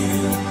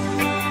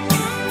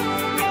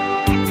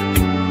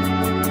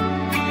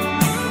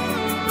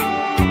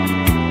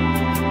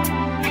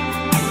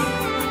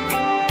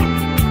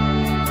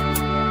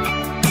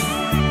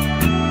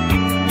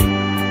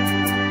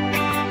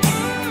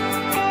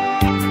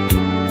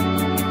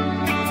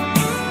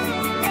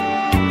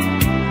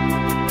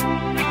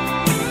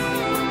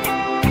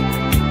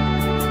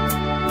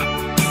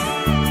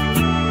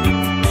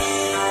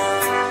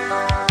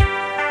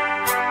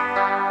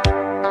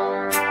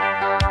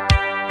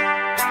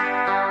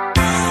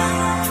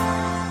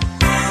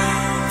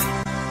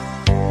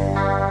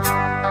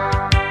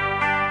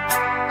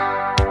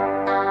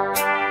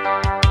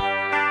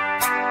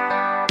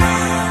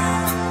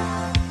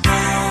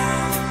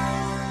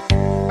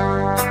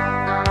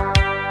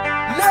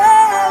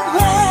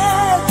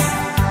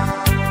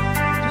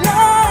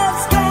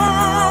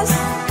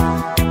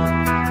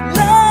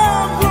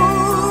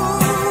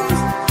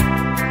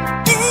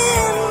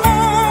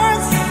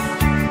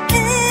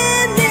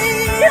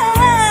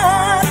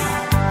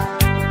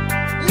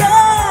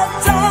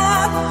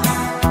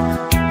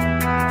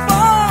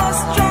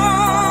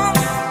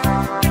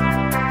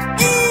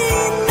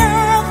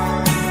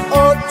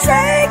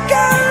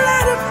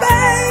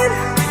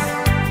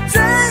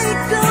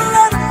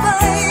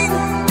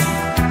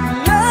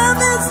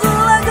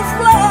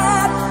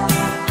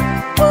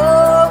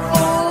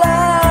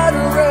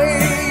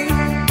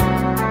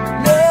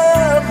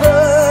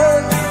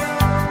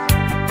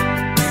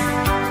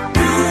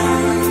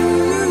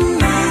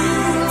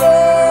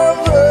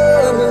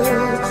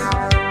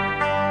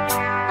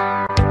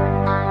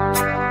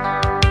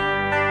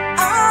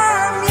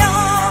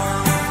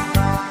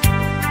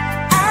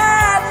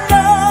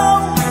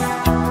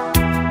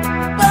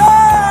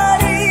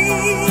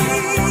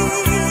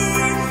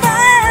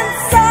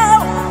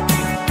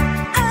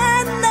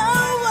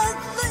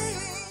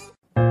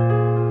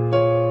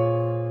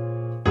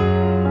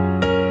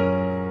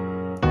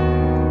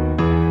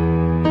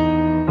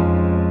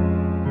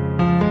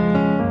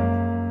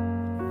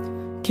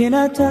 Can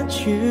I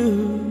touch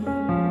you?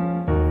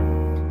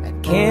 I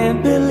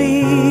can't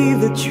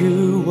believe that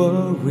you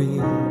were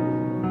real.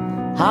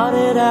 How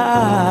did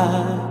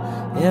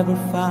I ever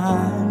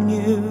find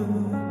you?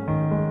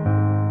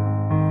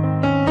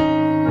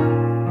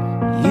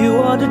 You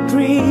are the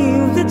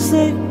dream that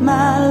saved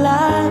my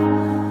life.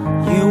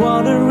 You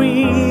are the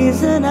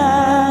reason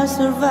I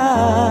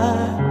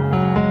survive.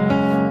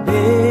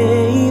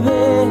 Baby,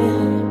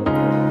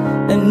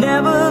 I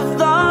never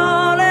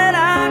thought that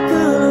I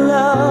could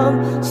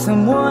love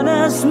someone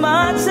as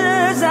much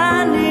as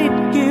I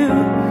need you.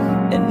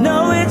 And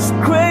know it's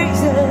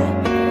crazy,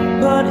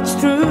 but it's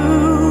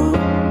true.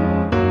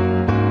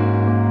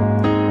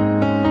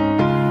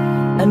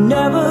 I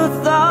never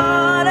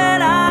thought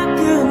that I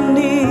could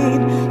need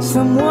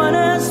someone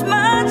as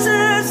much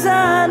as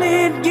I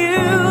need you.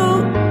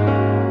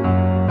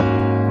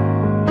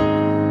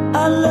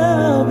 I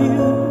love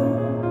you.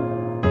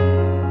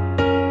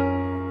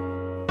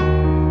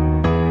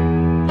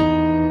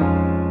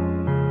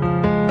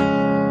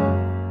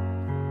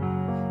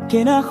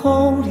 Can I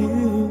hold you?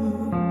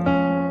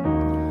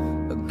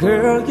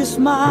 Girl, your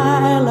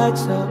smile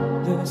lights up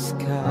the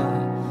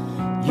sky.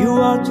 You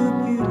are too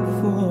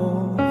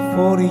beautiful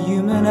for the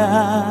human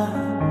eye.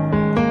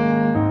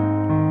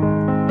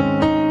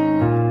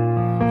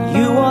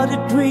 You are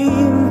the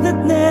dream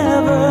that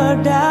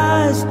never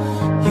dies.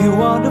 You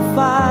are the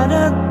fire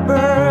that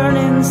burns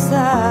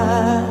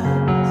inside.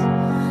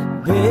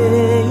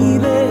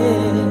 Baby,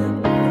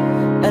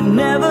 I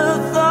never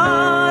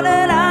thought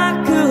that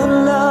I could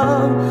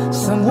love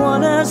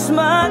someone as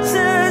much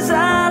as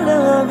I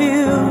love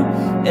you.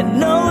 And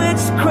know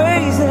it's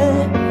crazy,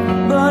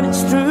 but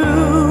it's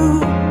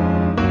true.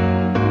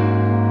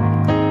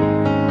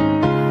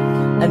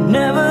 I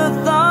never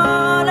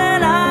thought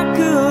that I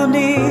could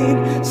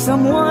need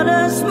someone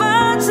as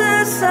much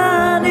as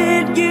I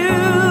need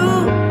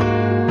you.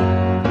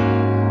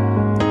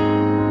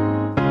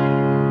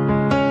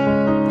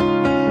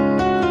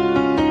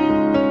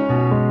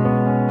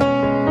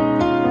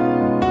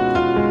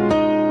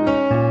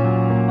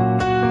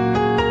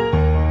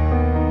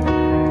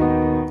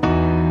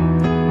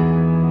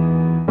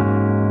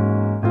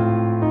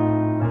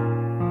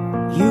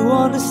 You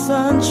are the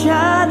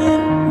sunshine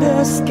in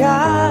the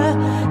sky.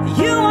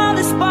 You are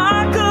the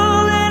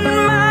sparkle in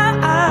my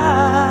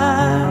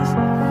eyes.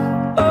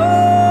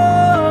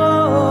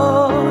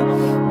 Oh,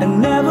 I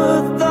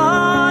never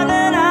thought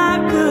that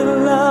I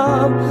could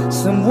love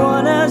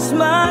someone as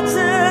much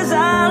as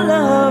I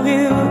love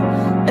you.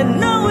 And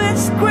know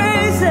it's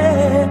crazy,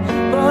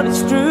 but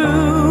it's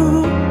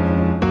true.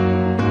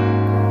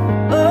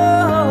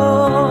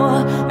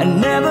 Oh, I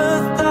never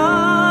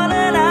thought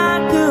that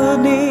I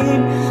could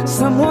need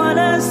someone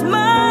as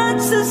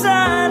much as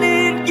I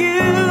need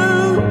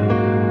you.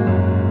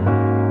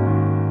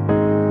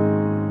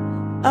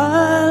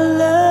 I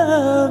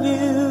love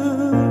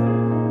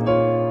you.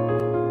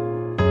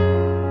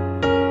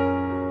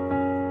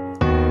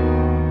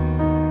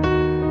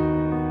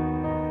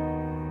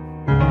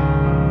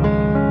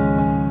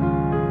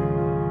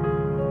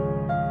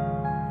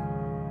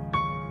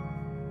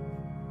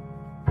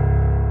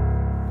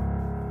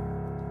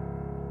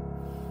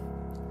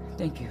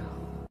 Thank you.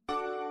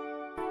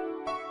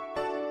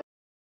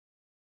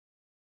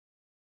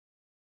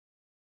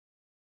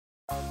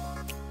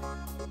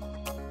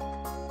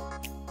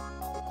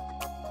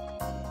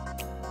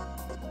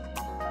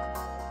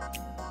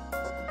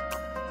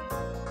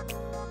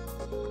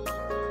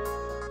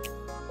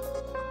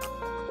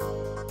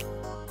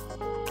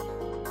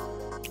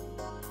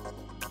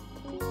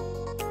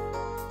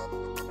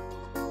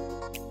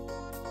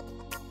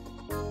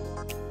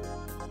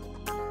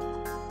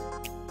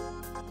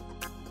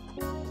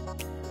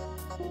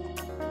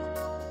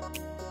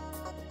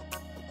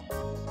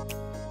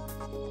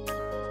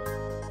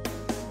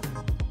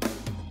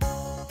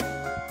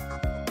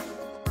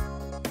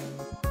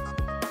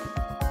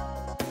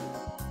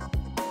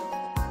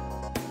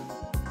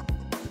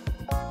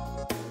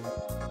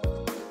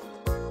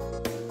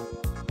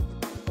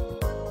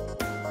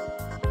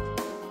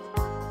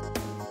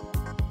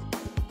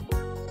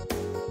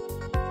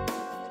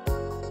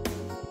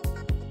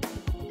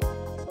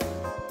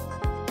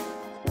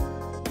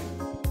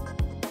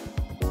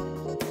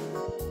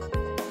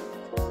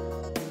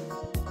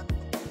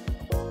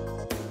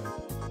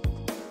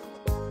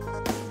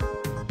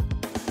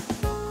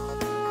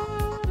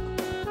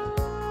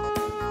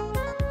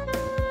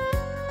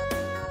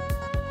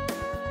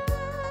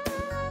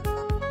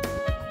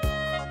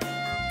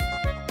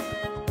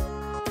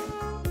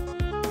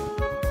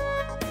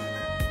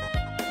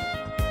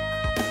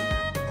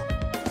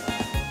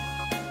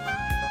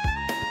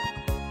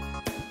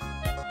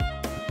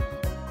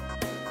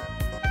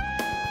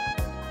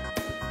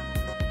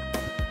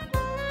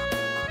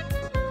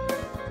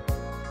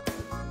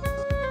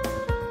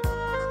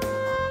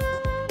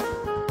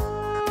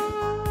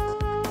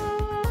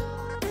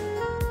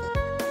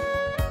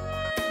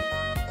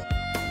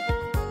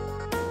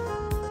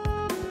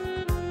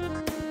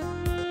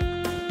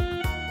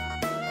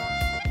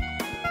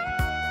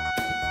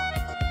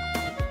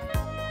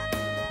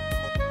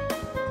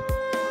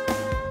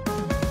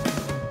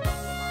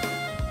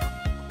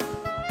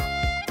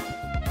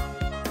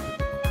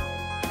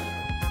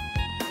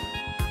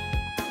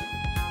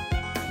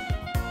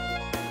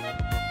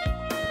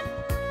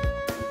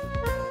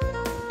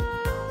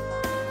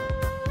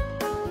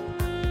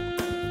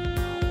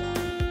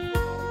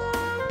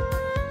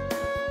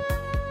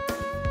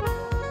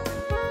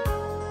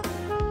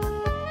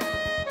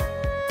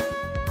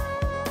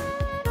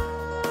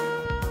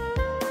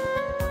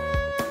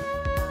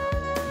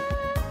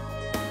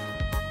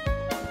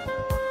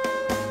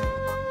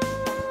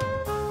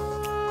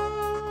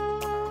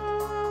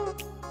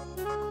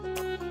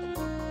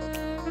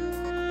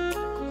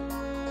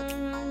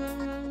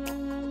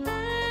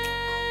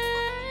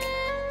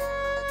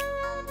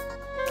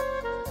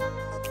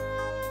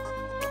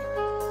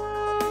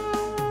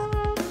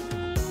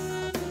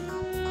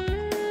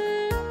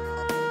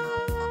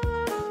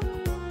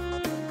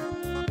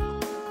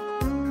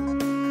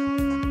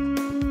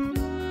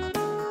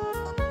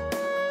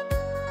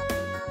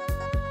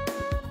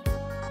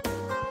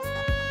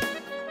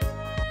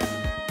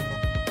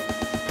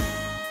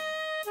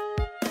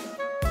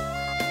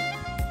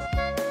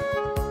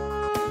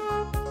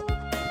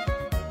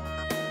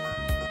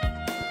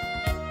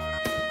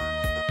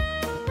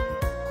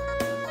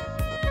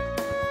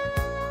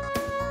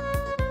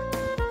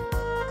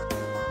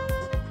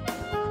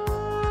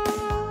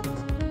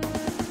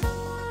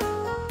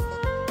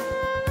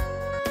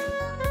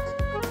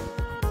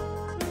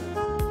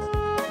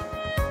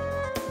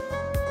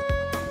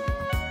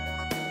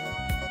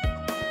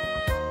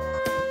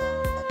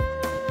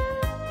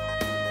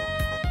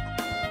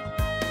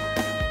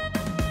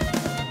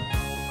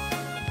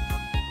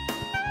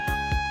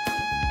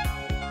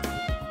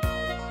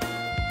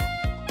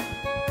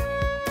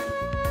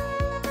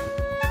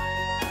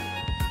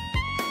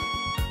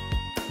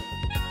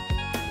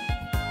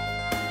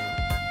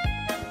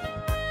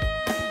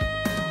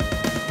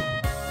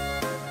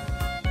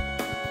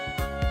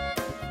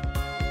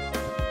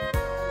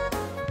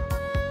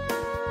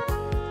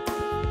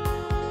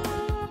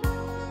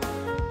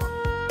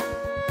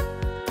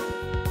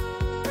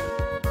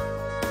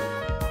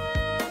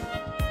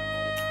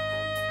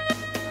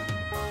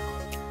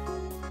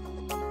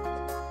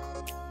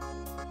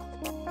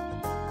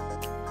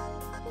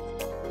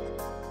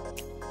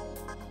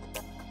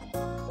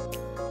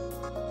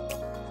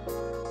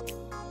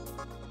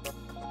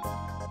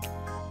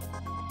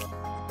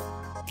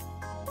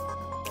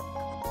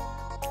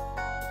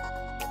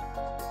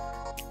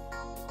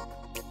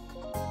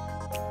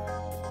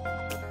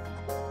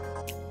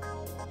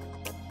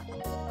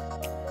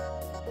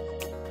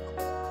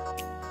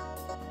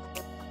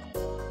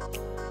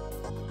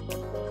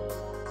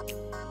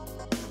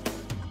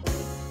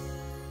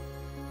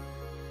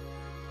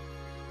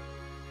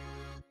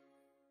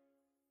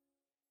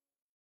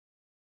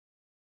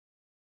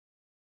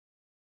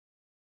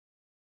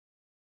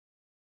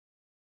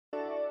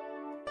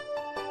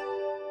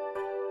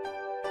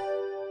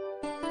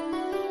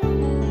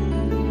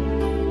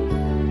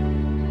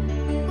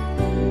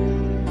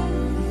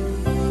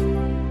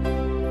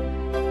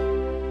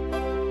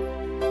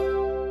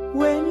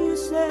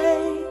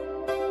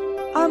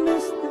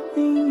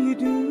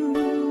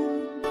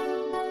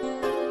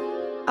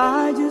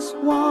 I just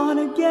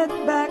wanna get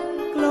back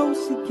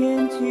close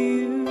again to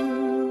you.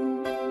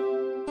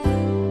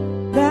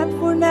 That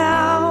for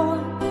now,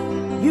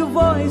 your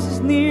voice is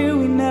near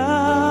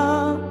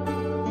enough.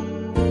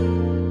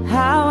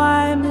 How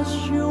I miss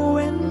you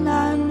when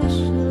I miss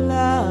your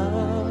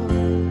love.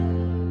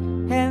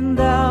 And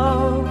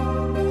though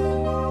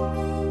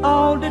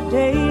all the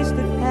days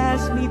that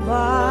pass me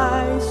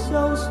by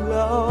so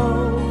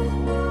slow,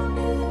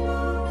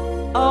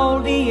 all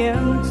the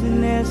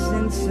emptiness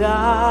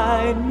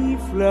inside me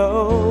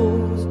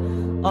flows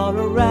all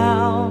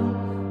around,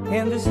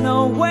 and there's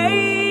no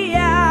way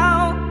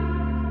out.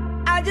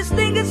 I just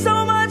thinking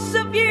so much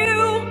of you,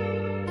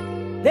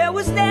 there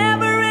was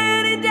never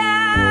any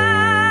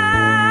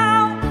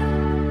doubt.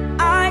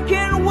 I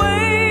can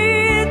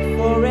wait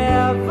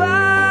forever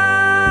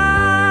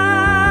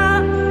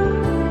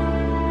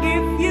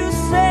if you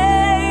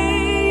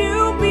say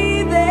you'll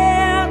be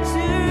there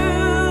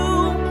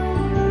too.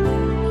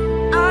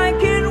 I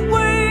can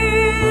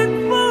wait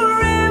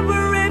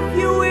forever if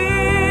you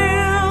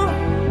will,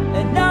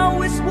 and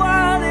know it's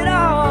worth it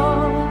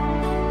all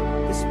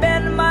to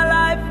spend my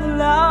life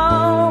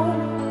alone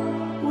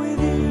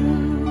with you.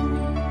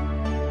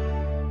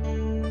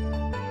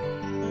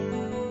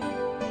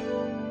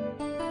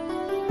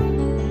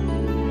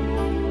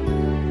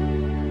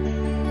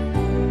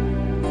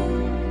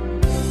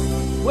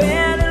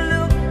 When it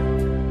looked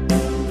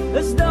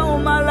as though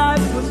my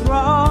life was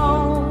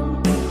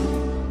wrong,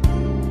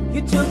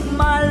 you took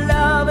my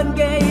love and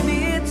gave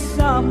it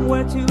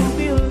somewhere to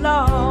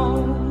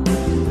belong.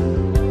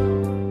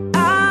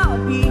 I'll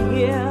be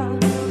here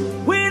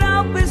when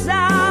hope is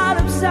out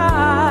of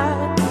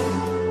sight.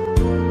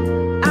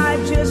 I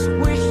just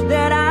wish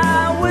that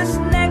I was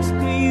next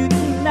to you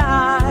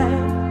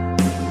tonight.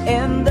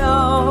 And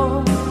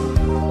though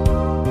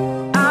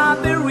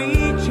I've been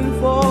reaching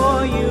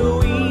for you,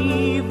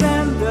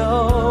 even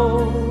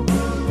though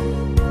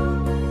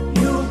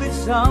you'll be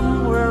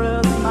somewhere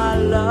else, my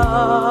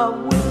love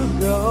will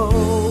go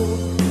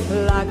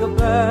like a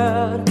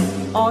bird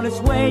on its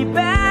way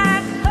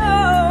back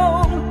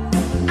home.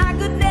 I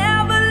could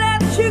never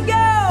let you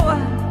go,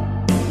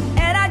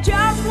 and I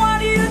just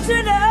want you to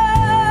know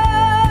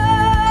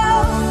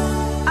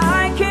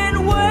I can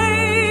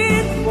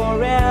wait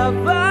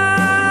forever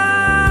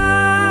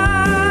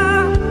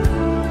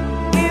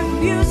if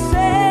you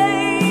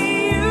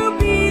say you'll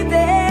be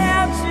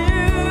there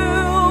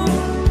too.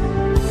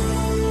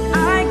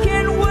 I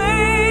can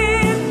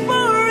wait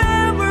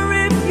forever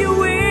if you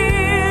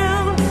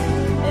will,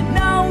 and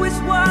know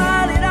it's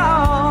worth it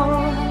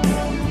all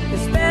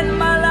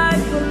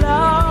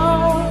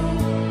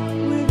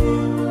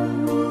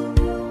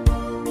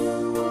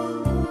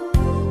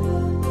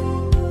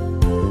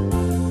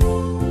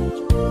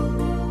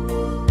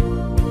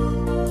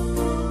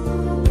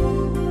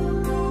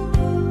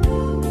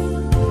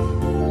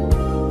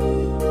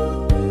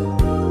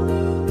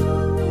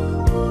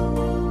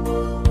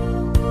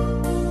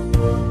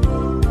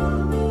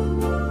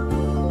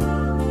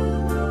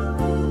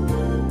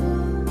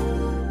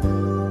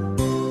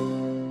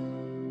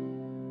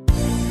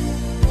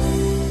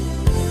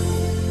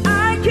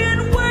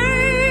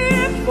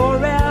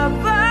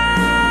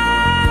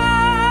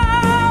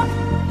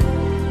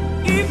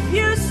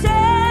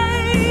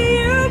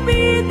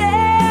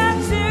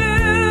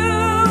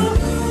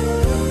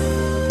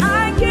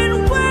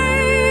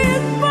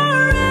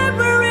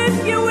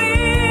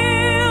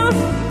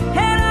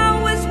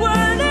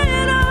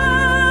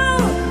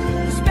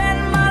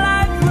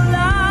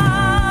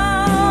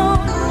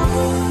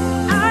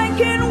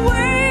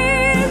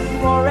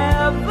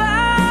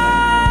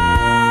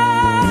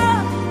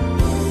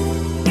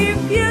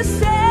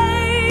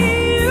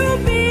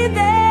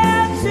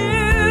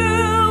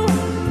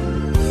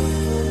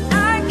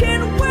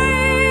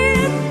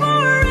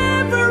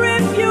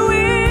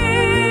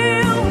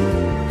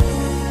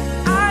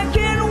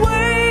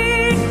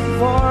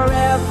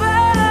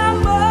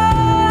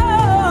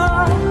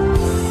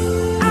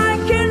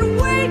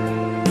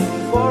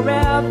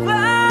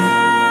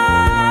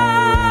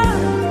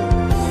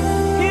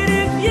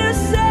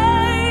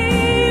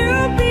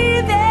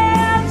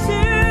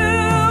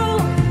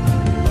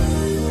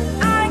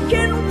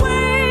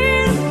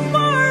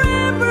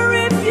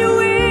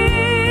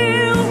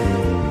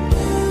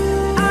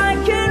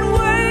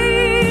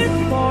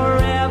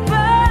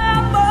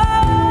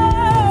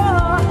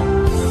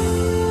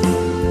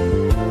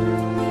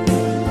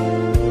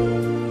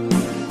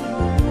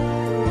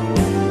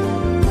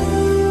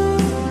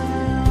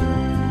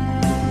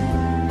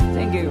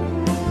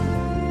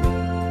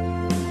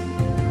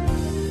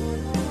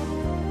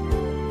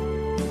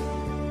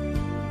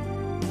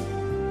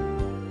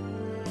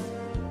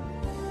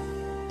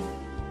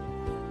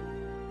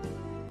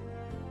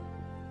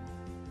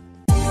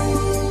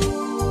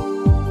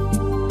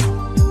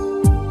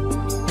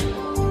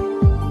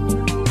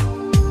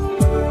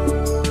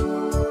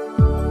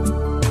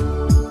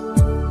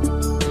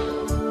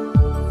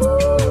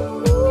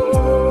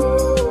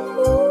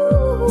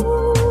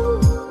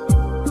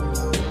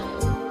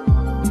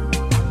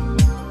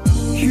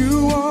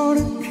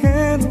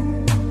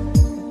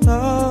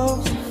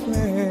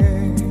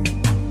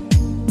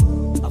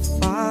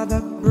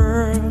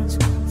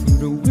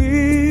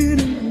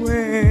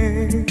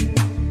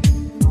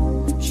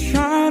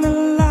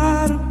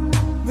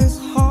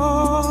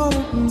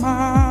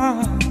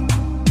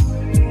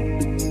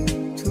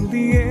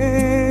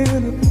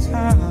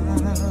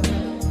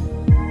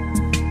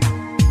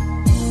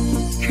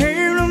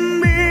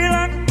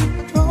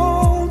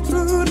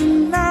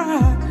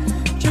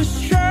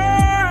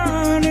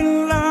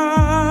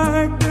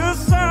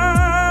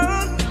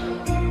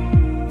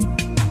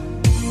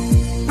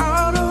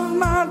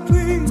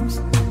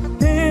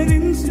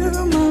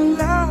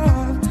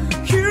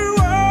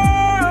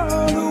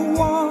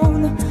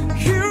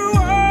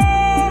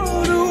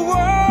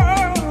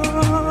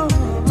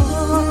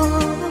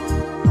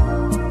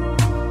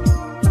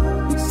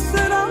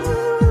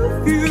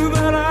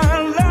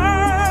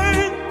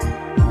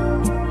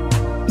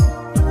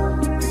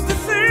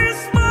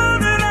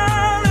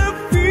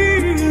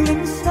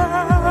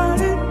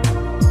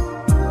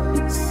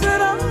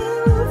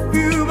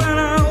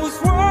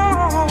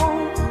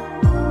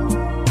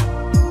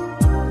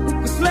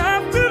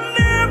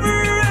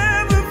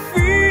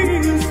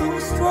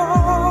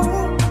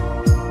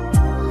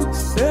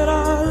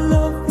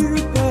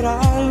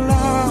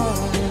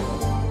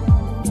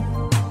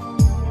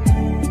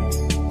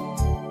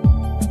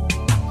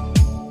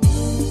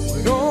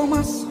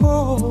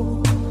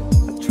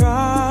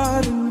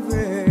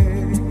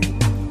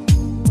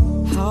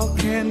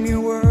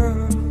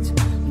words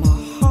my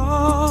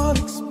heart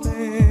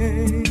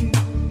explains.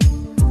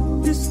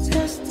 This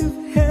test of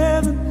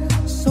heaven,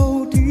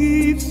 so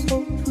deep,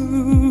 so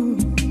true,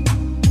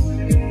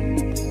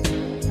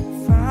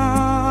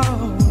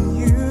 found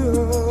you.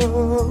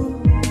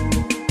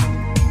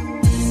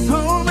 So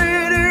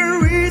many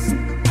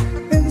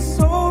reasons and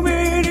so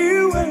many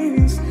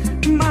ways,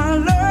 my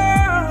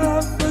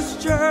love was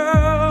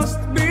just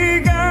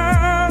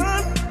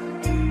begun.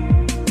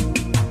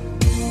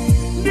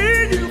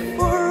 Need you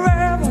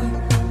forever,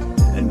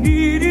 I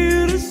need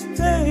you to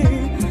stay.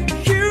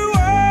 You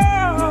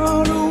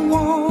are the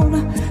one,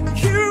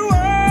 you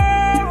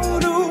are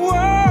the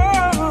one.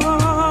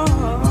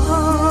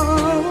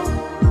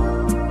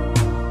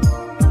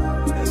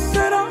 I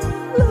said I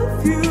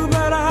love you,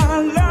 but I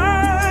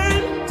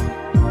lied.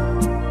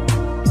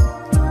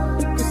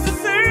 'Cause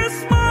this is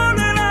more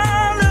than I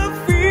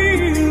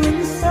feel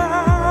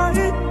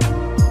inside.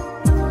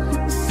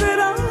 I said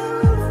I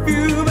love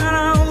you, but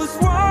I was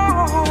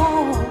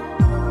wrong.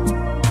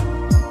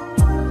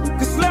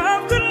 'Cause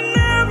love could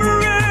never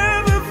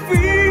ever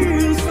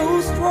feel so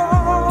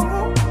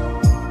strong.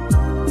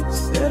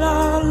 Said I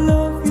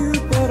love you,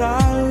 but I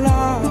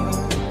lied.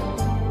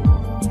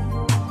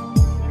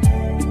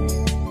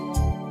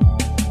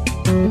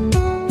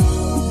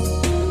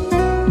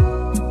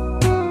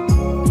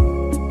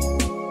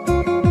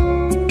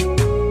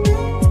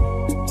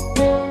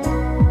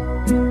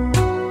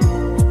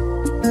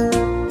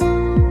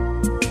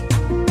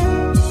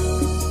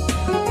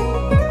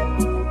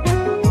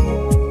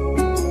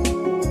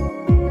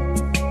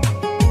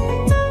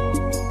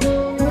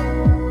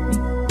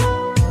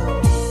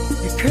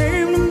 You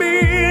came to me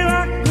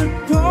like the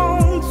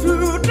dawn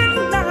through the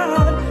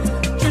night,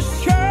 just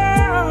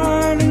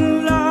shining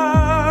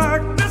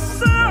like the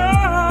sun.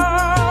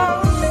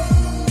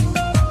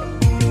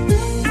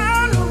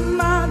 Out of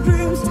my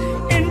dreams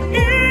and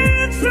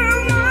into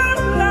my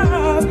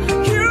life,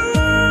 you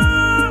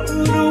are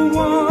the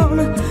one,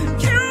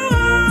 you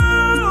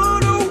are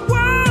the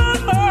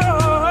one.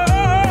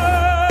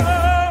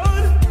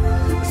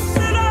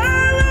 Said I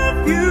love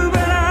you,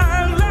 but I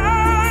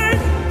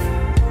lied.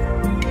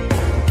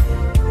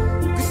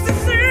 'Cause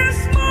this is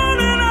more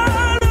than I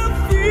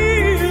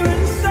feel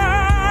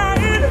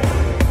inside.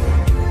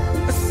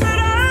 I said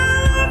I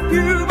love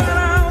you, but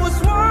I was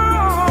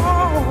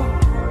wrong.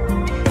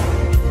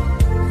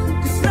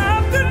 'Cause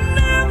love could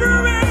never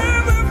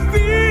ever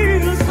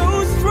feel so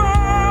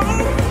strong.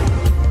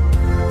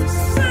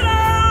 Said I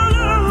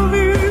love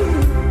you.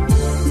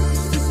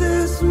 This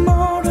is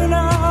more than I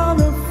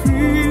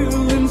feel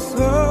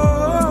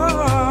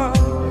inside.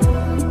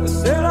 I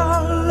said I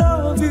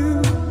love you,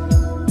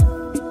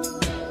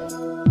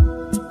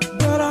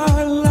 but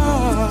I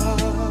lied.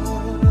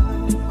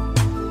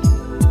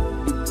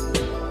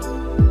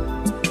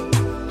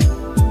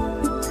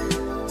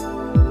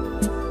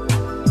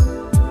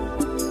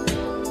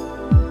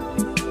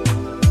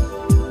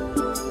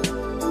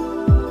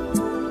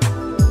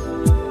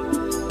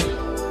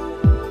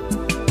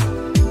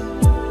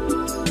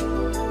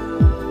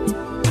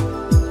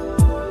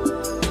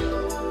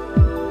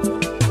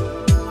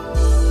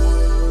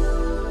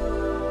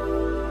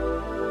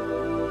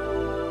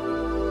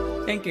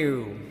 Thank you.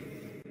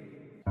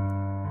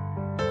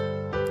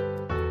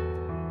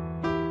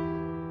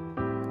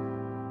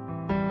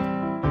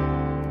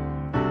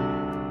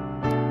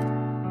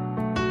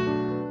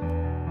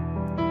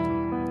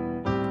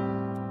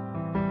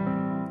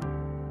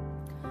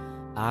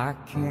 I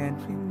can't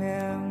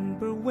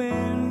remember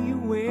when you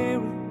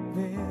were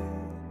there,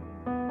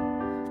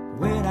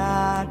 when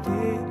I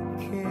didn't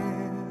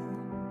care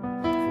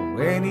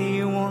for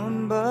anyone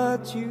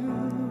but you.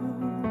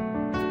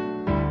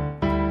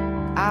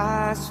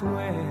 I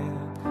swear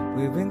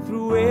we've been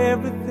through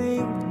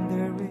everything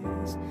there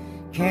is.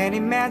 Can't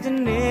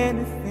imagine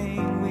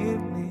anything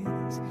we've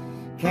missed.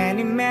 Can't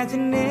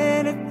imagine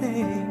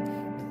anything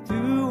the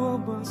two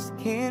of us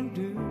can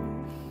do.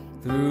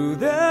 Through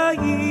the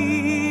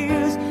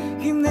years,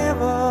 you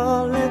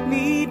never let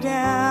me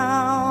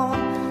down.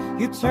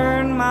 You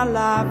turned my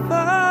life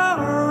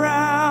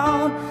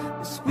around.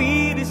 The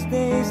sweetest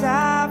days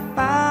I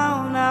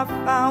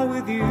found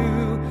with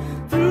you.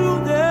 Through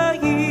the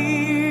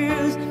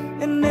years,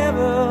 and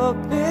never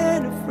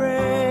been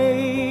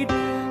afraid.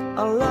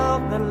 I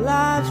love the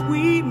lives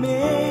we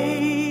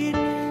made,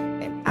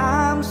 and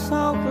I'm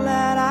so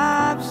glad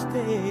I've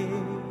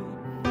stayed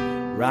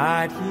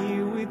right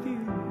here with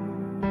you.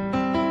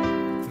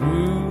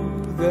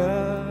 Through the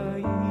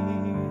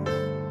years,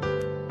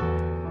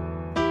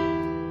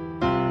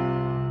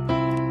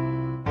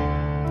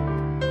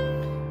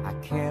 I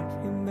can't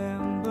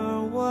remember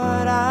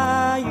what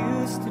I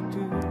used to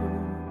do,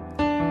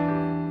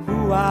 who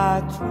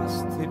I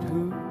trusted,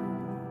 who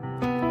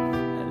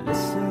I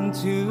listened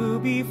to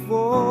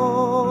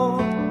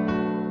before.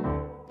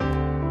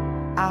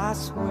 I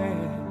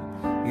swear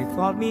you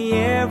taught me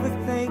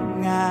everything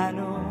I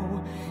know.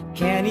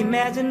 Can't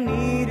imagine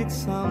needed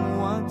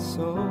someone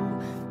so.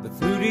 But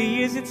through the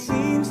years it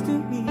seems to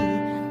me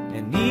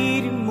I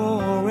needed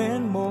more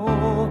and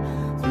more.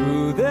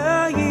 through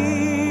the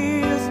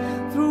years,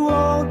 through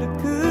all the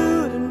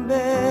good and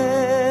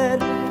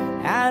bad.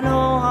 I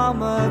know how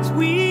much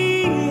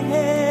we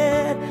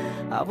had.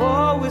 I've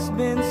always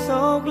been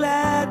so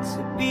glad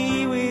to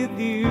be with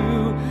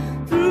you.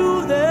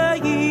 Through the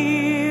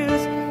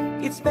years,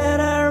 it's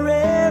better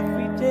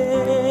every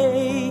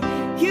day.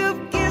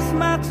 You've kissed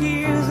my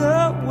tears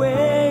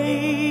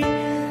away.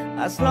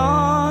 As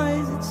long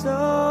as it's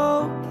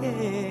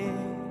okay,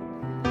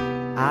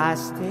 I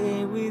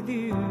stay with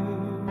you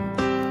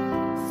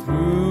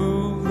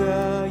through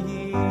the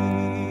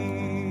years.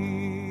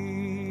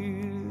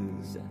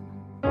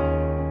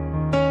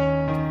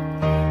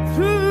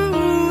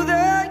 Through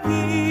the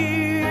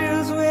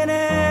years, when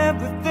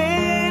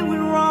everything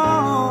went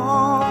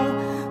wrong,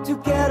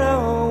 together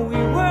we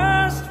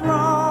were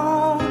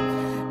strong.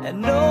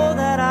 And know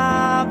that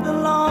I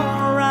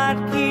belong right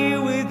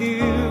here with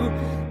you.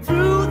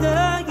 Through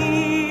the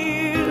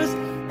years,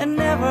 and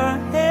never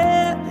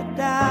had a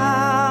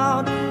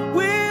doubt,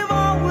 we've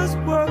always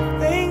worked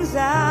things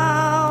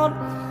out.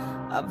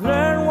 I've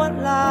learned what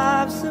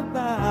life's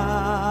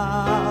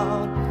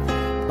about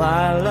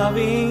by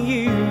loving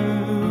you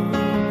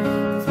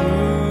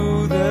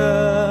through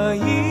the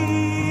years.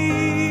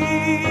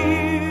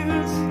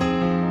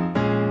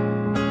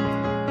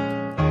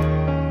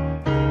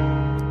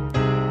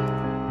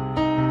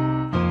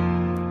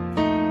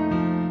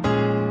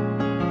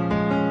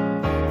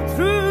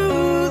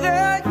 Through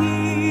the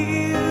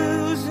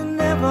years, you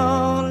never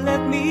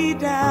let me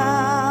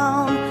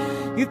down.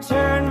 You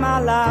turned my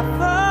life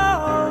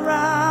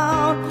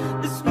around.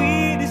 The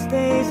sweetest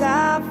days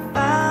I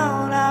found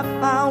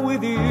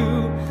with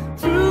you.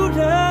 Through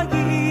the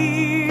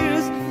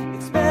years,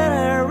 it's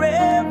better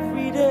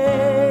every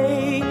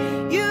day.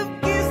 You've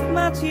kissed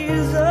my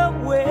tears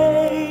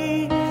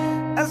away.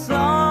 As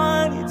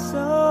long as it's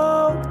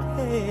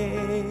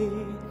okay,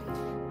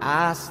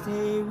 I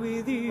stay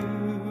with you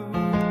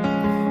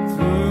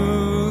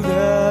through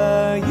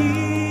the years.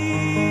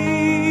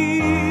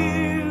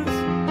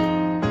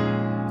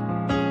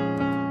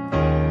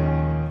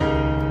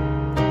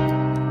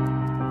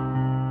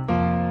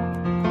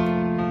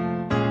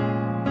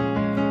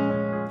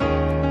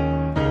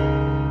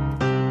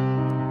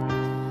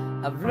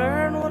 I've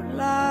learned what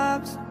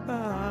life's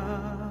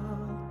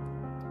about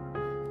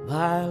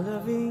by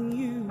loving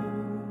you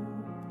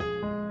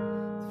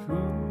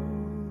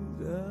through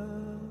the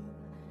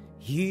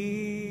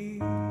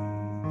years.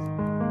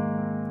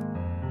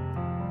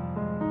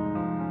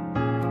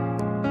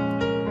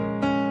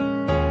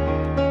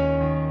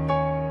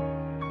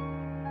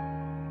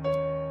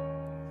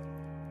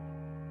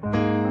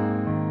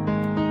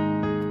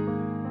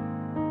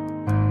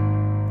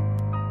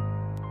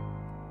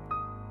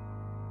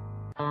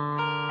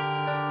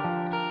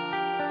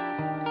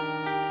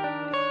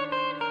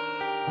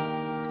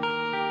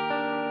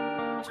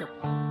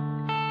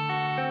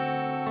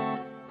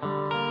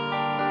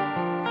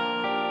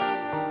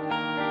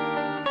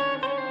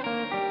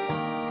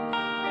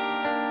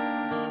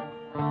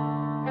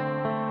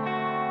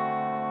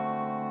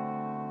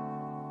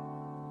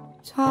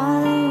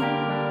 Time,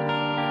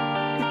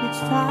 if it's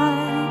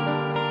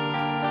time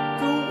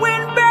to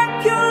win back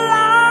your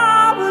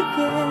love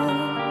again,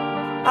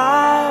 I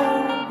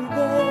will be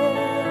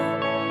there.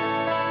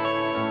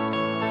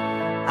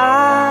 I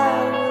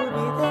will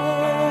be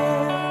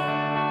there.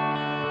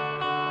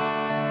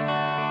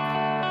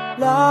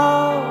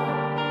 Love,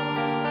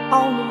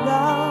 only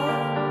love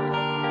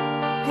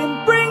can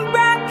bring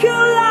back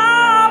your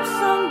love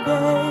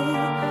someday.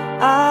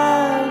 I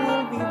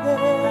will be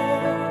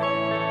there.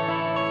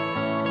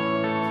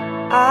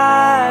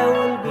 I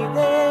will be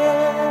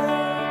there.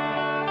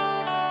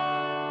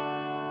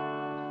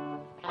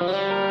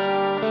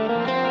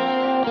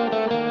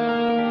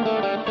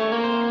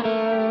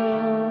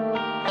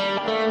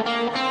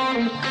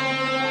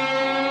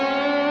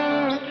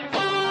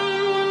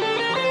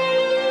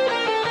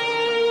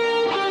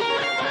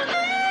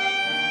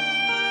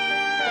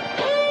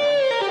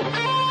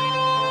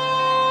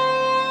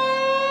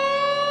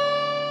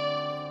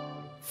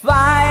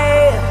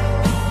 Fight,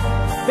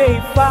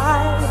 babe,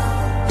 fight.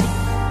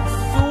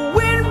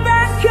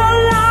 Your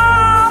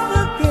love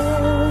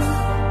again,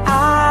 I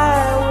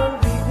will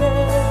be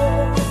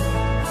there.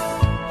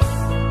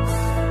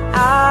 I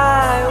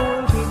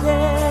will be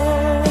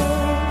there.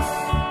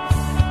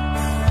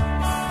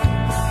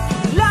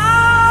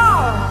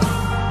 Love,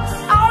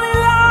 only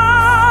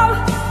love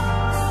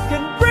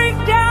can break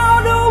down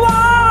the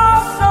wall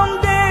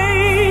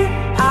someday.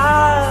 I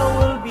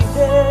will be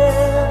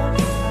there.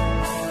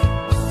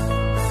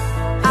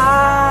 I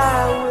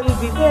will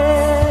be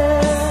there.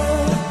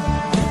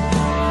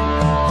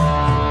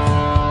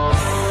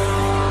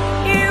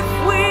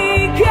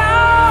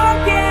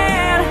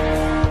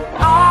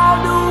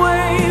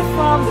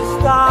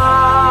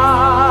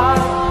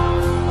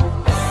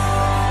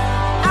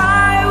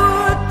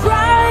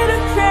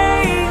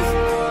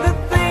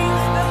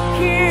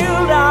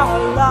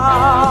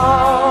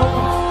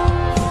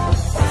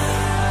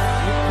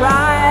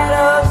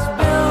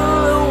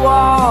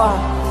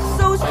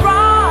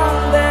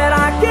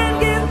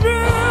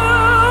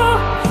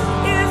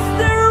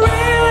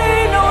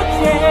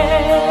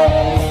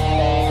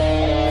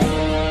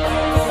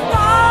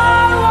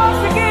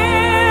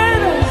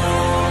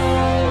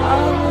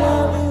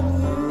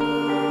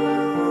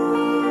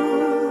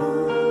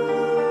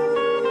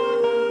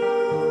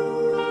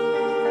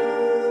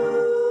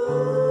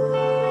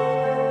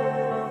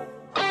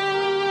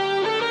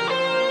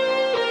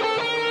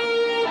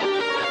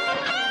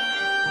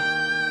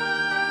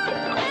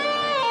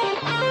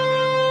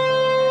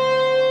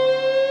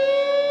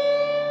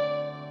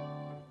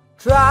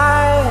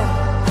 try,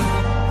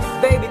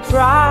 baby,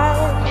 try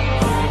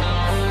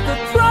to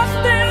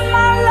trust in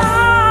my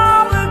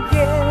love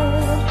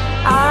again.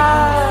 I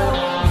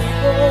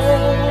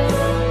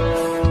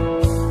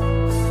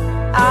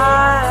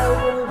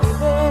will be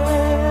there.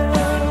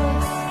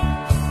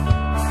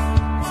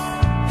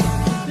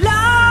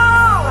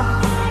 Love,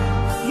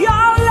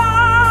 your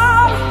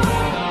love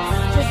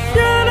just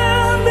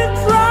shouldn't be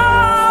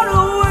thrown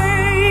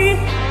away.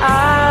 I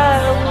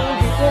will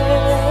be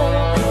there.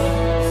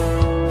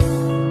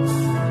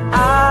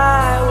 I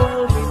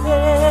will be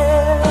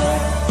there.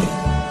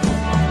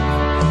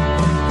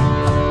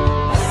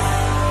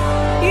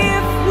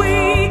 If we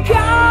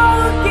go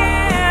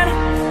again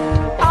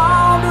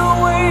all the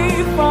way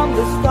from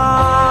the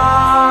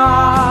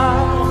start,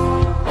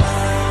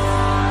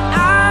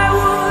 I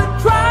would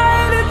try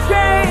to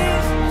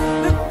change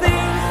the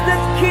things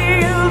that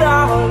killed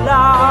our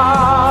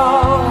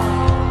love.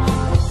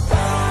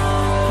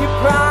 Your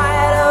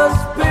pride has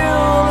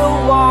built a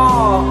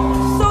wall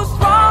so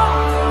strong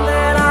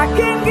that I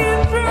can get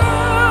through.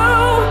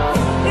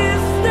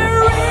 Is there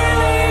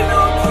really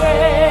no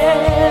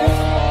chance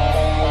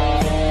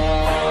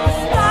to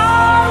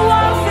start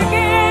once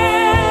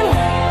again?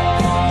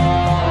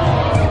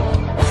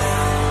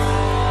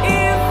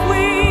 If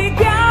we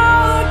go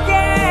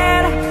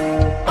again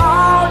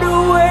all the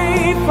way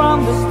from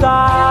the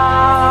start,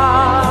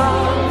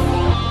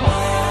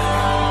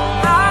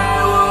 I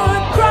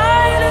would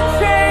try to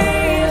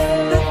change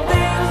the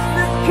things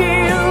that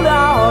killed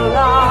our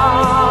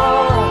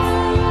love.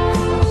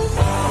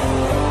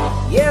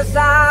 Yes,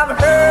 I've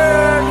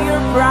heard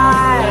your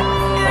cry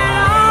and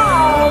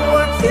all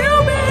what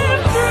you've been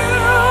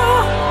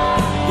through.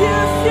 You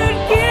should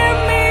give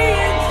me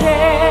a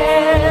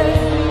chance.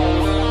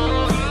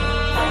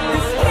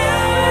 This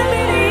can't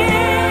be the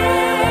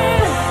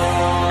end.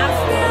 I'm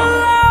still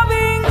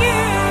loving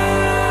you.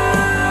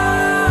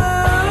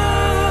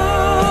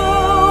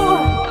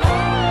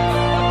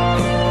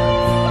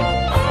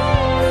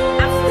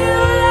 I'm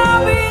still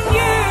loving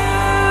you.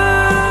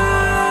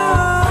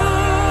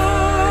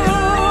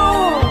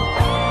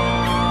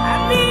 I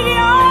need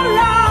your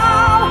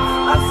love.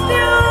 I'm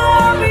still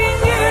loving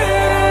you.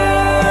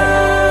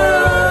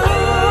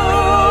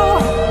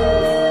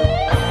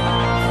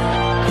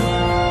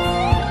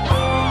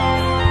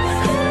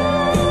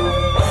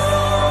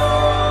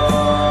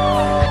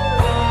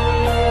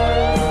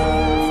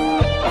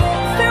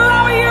 Still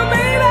loving you,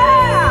 baby.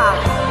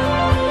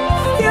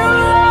 Still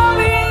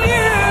loving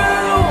you.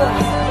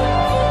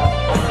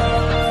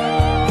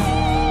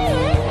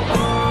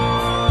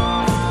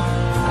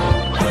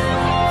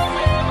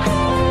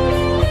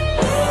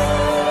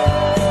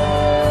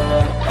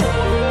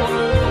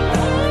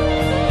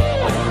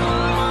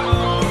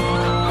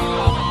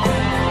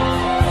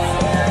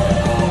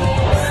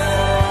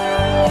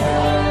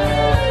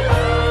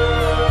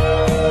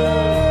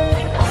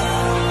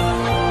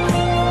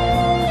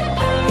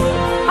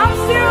 I'm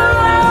still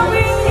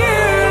loving you.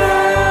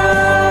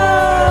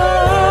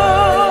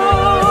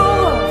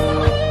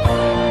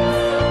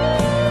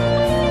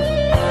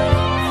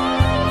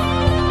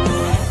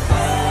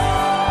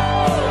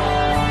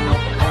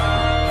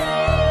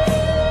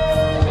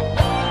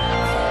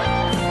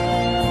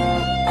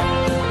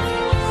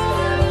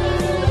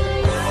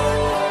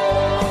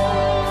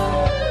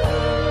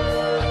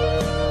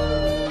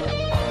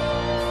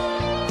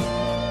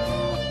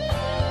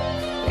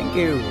 Thank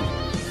you.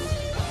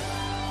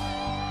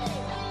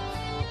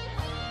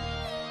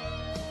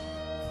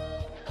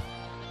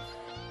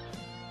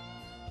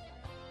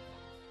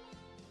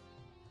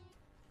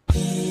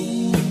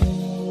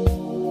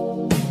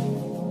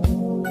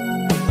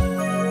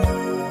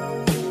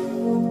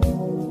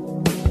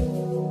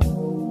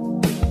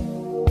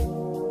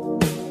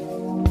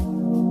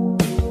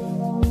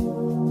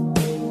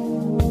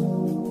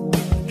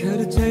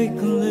 Gotta take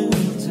a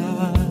little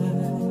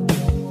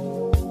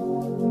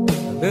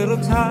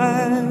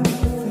time to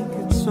think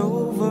it's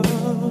over.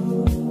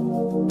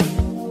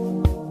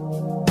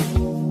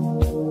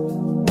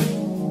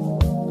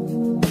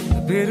 I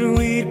better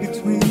read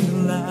between the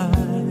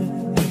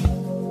lines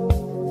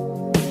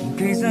in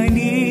case I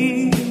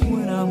need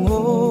when I'm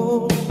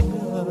older.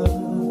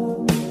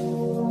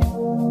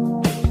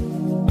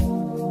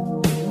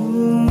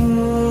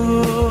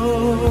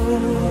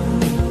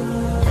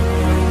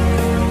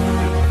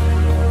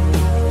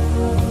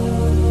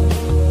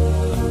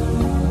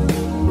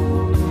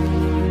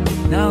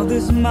 Now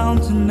this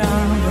mountain I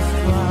must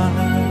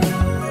climb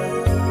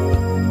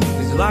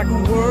is like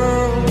a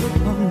world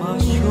upon my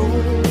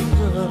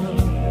shoulder.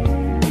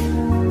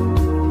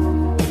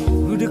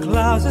 Through the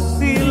clouds I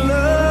see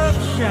love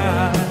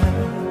shine.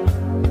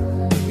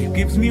 It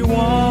gives me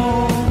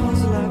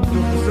warmth like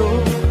goes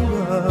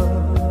over.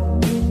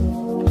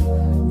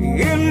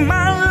 In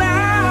my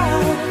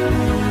life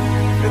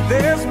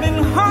there's been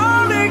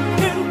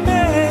heartache and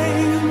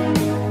pain.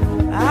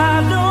 I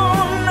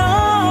don't know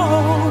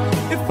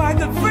if I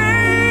could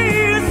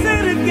face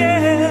it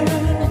again.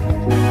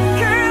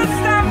 Can't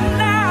stop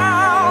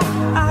now.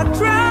 I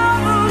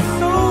travel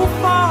so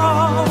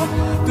far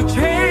to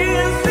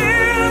chase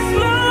it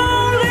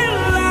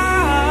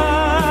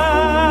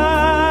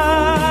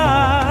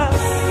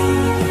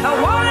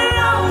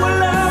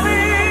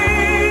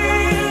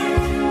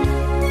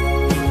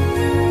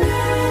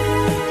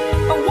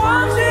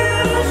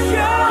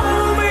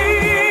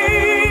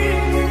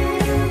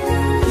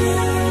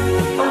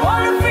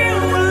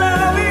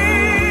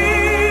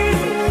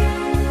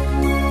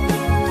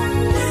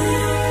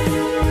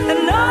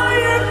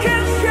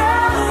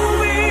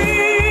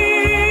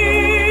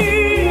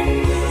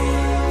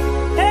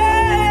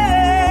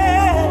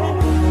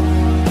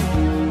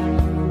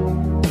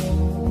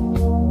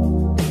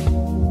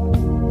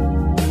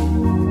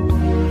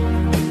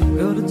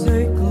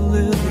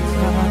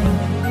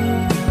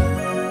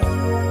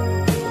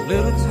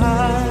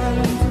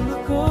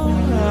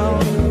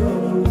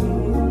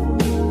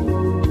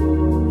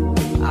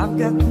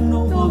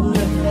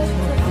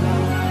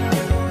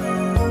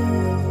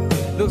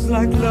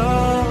like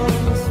love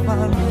has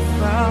finally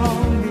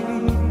found me.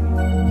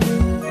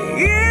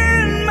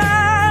 In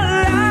my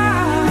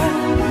life,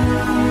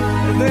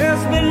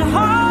 there's been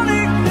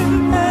heartache and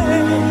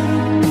pain.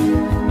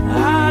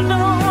 I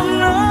don't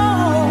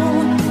know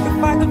if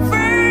I could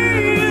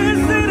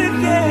face it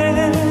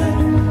again.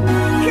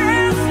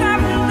 Can't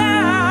stop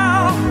now.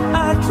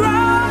 I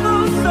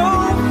traveled so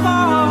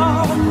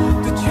far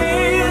to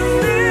chase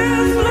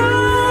this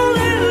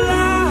lonely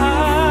life.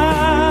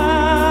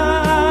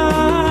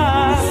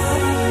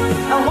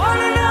 I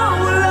wanna know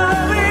what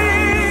love is.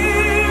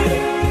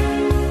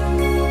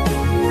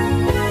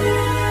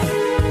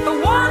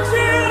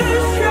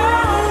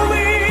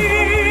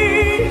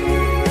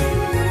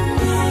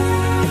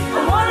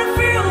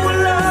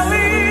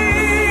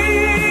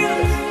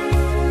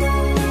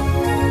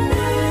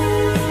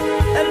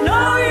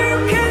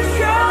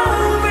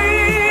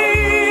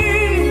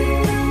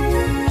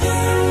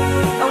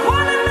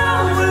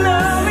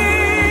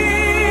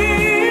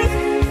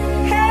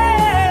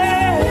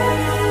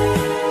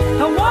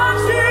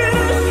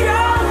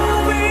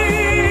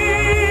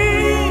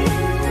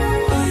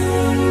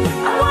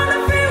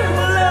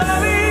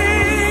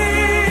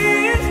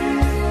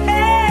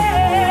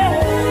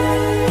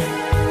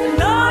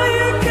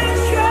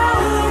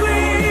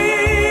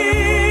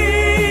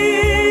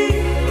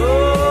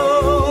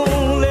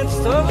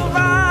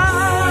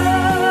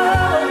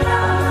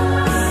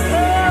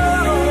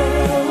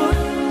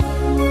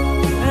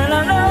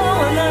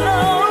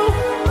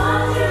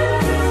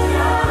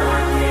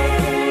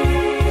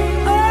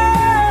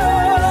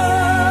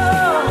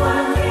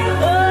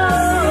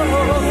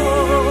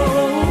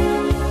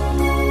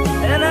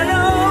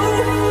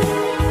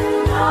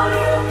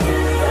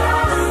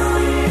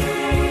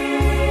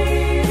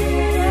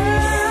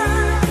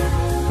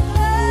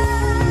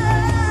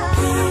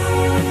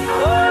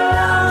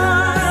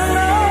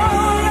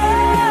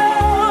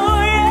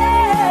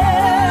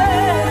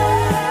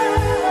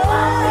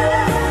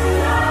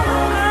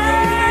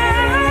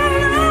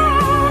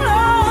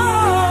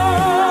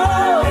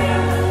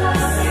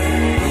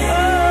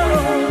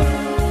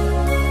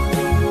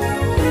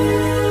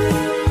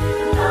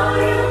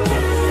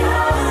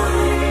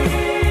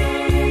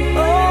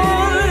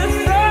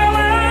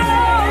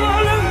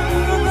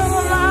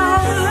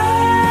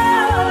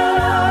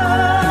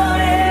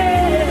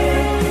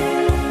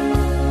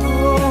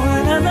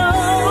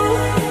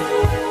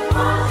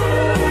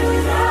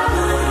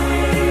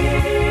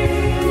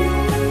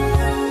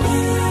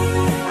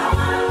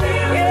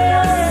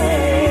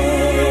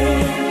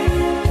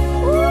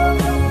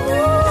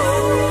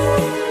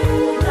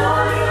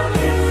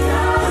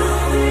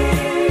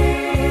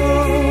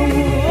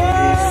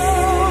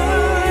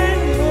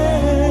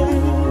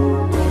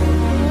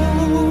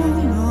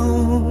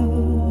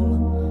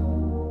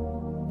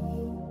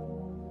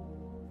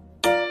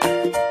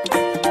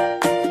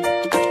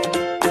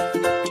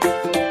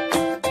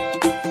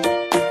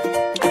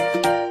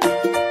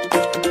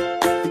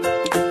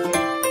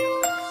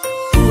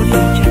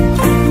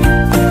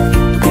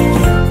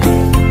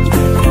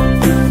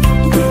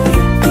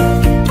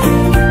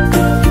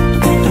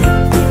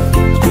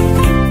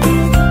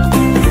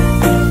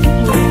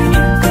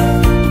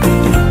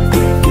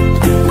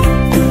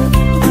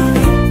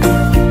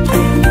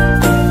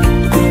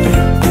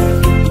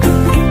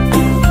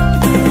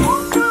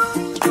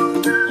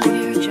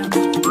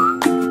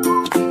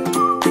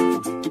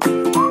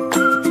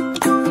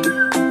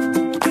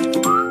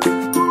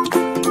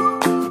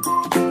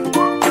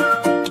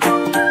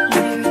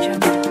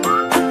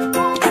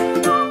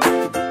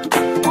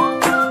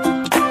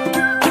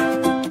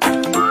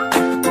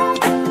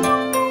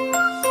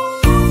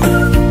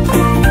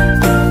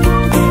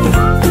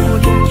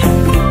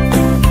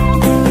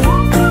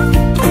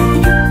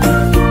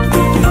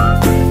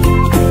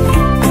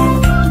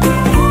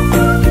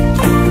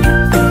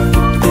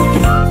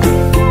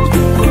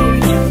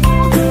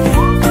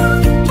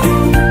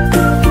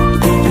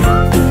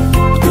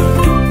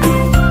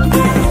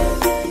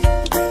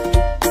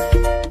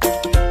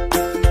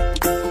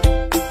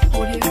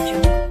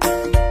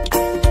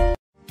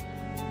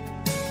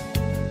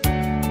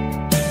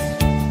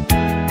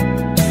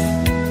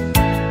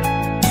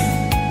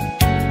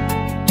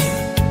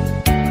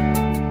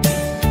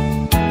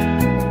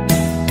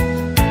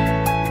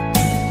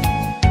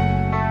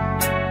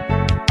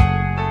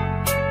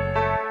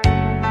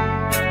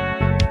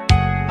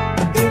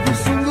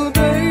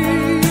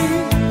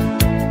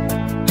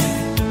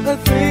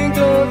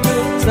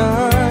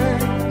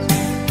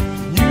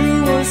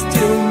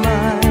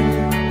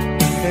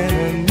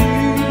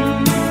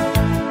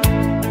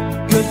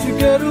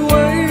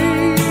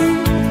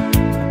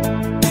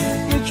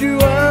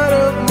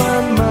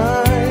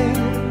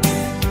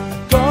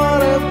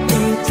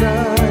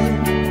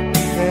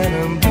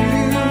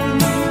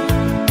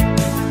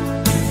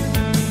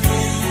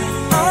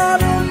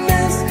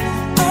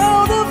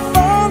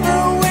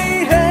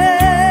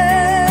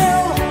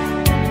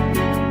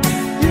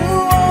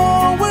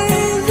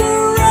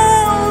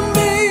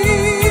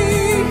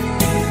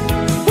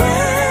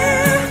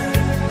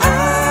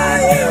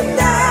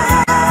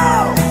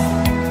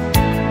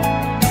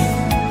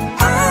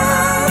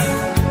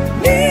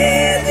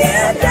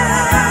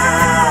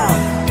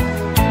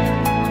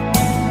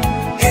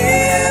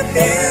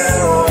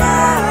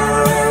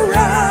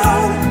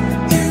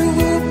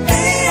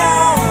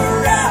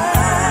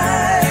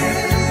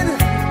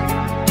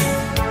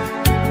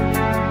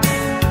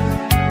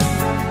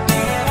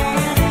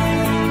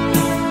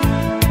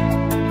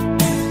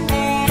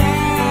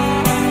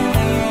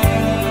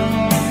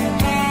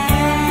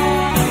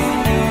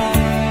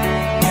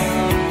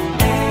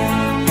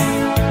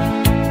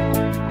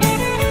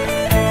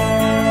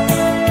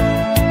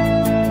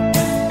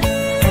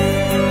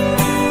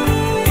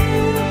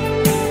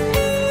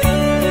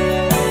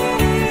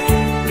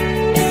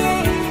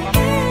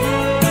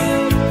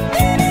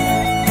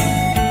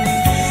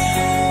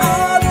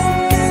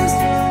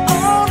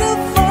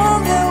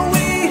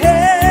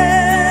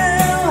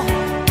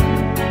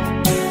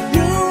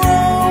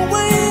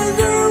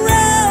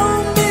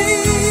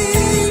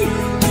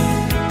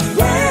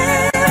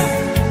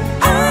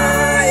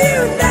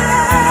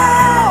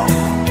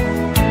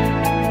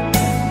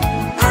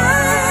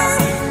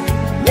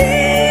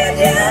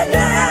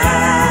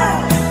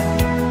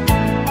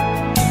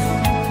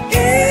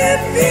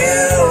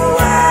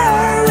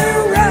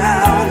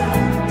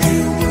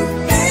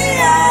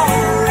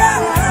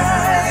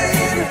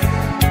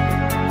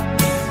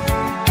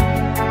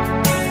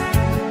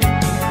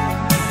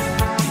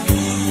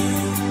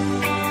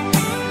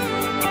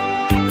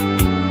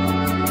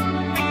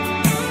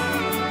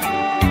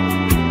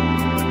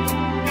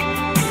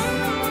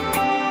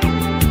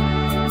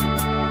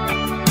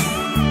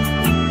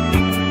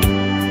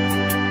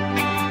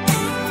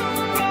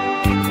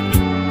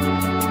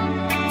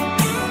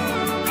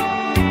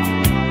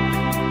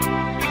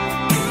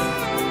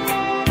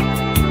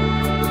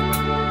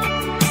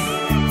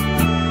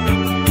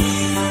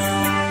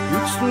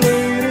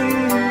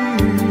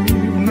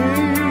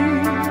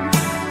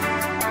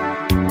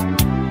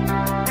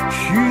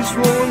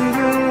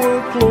 wondering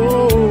what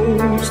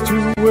clothes to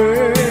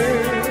wear.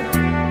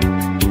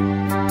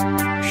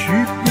 She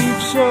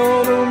puts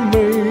on her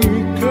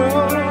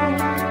makeup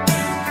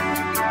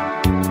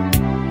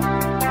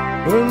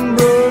and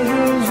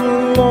brushes her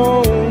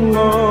long,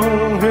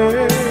 long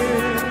hair.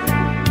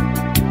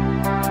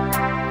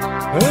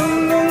 And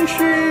then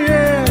she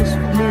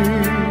asks me,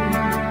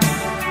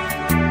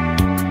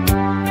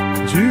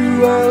 do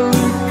I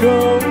look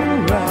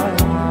alright?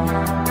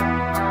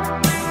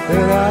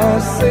 And I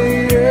say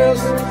yes,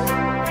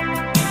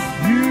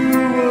 you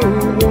were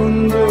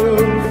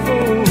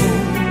wonderful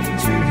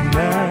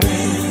tonight.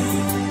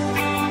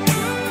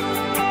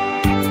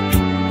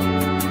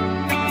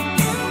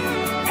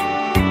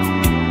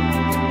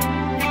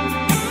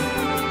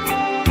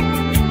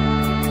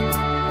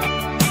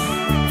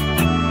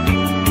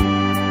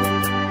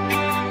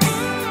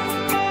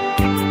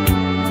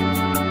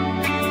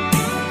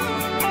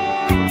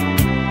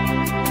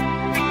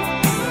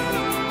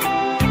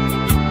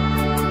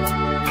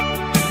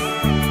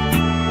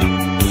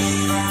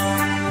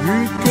 We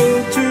go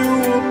to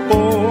a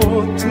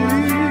party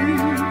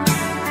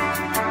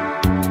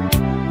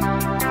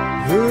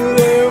that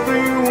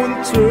everyone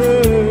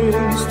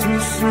turns to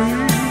see.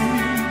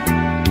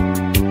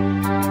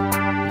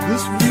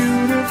 This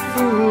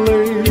beautiful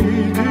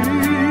lady,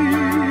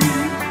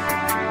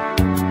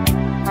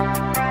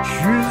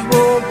 she's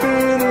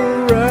walking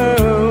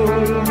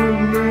around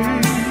with me.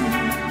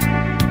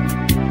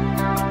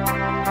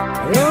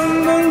 And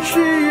then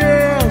she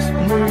asked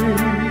me,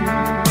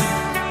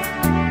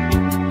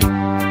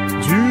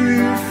 do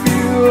you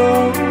feel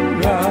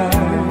alright?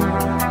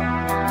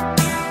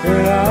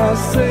 And I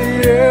say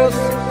yes,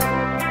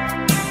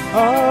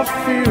 I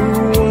feel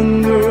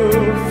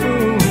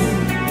wonderful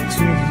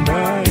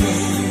tonight.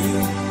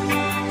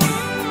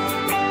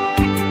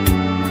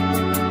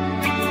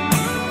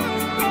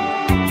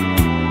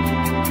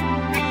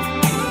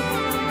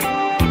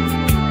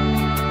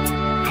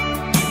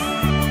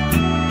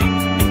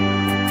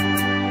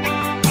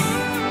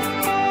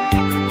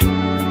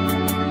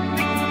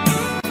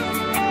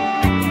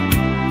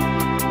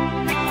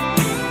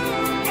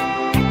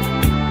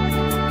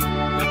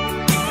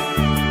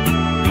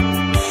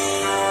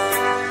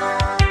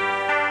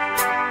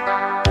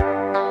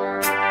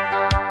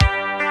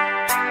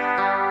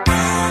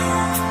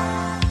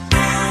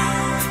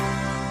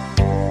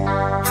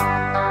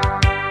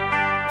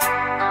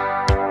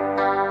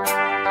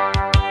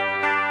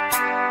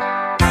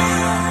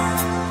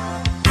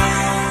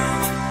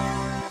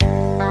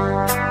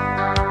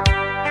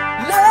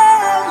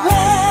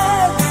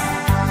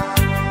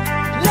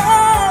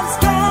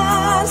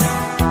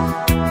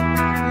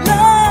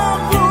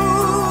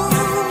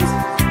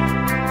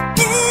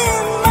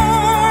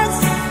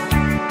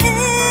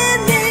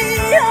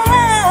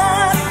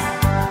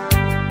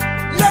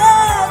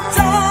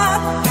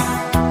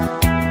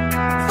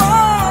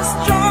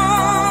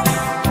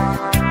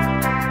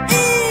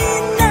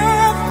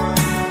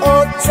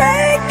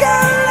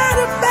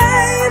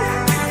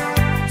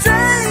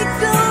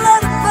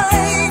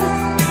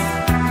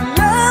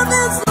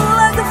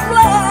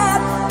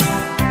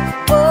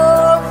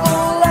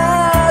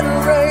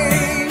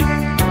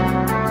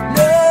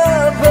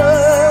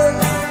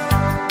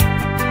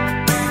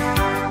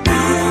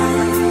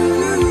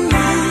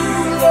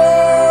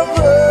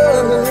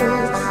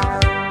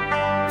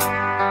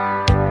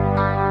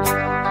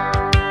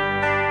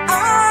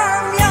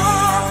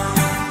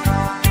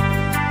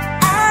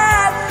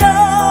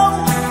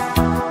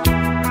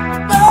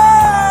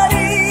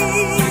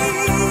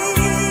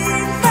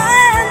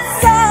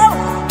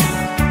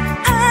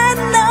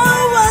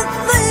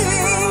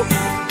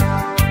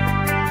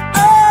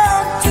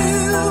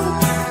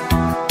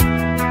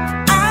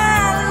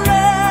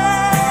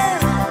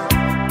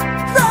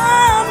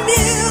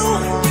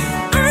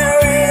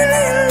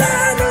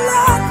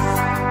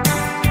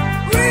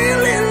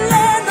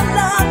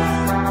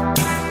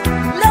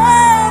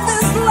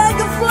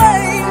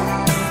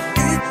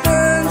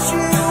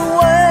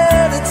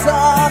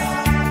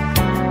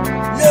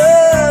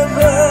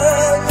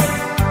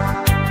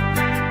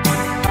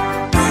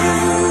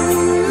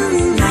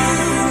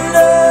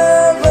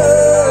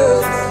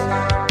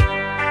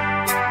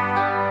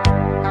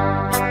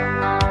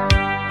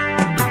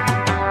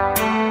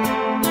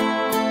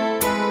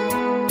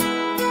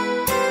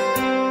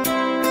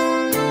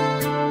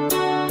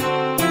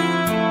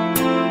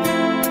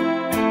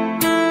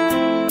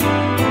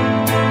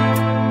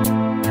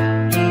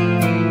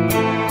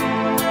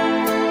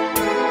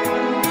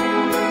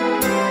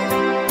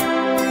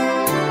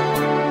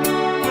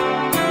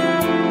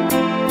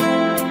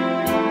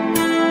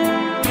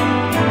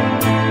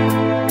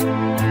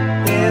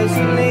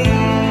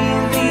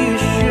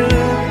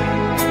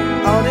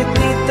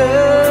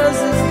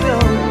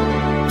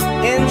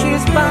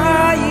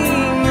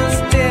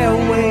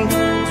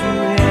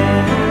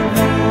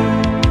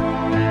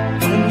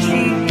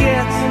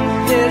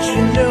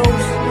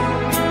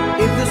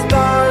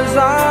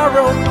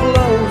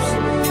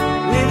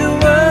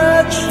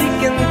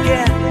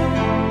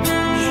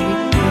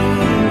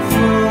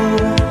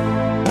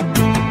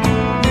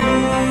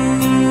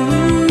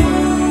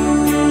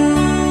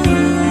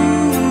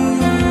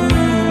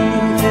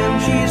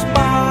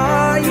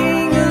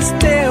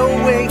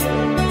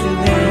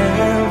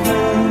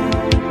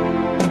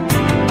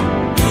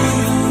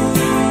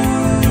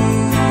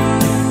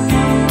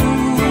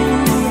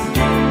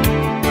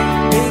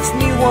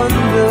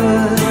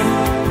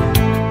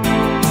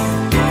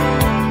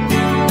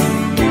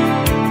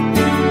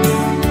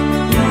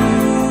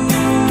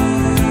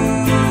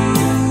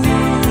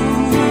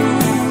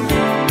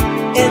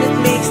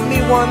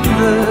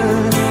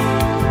 wonder.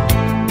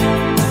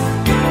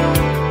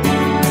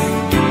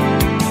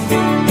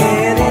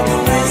 And it's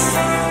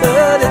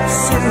whispered it's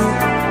soon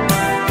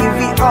if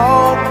we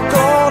all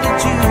call it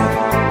you.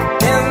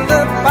 And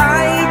the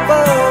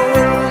Bible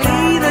will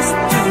lead us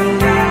to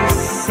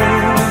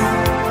listen.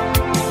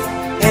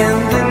 And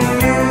the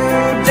new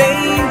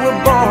day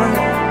we're born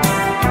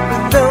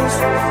with those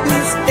who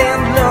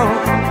stand alone.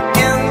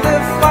 And the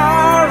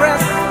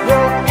forest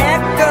will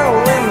echo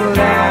in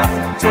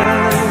laughter.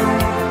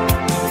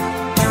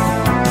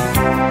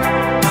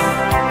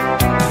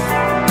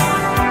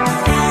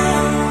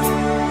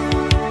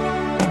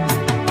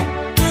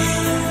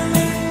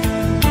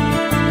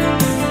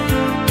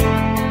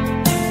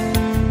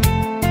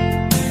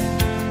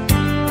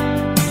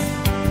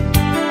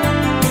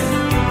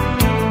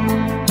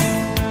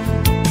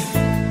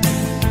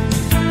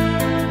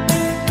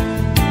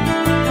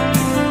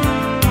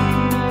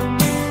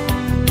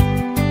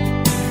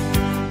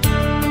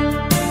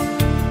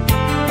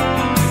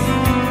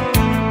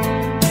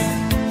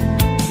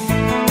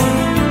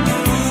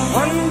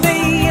 One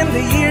day in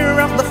the year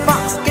of the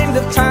fox came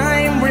the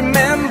time,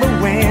 remember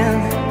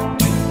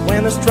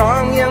when a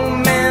strong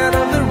young man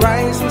of the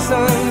rising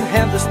sun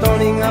had the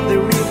stoning of the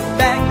reef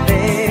back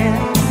then.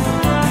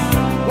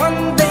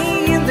 One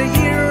day in the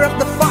year of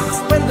the fox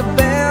when the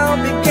bell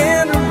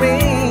began to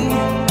ring,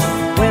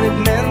 when it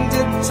meant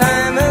that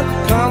time had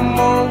come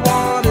or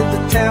wanted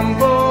the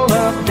temple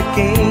of the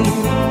king.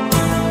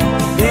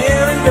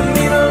 There in the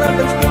middle of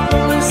the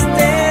people who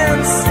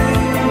stand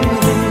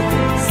soothing,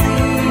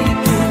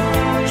 seeking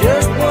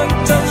just one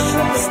touch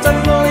of the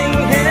stumbling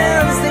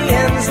hands, the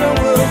answer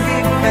will be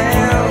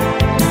found.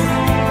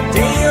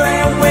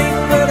 Daylight wait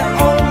for the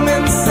old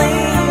man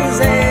sings,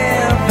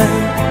 heaven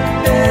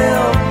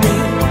help me.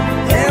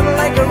 And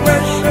like a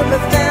rush of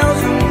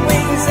 1,000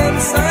 wings and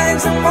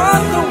signs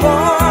upon the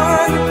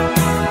one,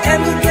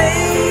 and the day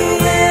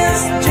is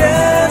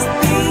just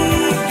begun.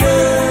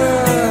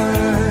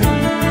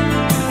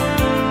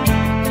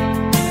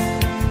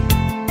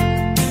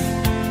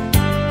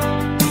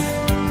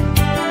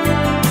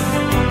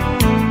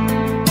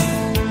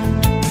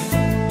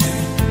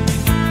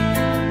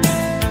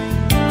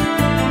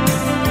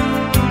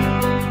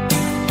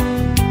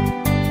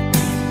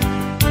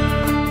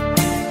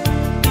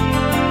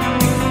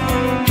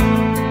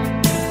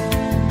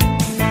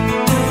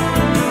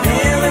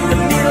 There in the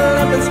middle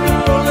of this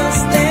people who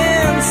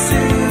stand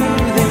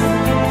soothing,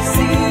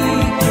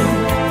 seeking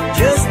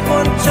just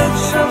one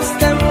touch of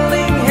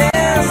stumbling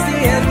hands, the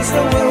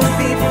answer will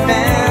be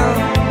found.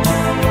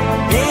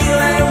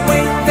 Daylight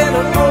wait that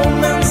an old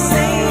man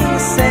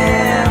sings,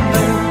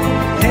 heaven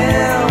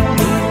help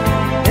me.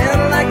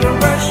 And like a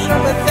rush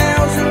of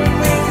 1,000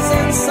 wings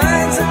and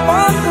signs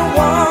upon the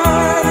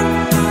one,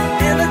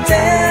 in the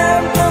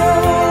temple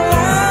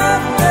of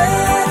the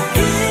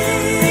king.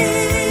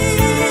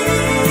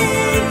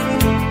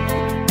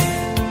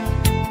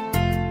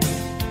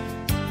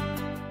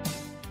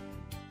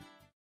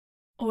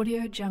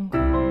 Audio Jungle.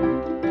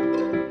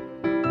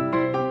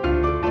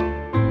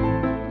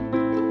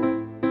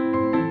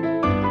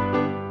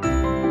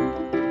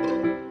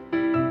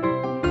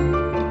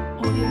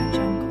 Audio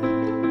Jungle.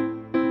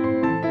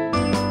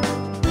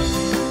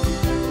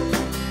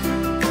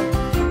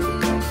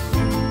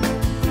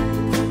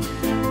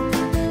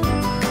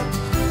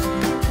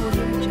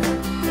 Audio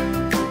Jungle.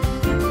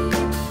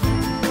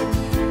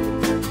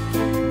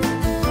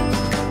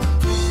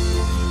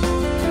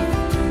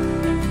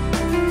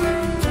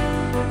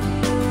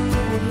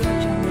 Audio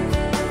Jungle.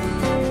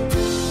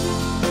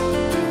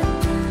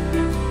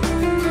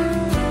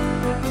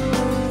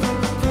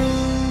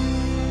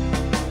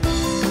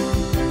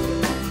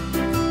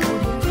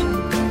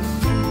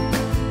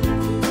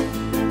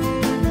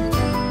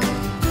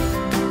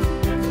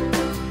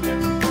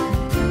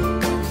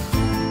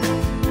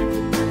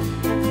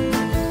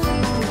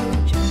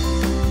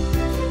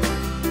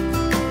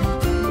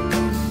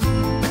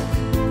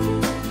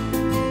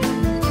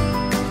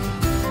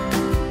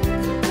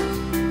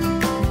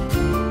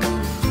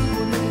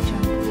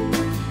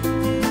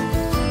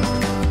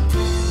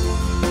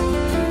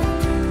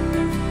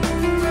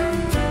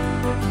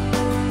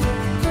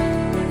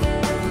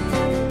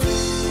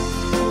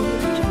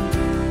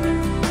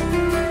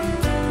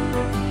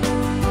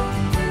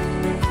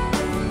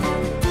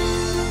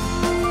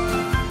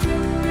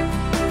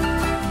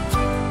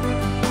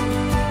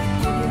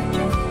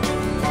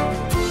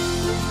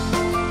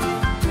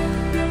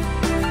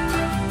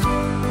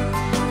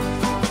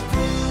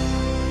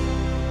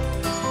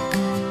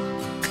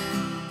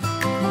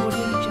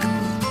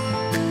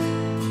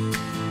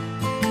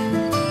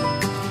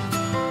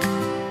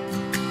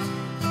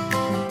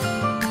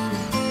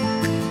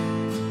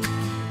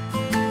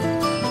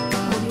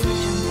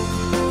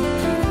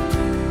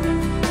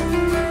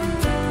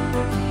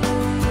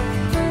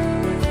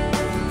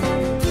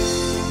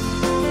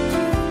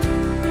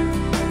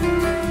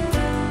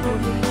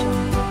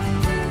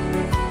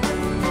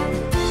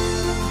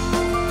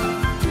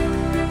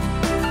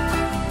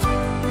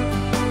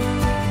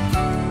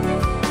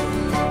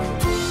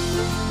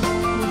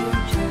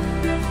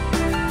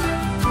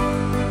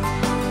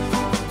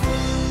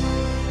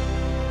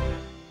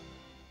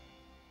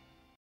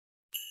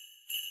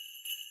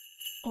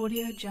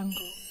 Audio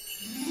Jungle.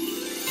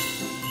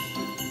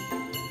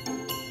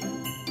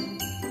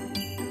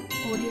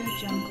 Audio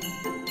Jungle.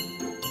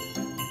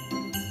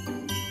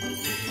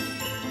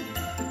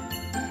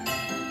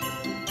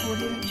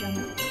 Audio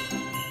Jungle.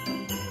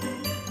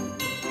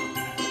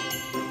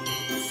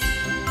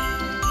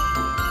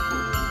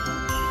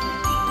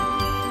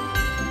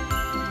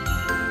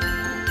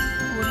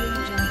 Audio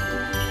Jungle.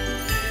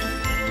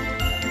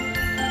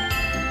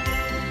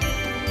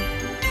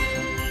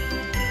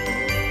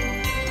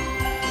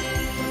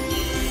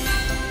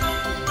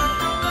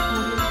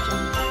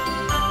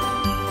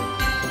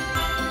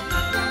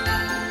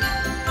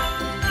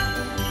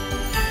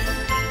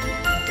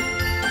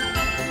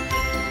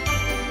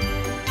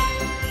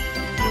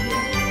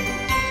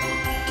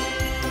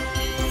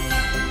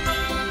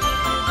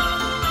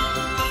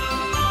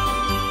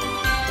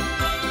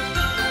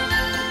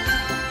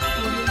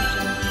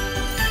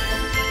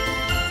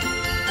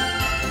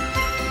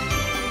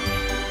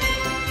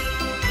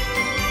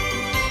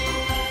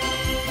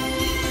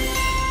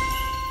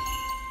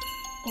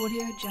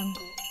 Audio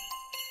Jungle.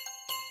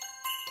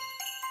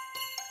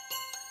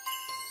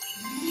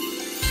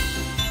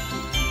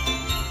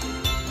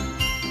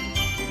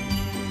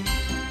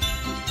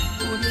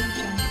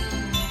 Audio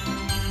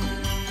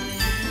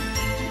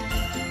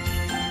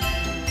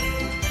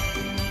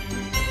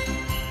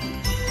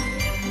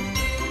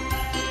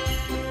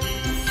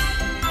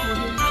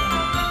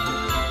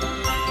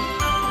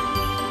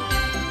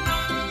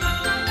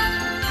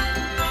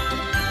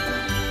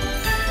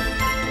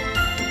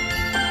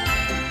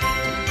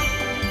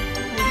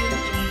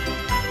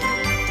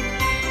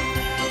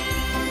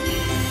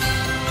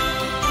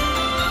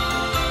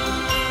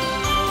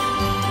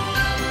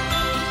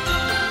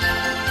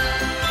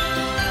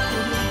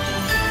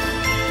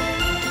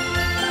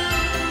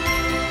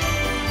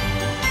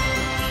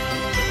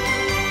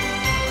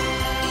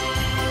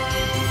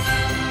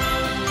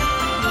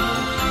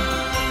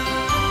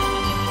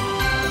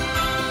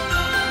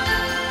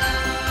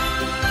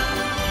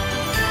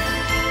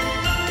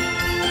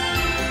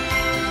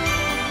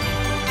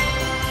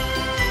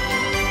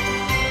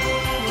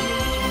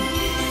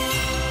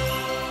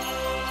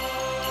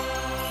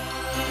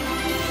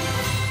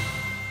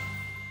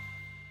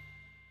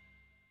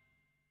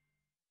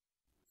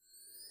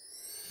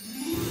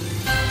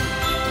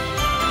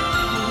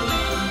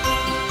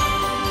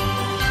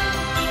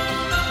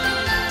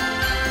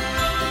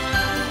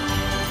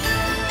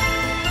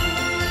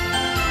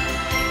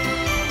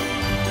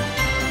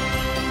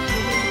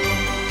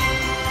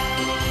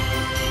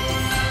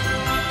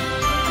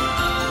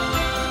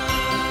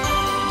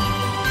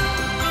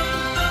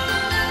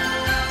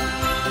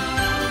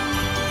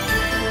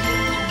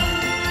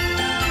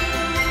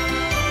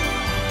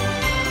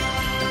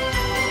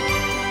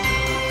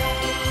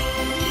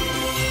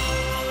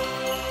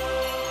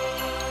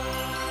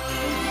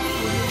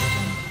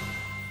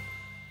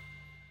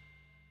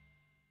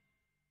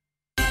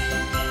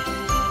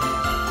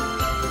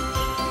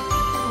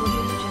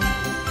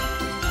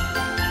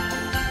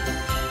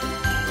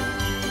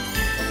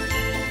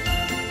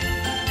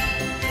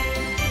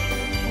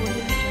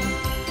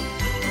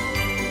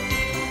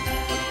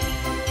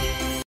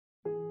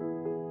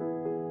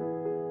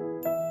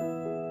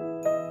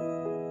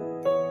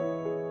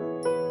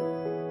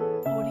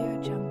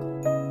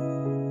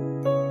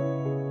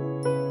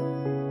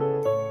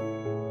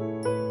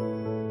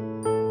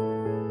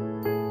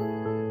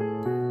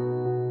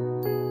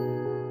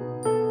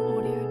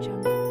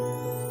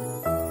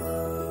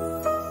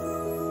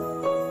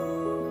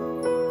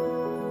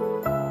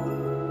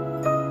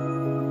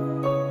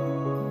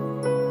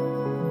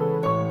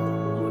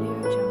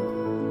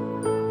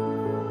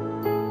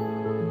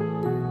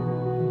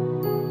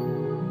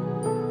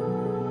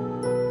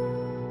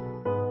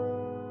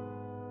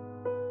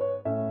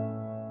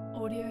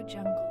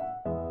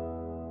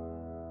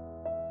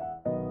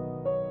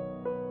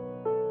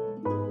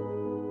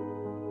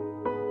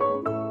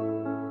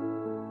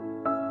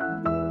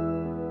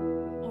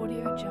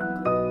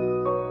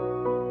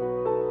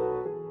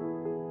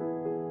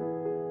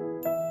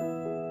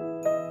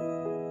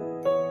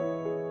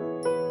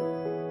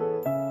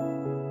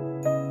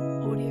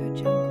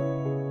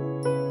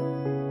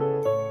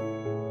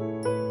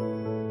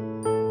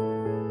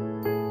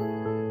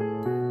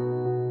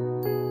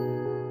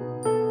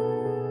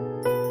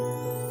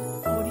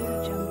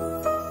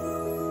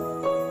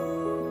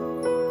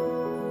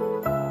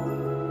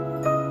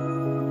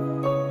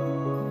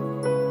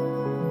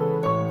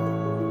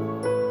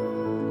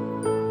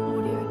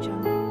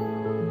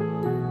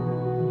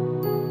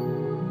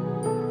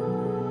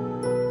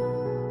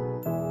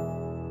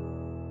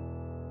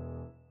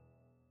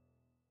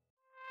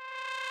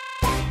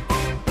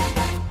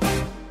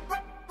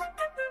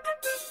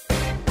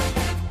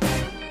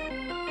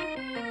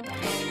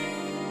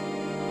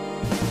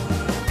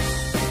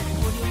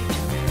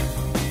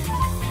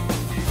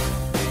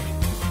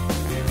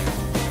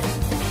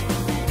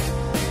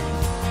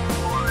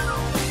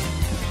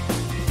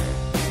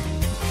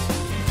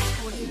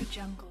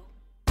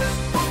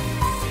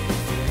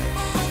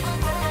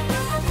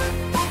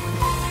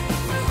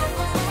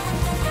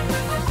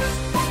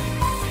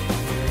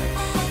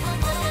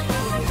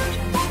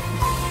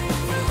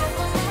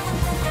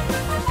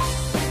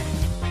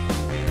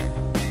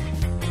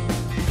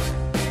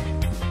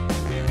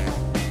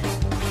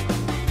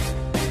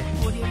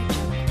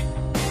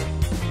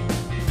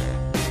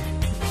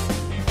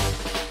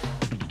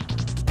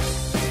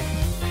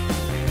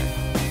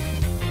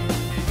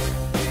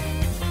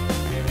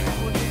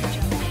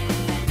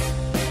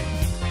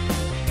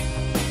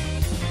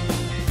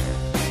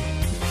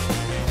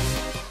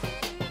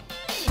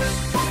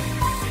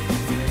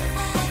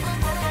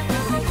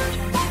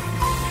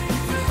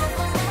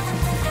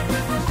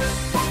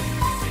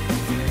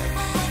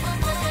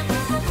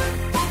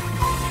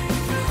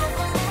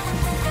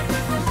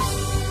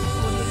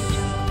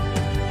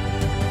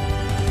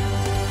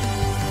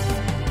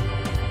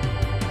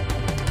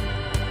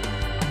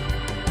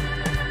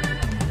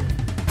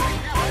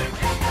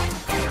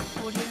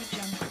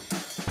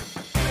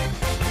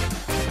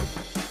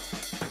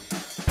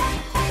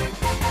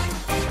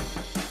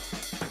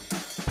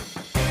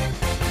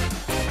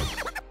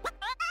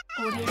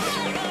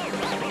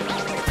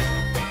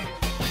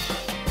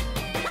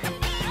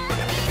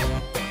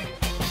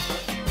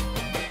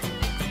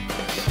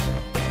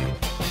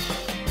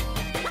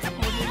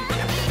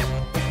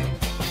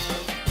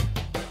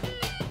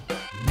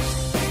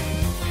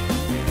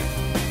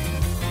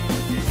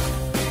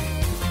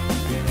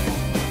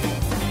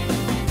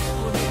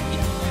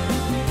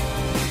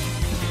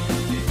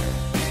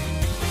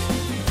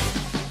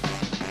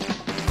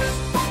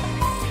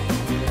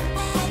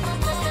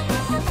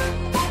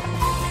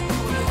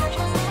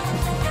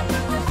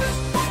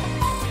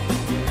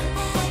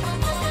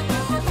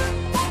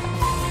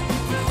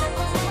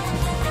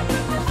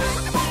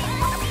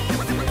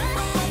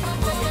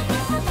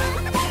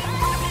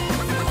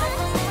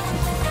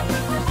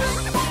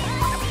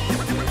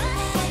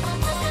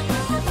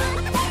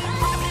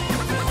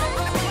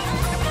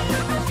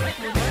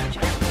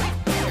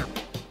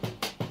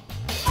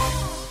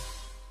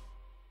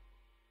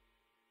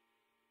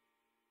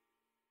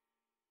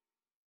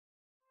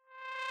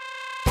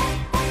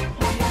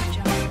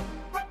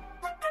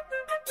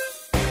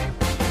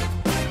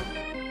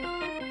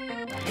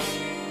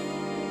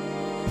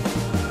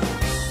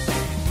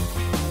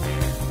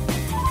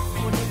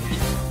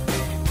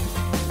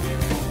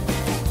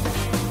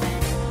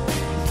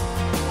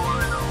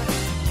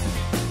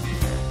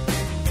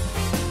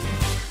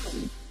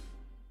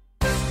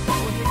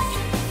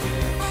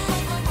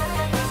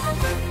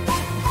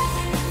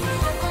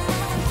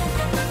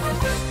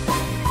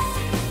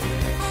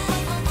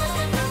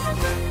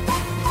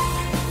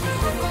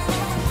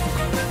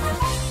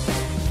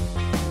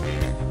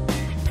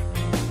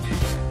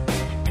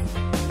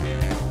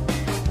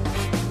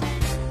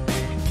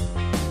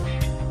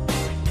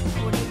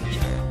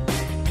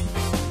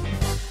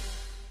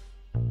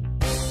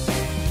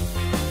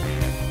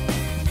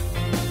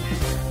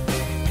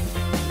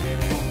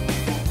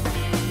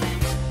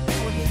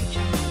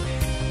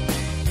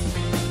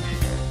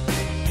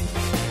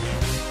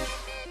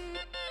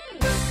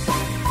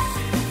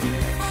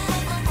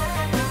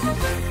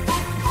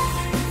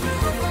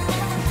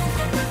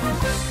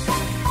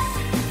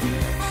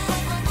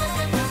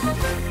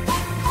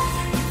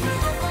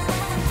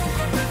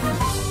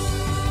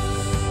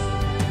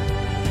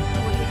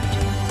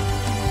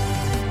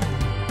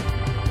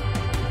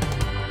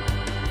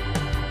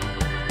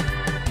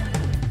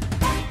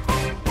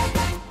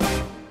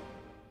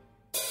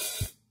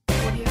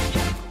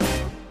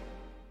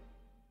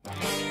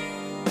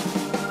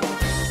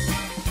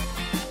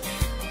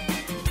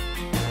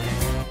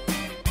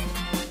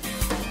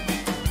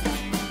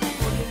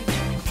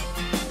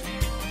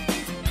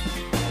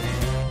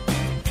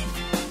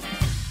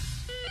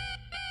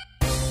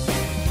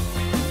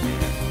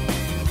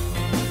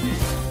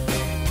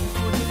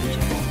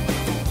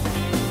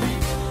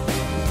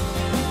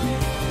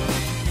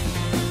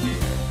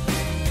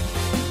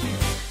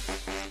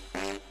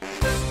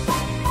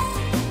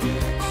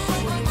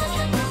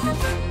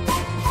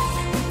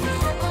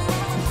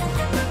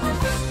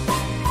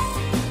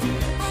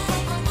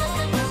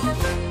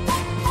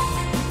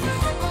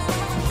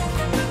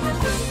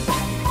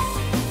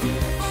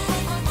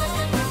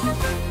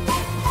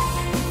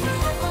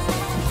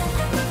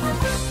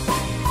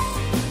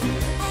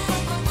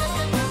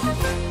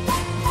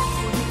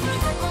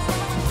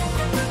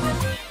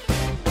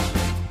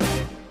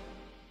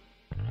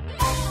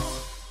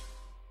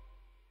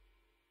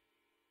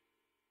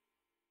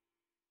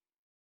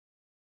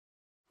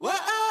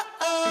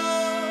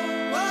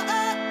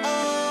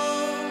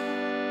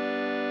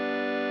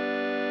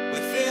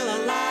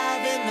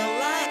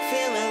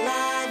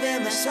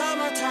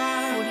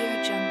summertime.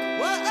 Audio Jungle.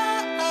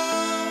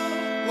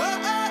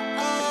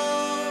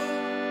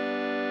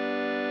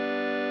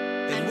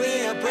 And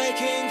we are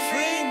breaking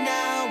free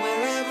now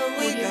wherever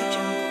we Audio go.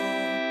 Jungle.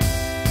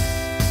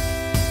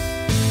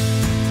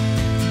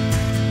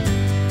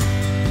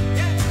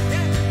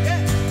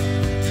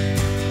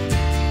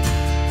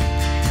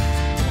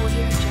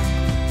 Audio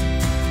Jungle.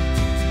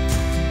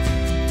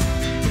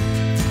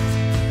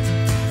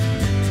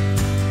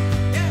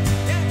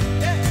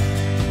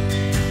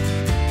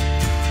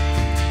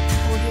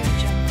 Audio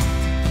Jungle.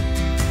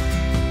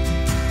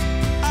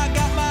 I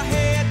got my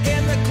head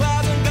in the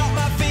clouds and got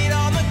my feet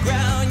on the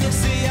ground. You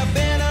see, I've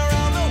been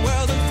around the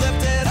world and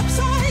flipped it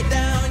upside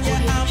down.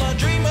 Yeah, I'm a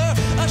dreamer,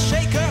 a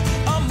shaker,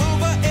 a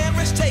mover, and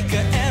risk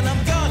taker, and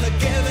I'm gonna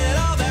give it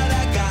all that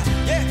I got.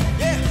 Yeah,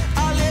 yeah,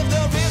 I live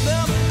the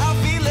rhythm, I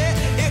feel it,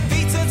 it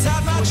beats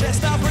inside my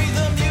chest. I breathe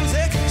the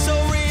music, so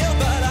real,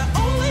 but I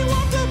only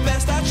want the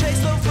best. I chase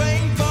the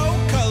rainbow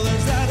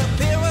colors that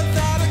appear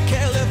without a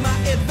care. Live my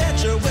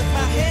adventure with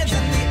my hands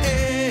in the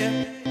air.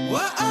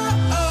 Whoa,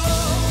 oh, oh.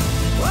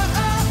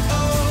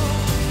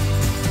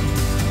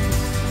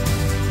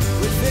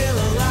 We feel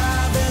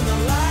alive in the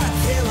light,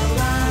 feel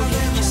alive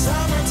in the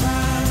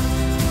summertime.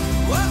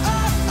 Whoa,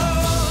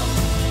 oh,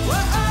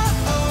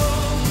 oh.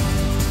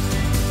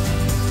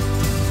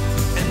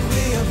 And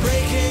we are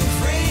breaking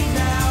free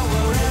now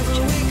wherever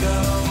we go.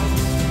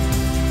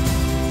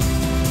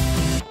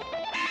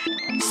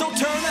 So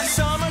turn that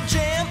summer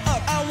jam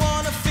up. I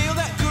wanna feel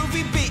that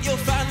groovy beat. You'll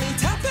find me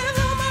tapping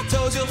on my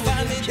toes. You'll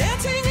find me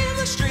dancing in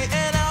the street,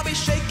 and I'll be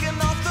shaking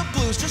off the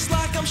blues just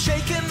like I'm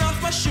shaking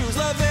off my shoes.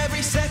 Love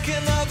every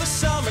second of the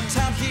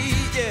summertime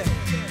heat, yeah.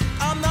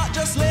 I'm not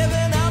just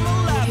living, I'm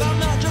alive. I'm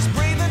not just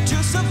breathing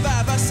to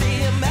survive. I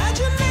see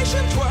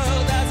imagination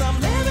twirl as I'm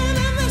living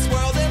in this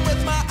world, and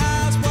with my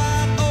eyes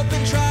wide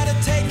open, try to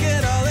take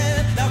it all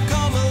in. Now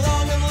come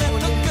along and let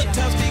the good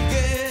times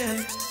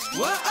begin.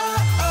 Whoa, oh,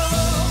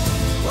 oh.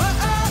 Whoa,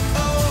 oh,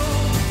 oh.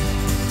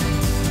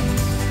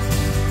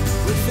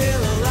 We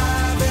feel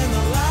alive in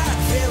the light,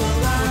 feel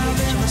alive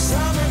in the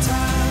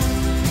summertime.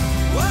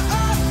 Whoa,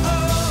 oh, oh.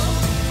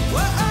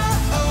 Whoa,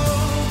 oh, oh.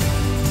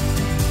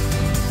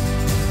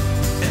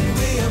 And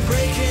we are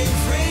breaking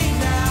free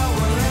now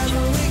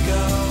wherever we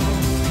go.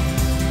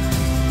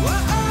 Whoa,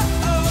 oh,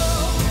 oh.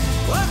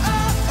 Whoa,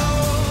 oh,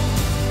 oh.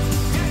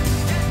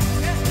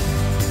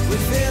 We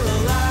feel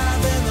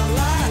alive in the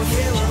light,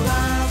 feel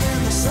alive in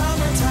the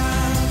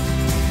summertime.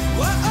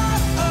 Whoa,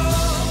 oh, oh.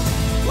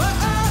 Whoa,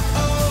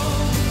 oh.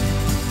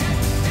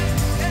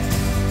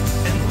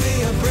 And we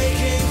are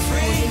breaking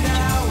free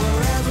now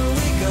wherever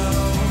we go.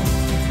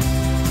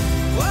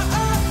 Whoa,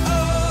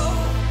 oh.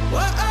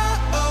 Whoa,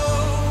 oh.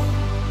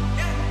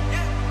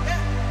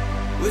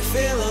 We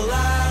feel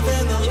alive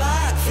in the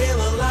light, feel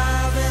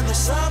alive in the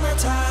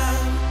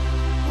summertime.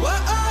 Whoa,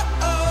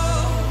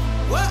 oh.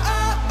 Whoa,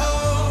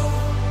 oh.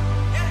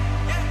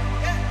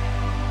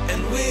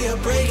 And we are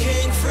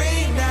breaking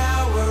free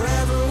now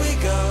wherever we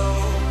go.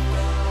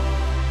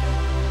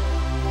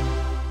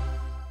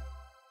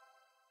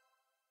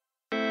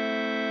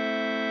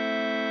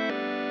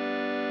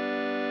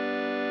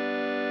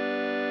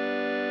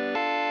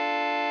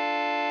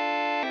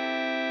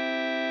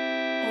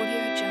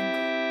 Audio Jungle.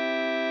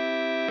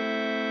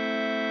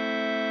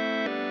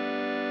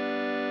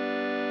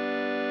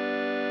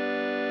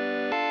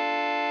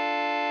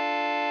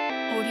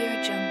 Audio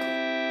Jungle.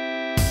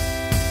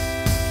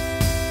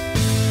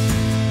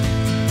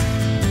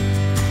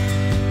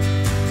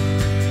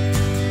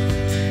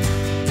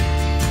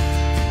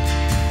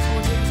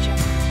 Audio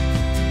Jungle.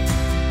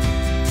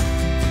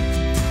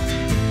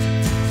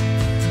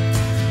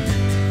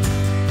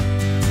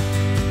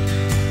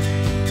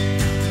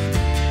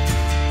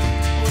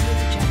 Audio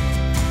Jungle.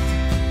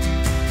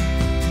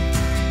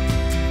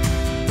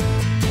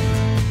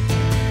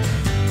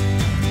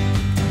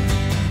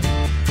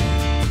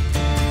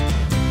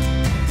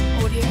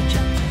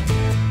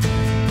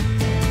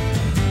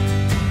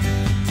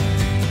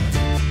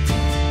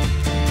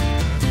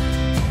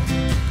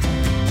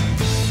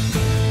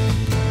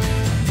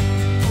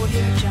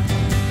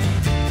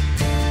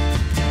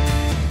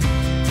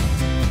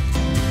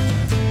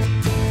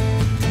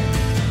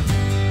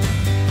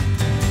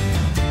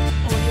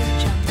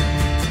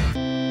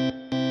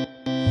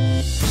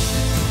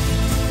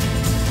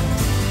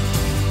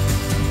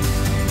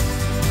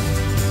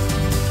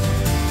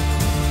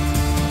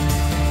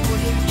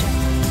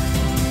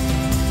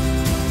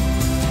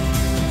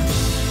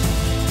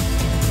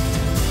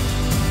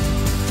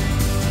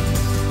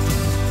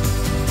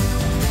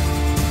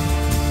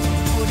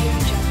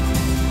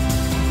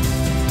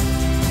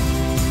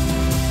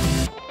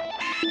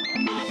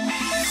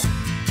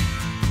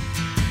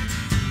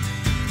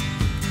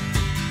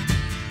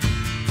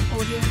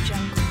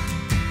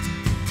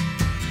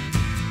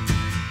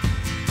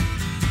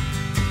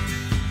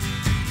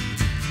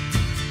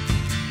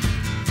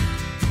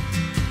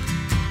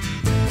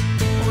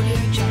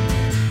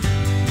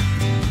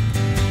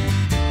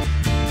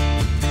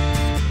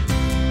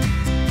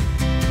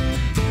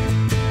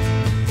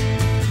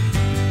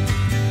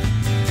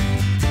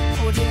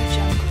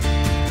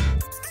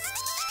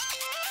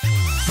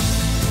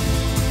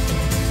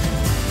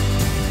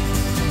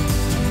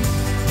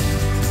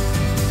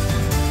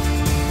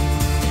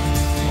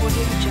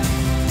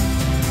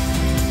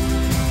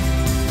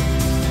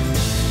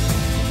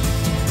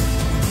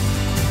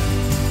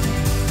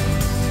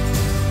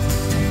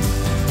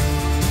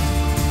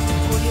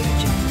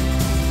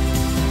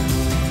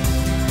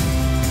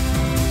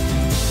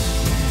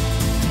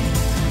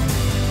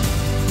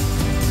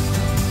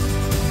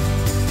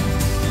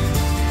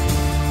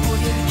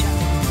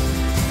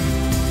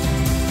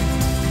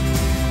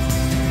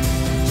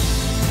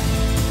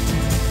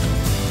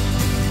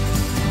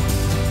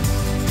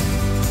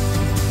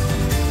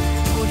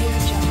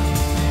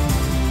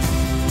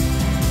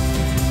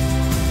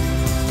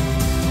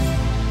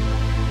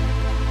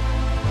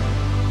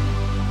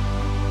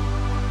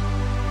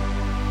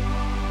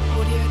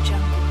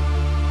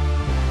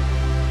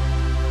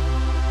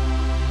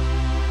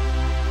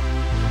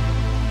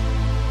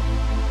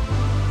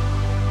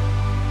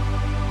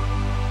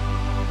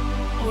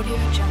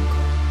 Audio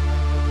Jungle.